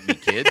staring at me,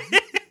 kid.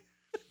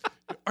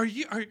 Are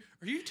you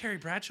Terry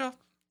Bradshaw?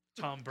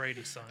 Tom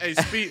Brady's son.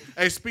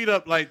 Hey, speed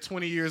up like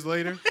 20 years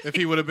later. If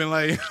he would have been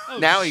like,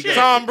 Now he shit. gets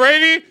Tom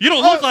Brady, You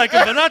don't look like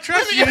him, but I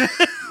trust you.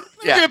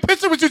 Yeah. get a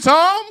picture with you,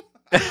 Tom.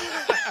 Bro,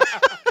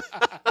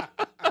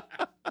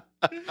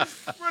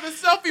 the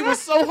selfie was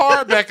so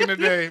hard back in the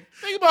day.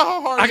 Think about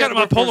how hard I you got had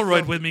my to work for a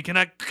Polaroid selfie. with me. Can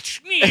I?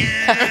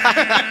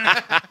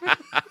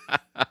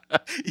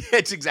 Yeah,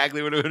 it's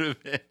exactly what it would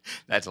have been.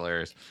 That's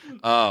hilarious.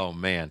 Oh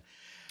man.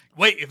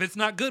 Wait, if it's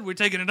not good, we're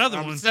taking another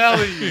I'm one.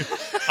 telling you.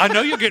 I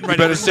know you're getting You ready.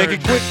 better for shake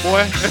it surgery. quick,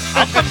 boy.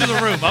 I'll come to the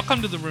room. I'll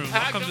come to the room.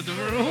 I'll come to the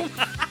room.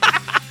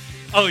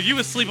 Oh, you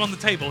asleep on the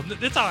table.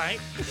 It's all right.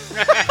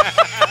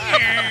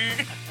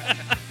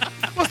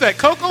 What's that,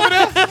 Coke over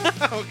there?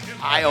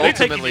 I They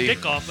taking your ultimately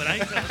dick off, but I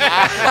ain't.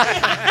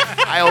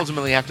 I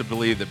ultimately have to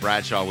believe that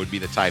Bradshaw would be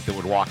the type that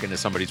would walk into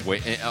somebody's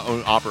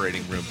own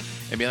operating room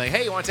and be like,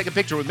 "Hey, you want to take a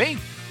picture with me?"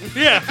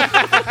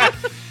 Yeah.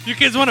 You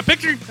kids want a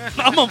picture?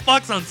 I'm on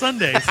Fox on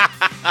Sundays.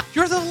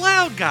 You're the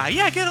loud guy.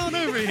 Yeah, get on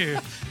over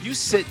here. You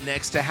sit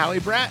next to Howie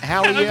Long.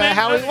 Yeah,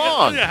 Howie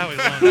Long.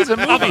 He's a I'm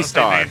about movie to say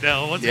star.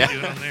 Mandel. What's Yeah. he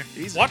doing on there?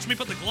 He's- Watch me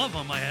put the glove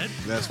on my head.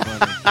 That's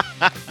funny.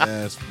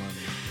 That's funny.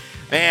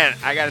 Man,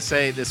 I gotta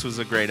say, this was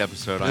a great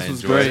episode. This I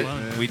was enjoyed great, it.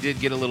 man. We did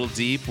get a little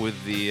deep with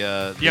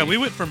the. Yeah, we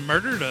went from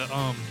murder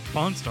to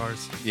Pawn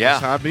Stars. Yeah,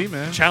 That's how I be,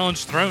 man.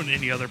 Challenge thrown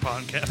any other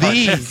podcast.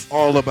 The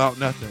all about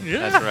nothing.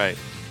 Yeah. that's right.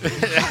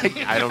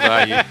 I don't know how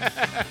you.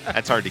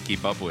 That's hard to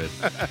keep up with.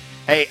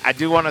 Hey, I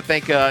do want to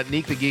thank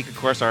Neek the Geek, of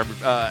course, our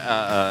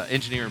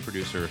engineer and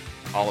producer,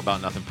 All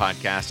About Nothing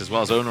podcast, as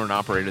well as owner and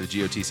operator of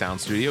the GOT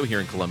Sound Studio here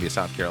in Columbia,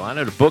 South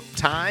Carolina. To book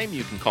time,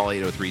 you can call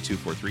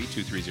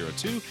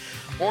 803-243-2302,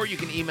 or you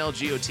can email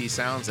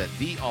gotsounds at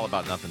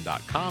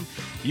theallaboutnothing.com.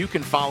 You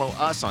can follow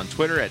us on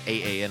Twitter at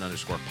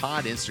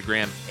AAN_pod,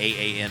 Instagram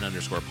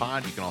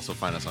AAN_pod. You can also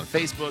find us on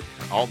Facebook.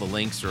 All the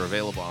links are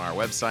available on our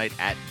website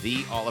at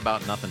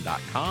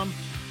theallaboutnothing.com.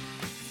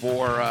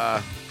 For,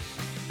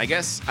 I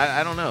guess,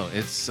 I don't know.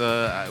 It's,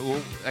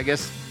 I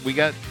guess we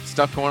got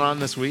stuff going on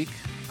this week.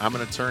 I'm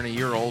going to turn a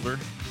year older.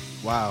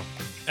 Wow.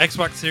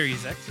 Xbox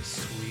Series X is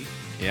sweet.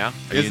 Yeah?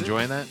 Are Is you it?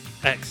 enjoying that?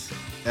 X.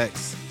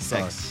 X.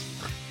 Sorry. X.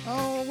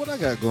 Oh, what I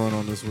got going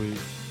on this week?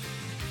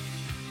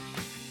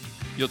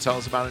 You'll tell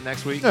us about it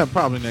next week? Yeah,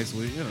 probably next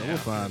week. You know, Yeah. we'll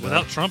find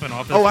Without out. Trump in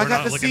office. Oh, I we're got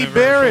not to looking see over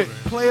our Barrett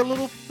shoulder. play a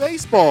little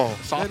baseball.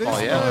 Softball, That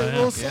is yeah. right,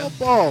 a little Yeah.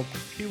 softball.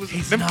 He was.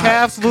 He's them not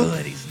calves good.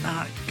 look. He's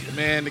not good.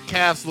 Man, the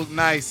calves look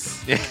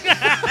nice. Yeah.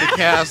 The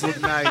calves look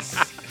nice.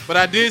 But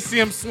I did see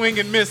him swing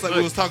and miss like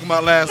we was talking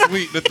about last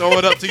week, to throw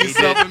it up to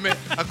yourself and miss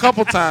a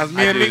couple times.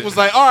 Me I and did. Nick was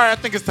like, all right, I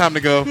think it's time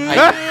to go.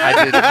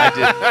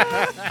 I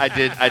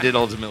did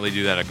ultimately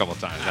do that a couple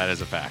times. That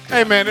is a fact.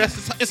 Hey, man,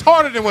 it's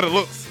harder than what it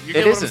looks. You It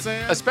get what isn't, I'm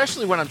saying?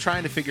 especially when I'm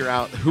trying to figure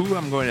out who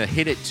I'm going to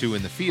hit it to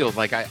in the field.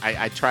 Like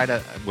I try to,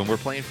 when we're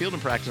playing field in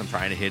practice, I'm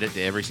trying to hit it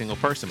to every single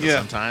person. But Yeah.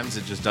 sometimes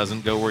it just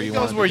doesn't go where you It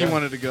want goes it where to you go.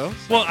 wanted to go.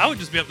 Well, I would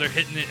just be up there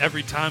hitting it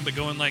every time, but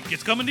going like,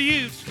 it's coming to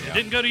you. Yeah. It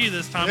didn't go to you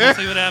this time. We'll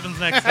see what happens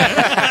next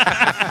time.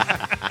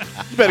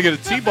 You better get a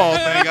T-ball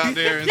thing out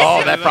there. And Oh,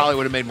 set that it probably up.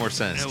 would have made more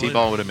sense. That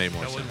T-ball would have made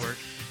more That sense. would work.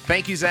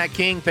 Thank you, Zach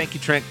King. Thank you,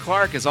 Trent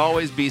Clark. As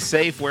always, be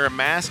safe, wear a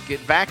mask, get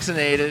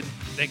vaccinated.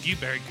 Thank you,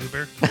 Barry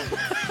Goober.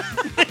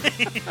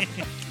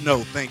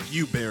 No, thank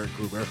you, Barrett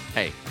Gruber.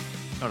 Hey,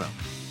 no.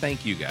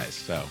 Thank you guys.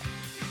 So,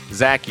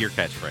 Zach, your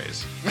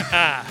catchphrase.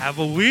 Have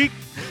a week.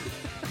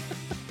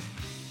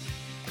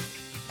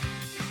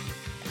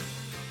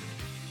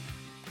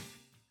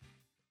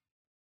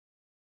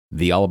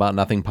 The All About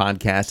Nothing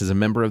podcast is a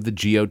member of the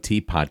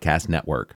GOT Podcast Network.